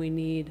anytime we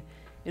need,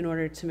 in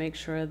order to make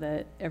sure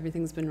that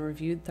everything's been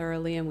reviewed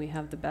thoroughly and we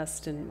have the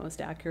best and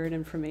most accurate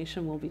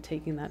information, we'll be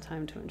taking that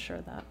time to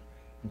ensure that.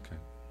 Okay.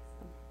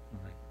 All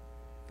right.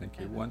 Thank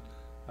you.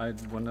 I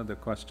had one other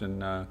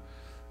question.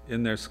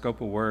 In their scope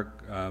of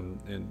work,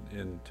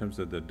 in terms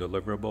of the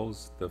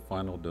deliverables, the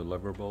final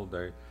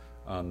deliverable,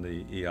 on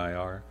the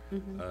EIR,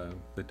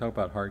 they talk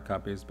about hard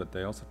copies, but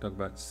they also talk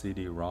about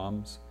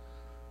CD-ROMs.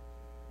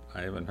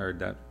 I haven't heard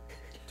that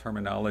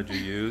terminology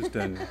used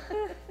in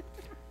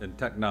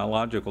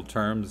technological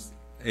terms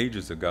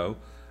ages ago.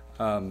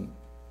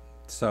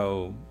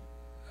 So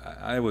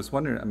I was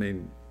wondering, I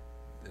mean,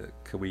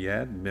 could we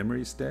add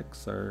memory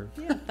sticks or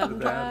thumb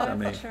drive, I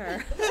mean,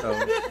 sure.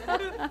 So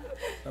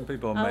some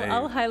people may.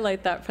 I'll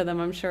highlight that for them.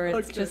 I'm sure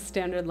it's just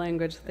standard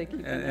language they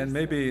keep. And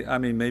maybe, I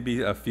mean,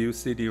 maybe a few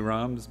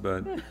CD-ROMs,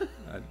 but.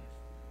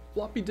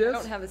 Floppy disk? I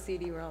don't have a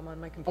CD-ROM on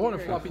my I computer.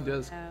 want a floppy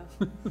disk.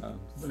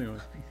 Anyway,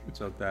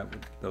 so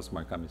those are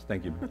my comments.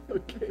 Thank you.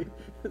 Okay.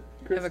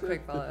 I have a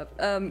quick follow-up.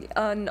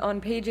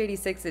 On page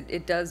 86,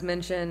 it does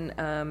mention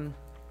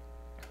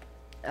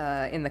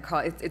in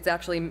the it's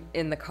actually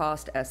in the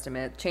cost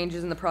estimate,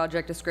 changes in the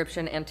project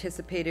description,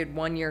 anticipated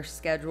 1-year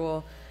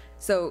schedule.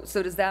 So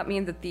does that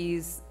mean that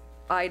these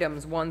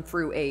items 1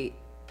 through 8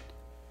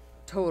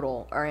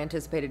 total are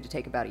anticipated to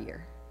take about a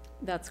year?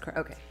 That's correct.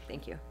 Okay,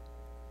 thank you.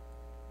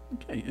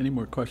 Okay, any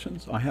more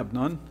questions? I have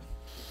none.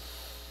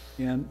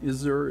 And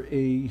is there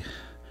a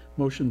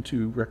motion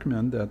to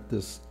recommend that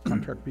this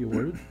contract be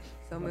awarded?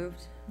 So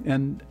moved.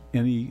 And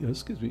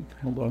excuse me,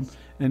 hold on.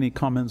 Any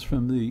comments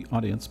from the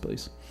audience,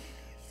 please?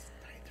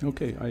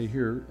 Okay, I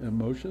hear a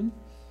motion.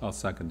 I'll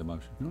second the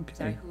motion. Okay.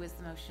 Sorry, who is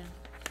the motion?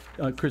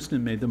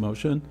 Kristen made the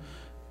motion.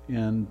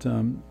 And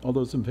all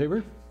those in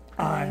favor?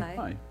 Aye.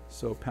 Aye.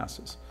 So it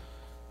passes.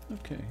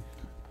 Okay.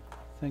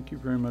 Thank you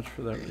very much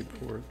for that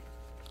report.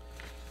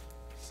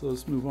 So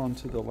let's move on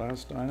to the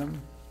last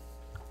item,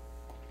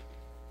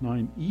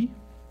 9E,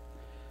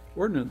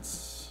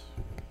 ordinance,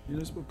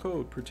 municipal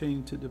code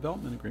pertaining to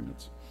development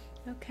agreements.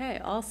 Okay,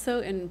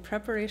 also in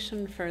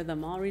preparation for the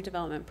mall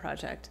redevelopment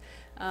project.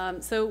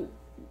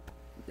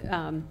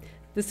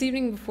 This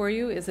evening before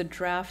you is a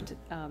draft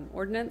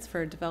ordinance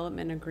for a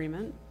development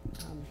agreement.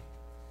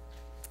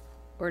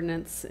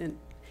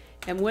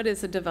 And what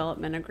is a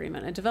development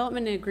agreement? A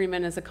development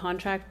agreement is a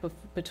contract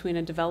between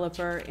a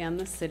developer and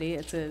the city.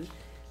 It's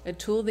a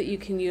tool that you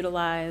can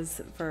utilize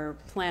for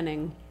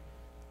planning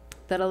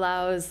that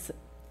allows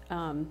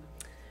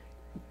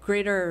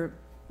greater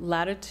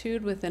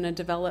latitude within a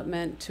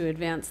development to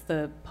advance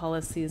the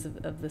policies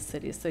of the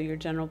city. So your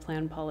general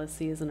plan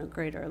policies and a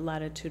greater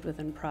latitude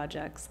within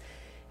projects.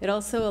 It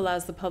also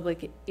allows the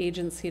public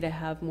agency to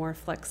have more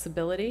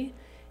flexibility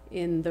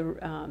in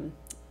the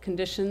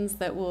conditions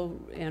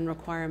and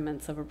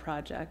requirements of a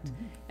project.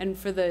 Mm-hmm. And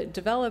for the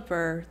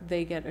developer,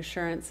 they get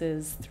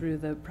assurances through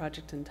the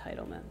project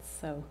entitlements.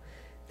 So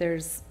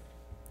there's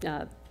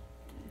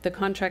the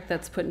contract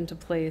that's put into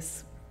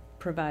place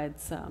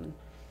provides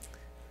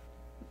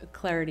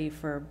clarity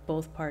for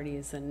both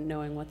parties and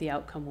knowing what the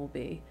outcome will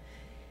be.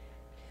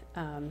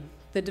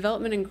 The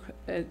development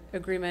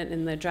agreement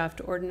in the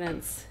draft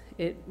ordinance,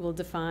 it will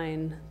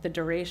define the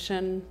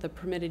duration, the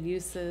permitted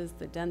uses,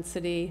 the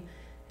density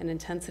and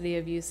intensity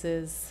of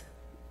uses,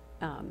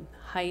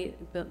 height,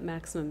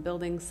 maximum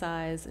building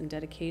size, and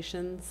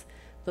dedications.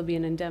 There'll be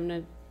an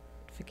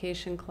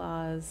indemnification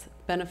clause.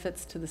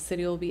 Benefits to the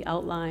city will be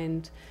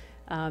outlined,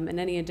 and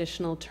any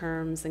additional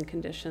terms and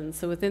conditions.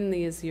 So within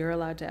these, you're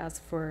allowed to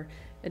ask for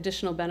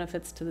additional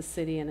benefits to the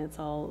city, and it's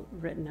all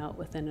written out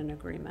within an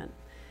agreement.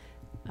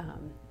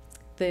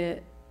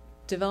 The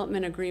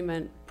development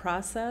agreement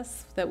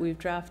process that we've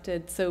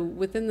drafted, so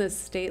within the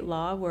state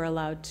law, we're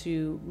allowed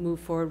to move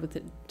forward with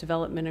the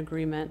development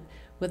agreement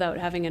without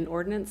having an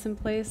ordinance in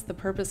place. The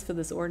purpose for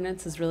this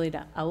ordinance is really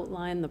to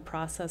outline the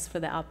process for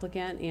the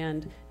applicant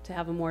and to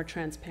have a more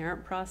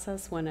transparent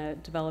process when a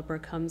developer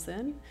comes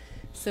in.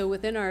 So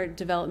within our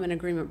development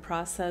agreement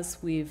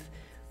process, we've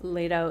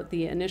laid out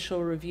the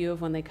initial review of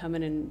when they come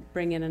in and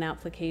bring in an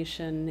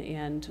application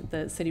and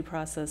the city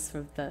process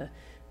for the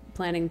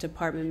planning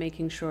department,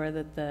 making sure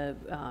that the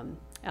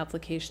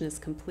application is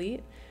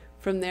complete.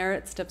 From there,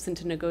 it steps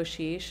into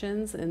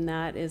negotiations, and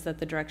that is at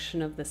the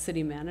direction of the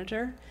city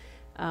manager.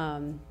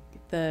 When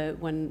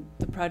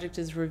the project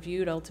is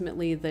reviewed,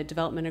 ultimately the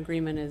development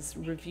agreement is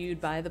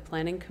reviewed by the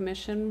planning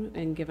commission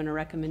and given a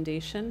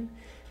recommendation.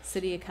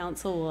 City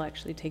council will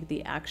actually take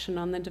the action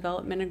on the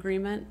development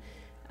agreement.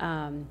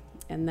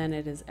 And then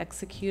it is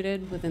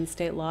executed within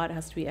state law. It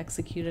has to be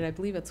executed, I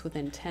believe it's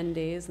within 10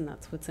 days, and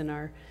that's what's in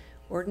our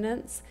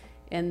ordinance.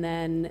 And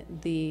then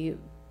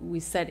we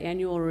set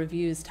annual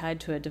reviews tied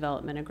to a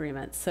development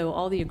agreement. So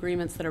all the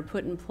agreements that are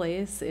put in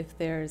place, if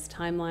there's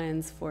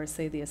timelines for,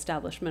 say, the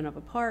establishment of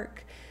a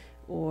park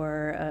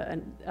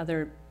or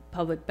other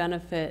public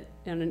benefit,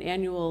 and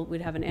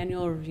we'd have an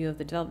annual review of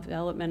the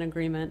development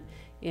agreement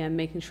and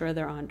making sure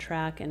they're on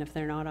track, and if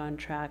they're not on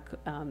track,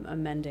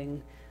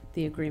 amending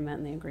the agreement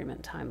and the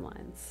agreement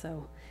timelines.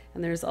 So,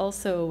 and there's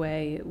also a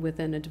way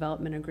within a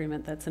development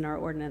agreement that's in our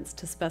ordinance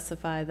to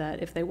specify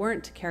that if they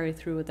weren't to carry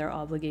through with their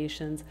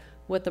obligations,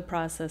 what the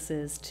process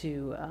is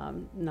to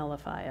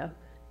nullify a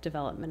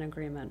development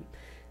agreement.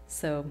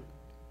 So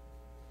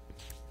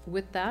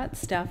with that,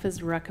 staff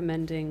is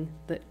recommending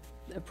the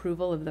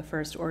approval of the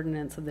first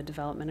ordinance of the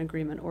development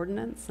agreement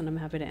ordinance, and I'm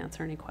happy to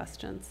answer any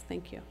questions.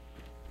 Thank you.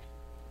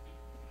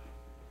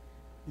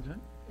 You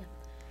done?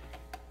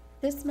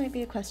 This might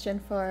be a question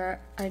for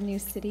our new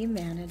city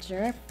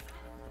manager.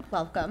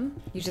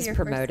 Welcome. You to just your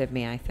promoted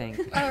me, I think.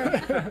 City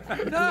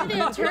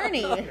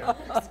attorney.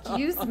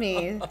 Excuse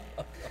me.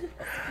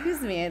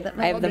 Excuse me.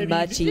 I have the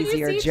much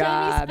easier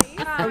job.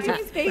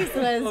 Jamie's face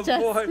was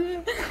just.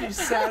 Boy, she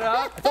sat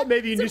up. I thought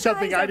maybe you knew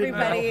something I didn't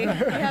Everybody,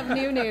 know. we have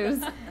new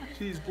news.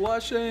 She's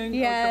blushing.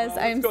 Yes,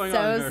 Oh, I'm come on, what's going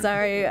on so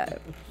here?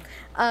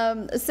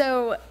 sorry.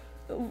 So,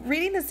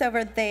 reading this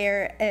over,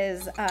 there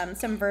is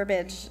some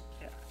verbiage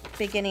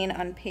beginning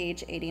on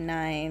page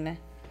 89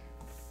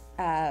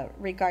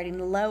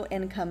 regarding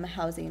low-income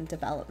housing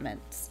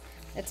developments.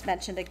 It's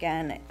mentioned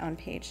again on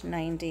page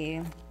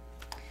 90.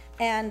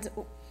 And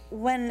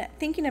when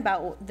thinking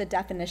about the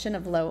definition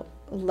of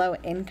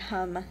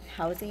low-income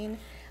housing,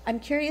 I'm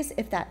curious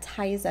if that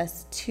ties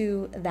us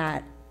to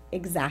that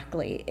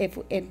exactly, if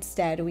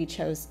instead we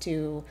chose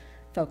to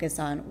focus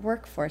on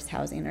workforce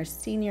housing or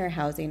senior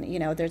housing. You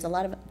know, there's a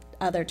lot of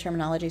other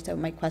terminology, so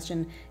my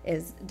question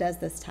is, does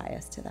this tie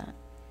us to that?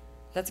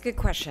 That's a good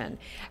question.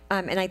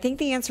 And I think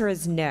the answer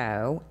is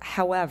no.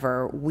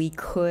 However, we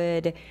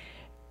could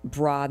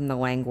broaden the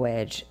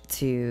language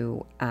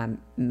to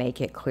make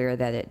it clear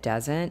that it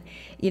doesn't.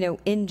 You know,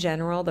 in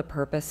general, the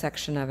purpose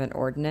section of an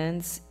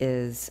ordinance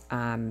is,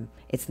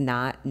 it's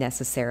not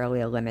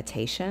necessarily a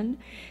limitation.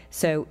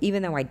 So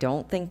even though I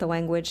don't think the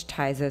language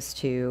ties us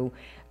to,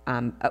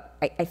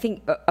 I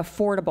think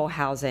affordable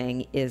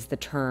housing is the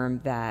term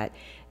that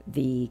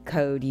the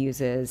code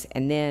uses,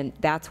 and then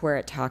that's where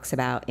it talks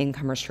about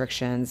income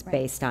restrictions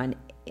based on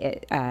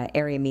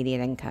area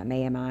median income,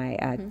 AMI,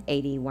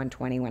 80,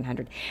 120,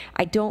 100.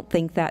 I don't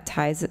think that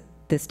ties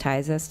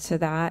us to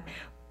that,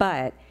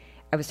 but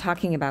I was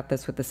talking about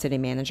this with the city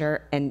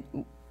manager, and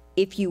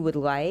if you would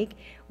like,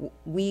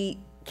 we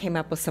came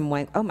up with some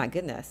oh my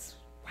goodness,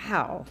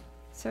 wow.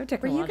 So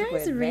technologically Were you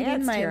guys reading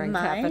advanced my here in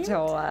mind?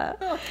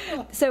 Capitola.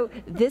 So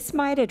this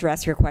might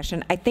address your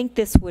question. I think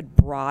this would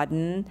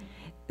broaden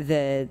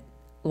the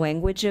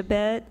language a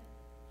bit.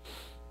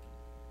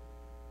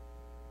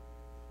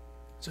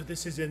 So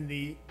this is in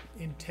the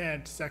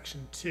intent,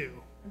 section 2.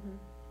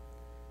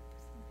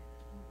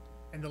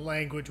 And the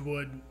language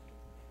would,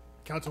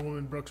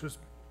 Councilwoman Brooks was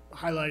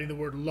highlighting the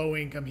word low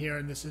income here,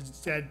 and this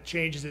instead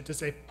changes it to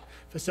say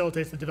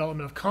facilitates the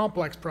development of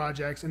complex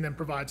projects, and then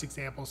provides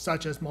examples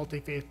such as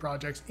multi-phase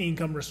projects,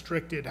 income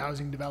restricted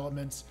housing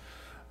developments,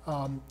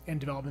 and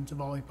developments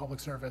involving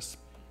public service.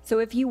 So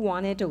if you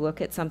wanted to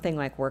look at something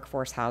like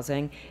workforce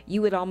housing,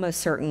 you would almost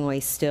certainly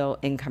still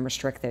income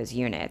restrict those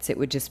units. It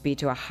would just be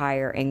to a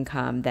higher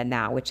income than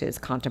that, which is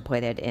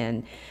contemplated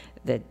in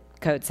the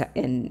code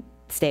in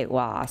state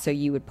law. So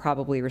you would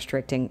probably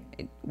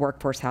restricting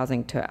workforce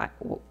housing to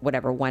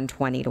whatever,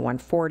 120 to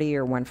 140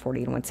 or 140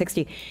 to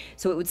 160.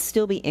 So it would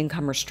still be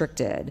income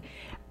restricted.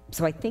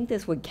 So I think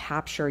this would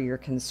capture your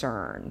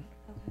concern.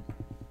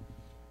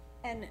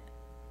 And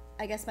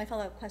I guess my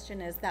follow-up question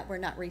is that we're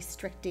not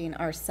restricting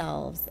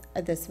ourselves.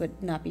 This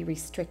would not be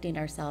restricting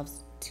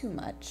ourselves too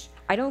much.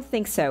 I don't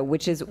think so,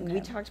 which is,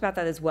 we talked about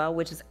that as well,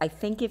 which is, I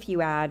think if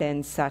you add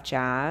in such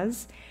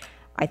as,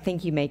 I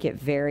think you make it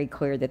very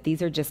clear that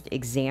these are just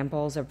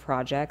examples of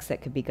projects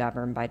that could be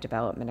governed by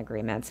development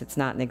agreements. It's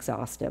not an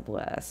exhaustive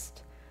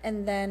list.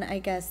 And then I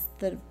guess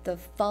the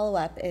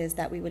follow-up is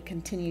that we would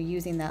continue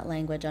using that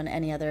language on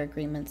any other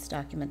agreements,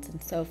 documents,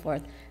 and so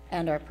forth,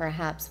 and or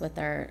perhaps with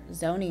our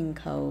zoning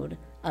code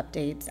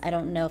updates. I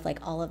don't know if like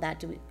all of that,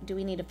 do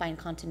we need to find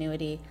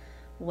continuity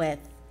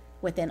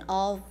within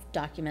all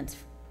documents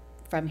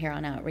from here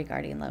on out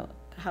regarding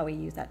how we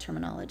use that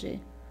terminology?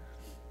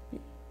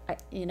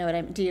 You know what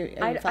I'm,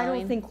 are you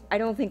following? I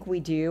don't think we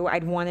do.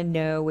 I'd want to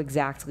know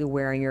exactly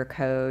where in your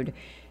code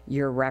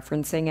you're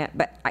referencing it,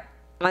 but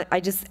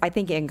I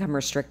think income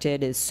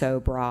restricted is so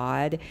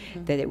broad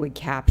that it would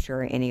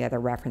capture any other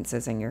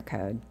references in your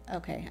code.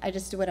 Okay, I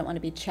just wouldn't want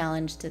to be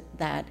challenged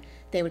that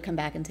they would come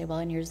back and say, well,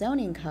 in your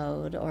zoning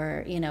code,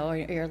 or, you know, or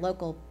your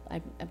local,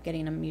 I'm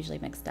getting them usually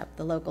mixed up,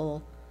 the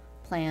local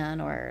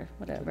plan or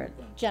whatever,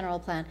 general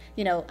plan,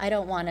 you know, I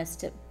don't want us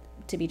to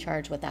be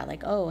charged with that,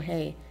 like, oh,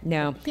 hey,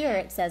 no, here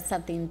it says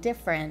something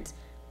different.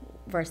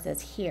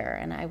 versus here,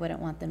 and I wouldn't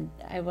want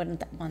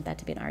that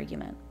to be an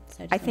argument.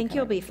 So I think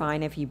you'll be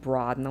fine if you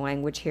broaden the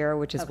language here,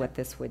 which is what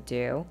this would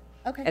do,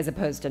 Okay. as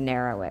opposed to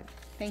narrow it.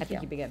 Thank I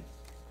think you. you'd be good.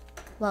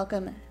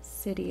 Welcome,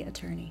 City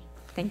Attorney.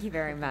 Thank you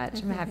very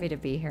much. I'm happy to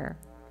be here.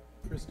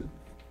 Kristen?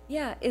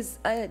 Yeah,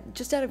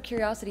 just out of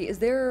curiosity, is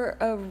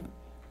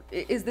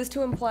this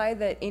to imply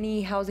that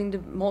any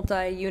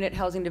multi-unit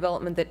housing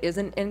development that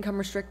isn't income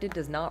restricted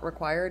does not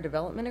require a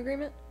development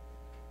agreement?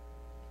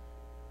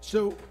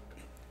 So,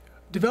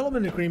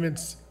 development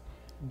agreements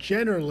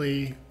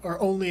generally are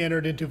only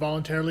entered into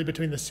voluntarily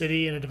between the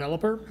city and a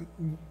developer.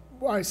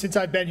 Since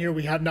I've been here,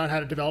 we have not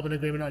had a development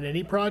agreement on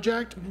any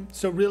project.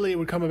 So really it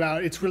would come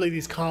about, it's really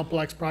these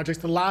complex projects.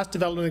 The last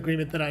development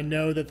agreement that I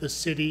know that the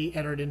city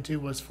entered into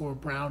was for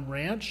Brown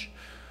Ranch.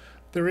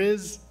 There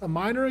is a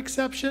minor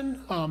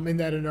exception in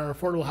that in our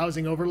affordable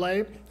housing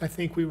overlay, I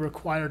think we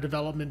require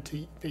development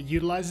that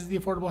utilizes the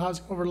affordable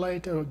housing overlay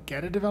to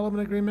get a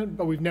development agreement,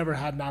 but we've never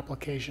had an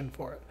application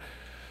for it.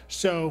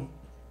 So,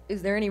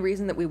 is there any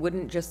reason that we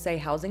wouldn't just say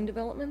housing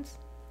developments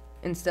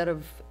instead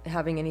of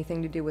having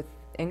anything to do with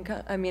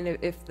income? I mean,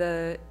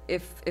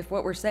 if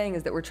what we're saying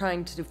is that we're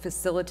trying to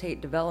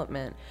facilitate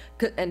development,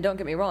 and don't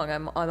get me wrong,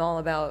 I'm all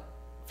about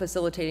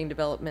facilitating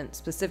development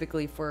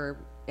specifically for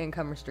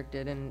income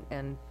restricted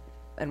and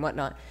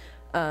whatnot.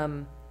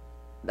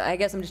 I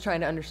guess I'm just trying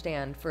to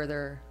understand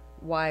further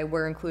why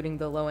we're including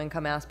the low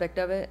income aspect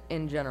of it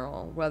in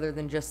general, rather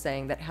than just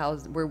saying that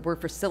we're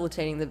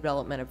facilitating the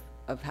development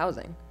of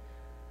housing.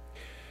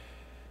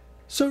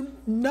 So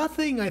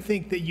nothing I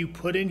think that you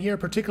put in here,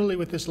 particularly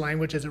with this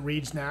language as it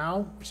reads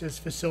now, which says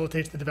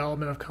facilitates the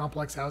development of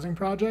complex housing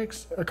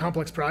projects, or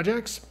complex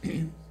projects.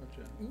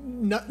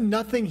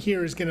 Nothing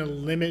here is going to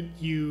limit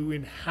you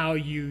in how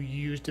you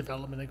use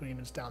development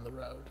agreements down the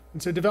road.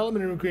 And so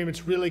development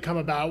agreements really come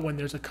about when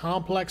there's a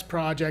complex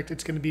project.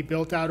 It's going to be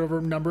built out over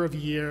a number of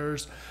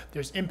years.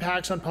 There's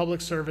impacts on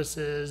public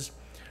services.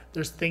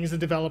 There's things the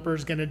developer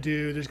is going to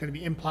do. There's going to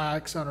be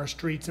impacts on our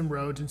streets and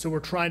roads. And so we're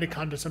trying to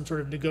come to some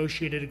sort of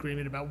negotiated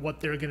agreement about what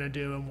they're going to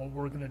do and what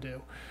we're going to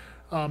do.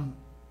 Oh,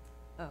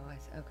 I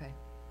see. Okay.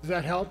 Does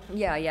that help?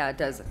 Yeah, it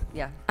does.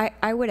 Yeah.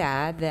 I would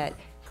add that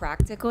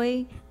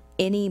practically,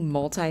 any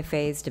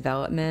multi-phase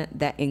development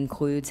that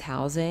includes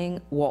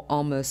housing will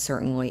almost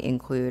certainly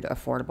include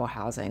affordable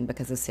housing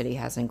because the city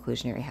has an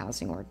inclusionary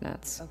housing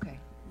ordinance. Okay.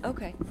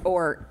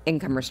 Or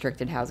income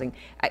restricted housing.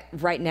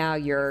 Right now,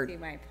 See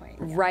my point.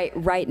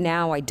 right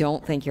now, I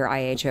don't think your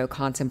IHO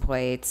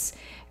contemplates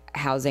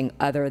housing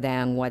other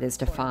than what is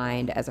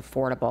defined as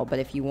affordable. But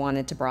if you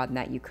wanted to broaden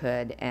that, you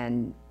could,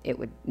 and it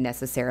would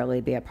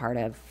necessarily be a part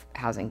of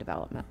housing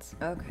developments.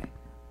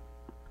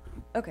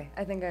 Okay,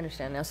 I think I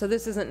understand now. So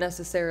this isn't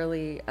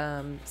necessarily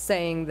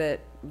saying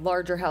that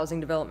larger housing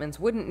developments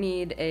wouldn't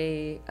need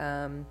a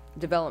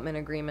development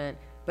agreement,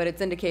 but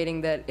it's indicating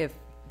that if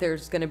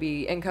there's going to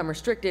be income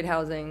restricted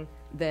housing,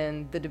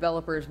 then the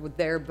developers would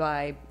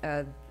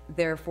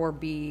therefore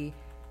be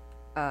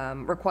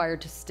required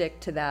to stick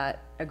to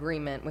that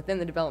agreement within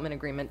the development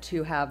agreement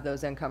to have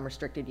those income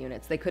restricted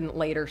units. They couldn't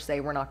later say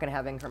we're not going to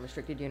have income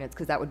restricted units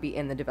because that would be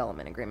in the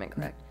development agreement,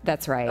 correct?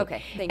 That's right.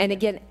 Okay, thank you. And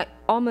again,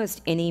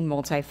 almost any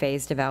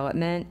multi-phase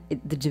development,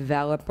 the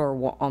developer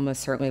will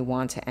almost certainly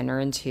want to enter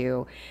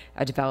into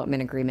a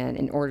development agreement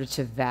in order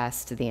to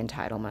vest the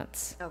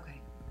entitlements. Okay,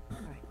 all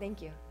right,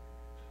 thank you.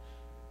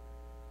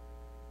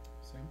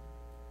 Sam?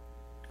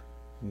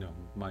 No,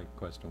 my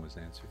question was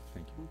answered.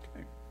 Thank you.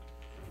 Okay.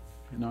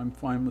 And I'm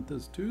fine with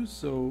this too,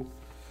 so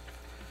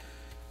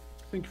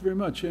thank you very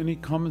much. Any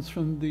comments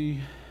from the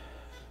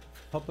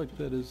public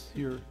that is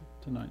here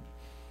tonight?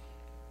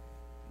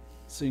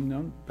 Seeing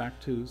none, back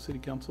to City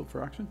Council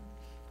for action.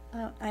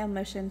 I'll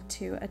motion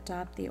to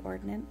adopt the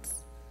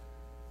ordinance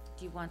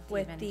Do you want the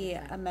with amended the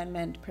design?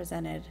 amendment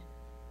presented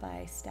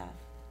by staff.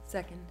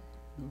 Second.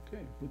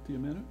 Okay, with the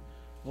amendment.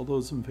 All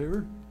those in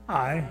favor?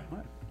 Aye. Aye.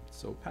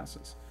 So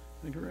passes.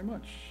 Thank you very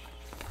much.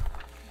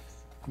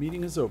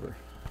 Meeting is over.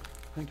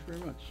 Thank you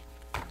very much.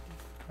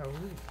 Oh.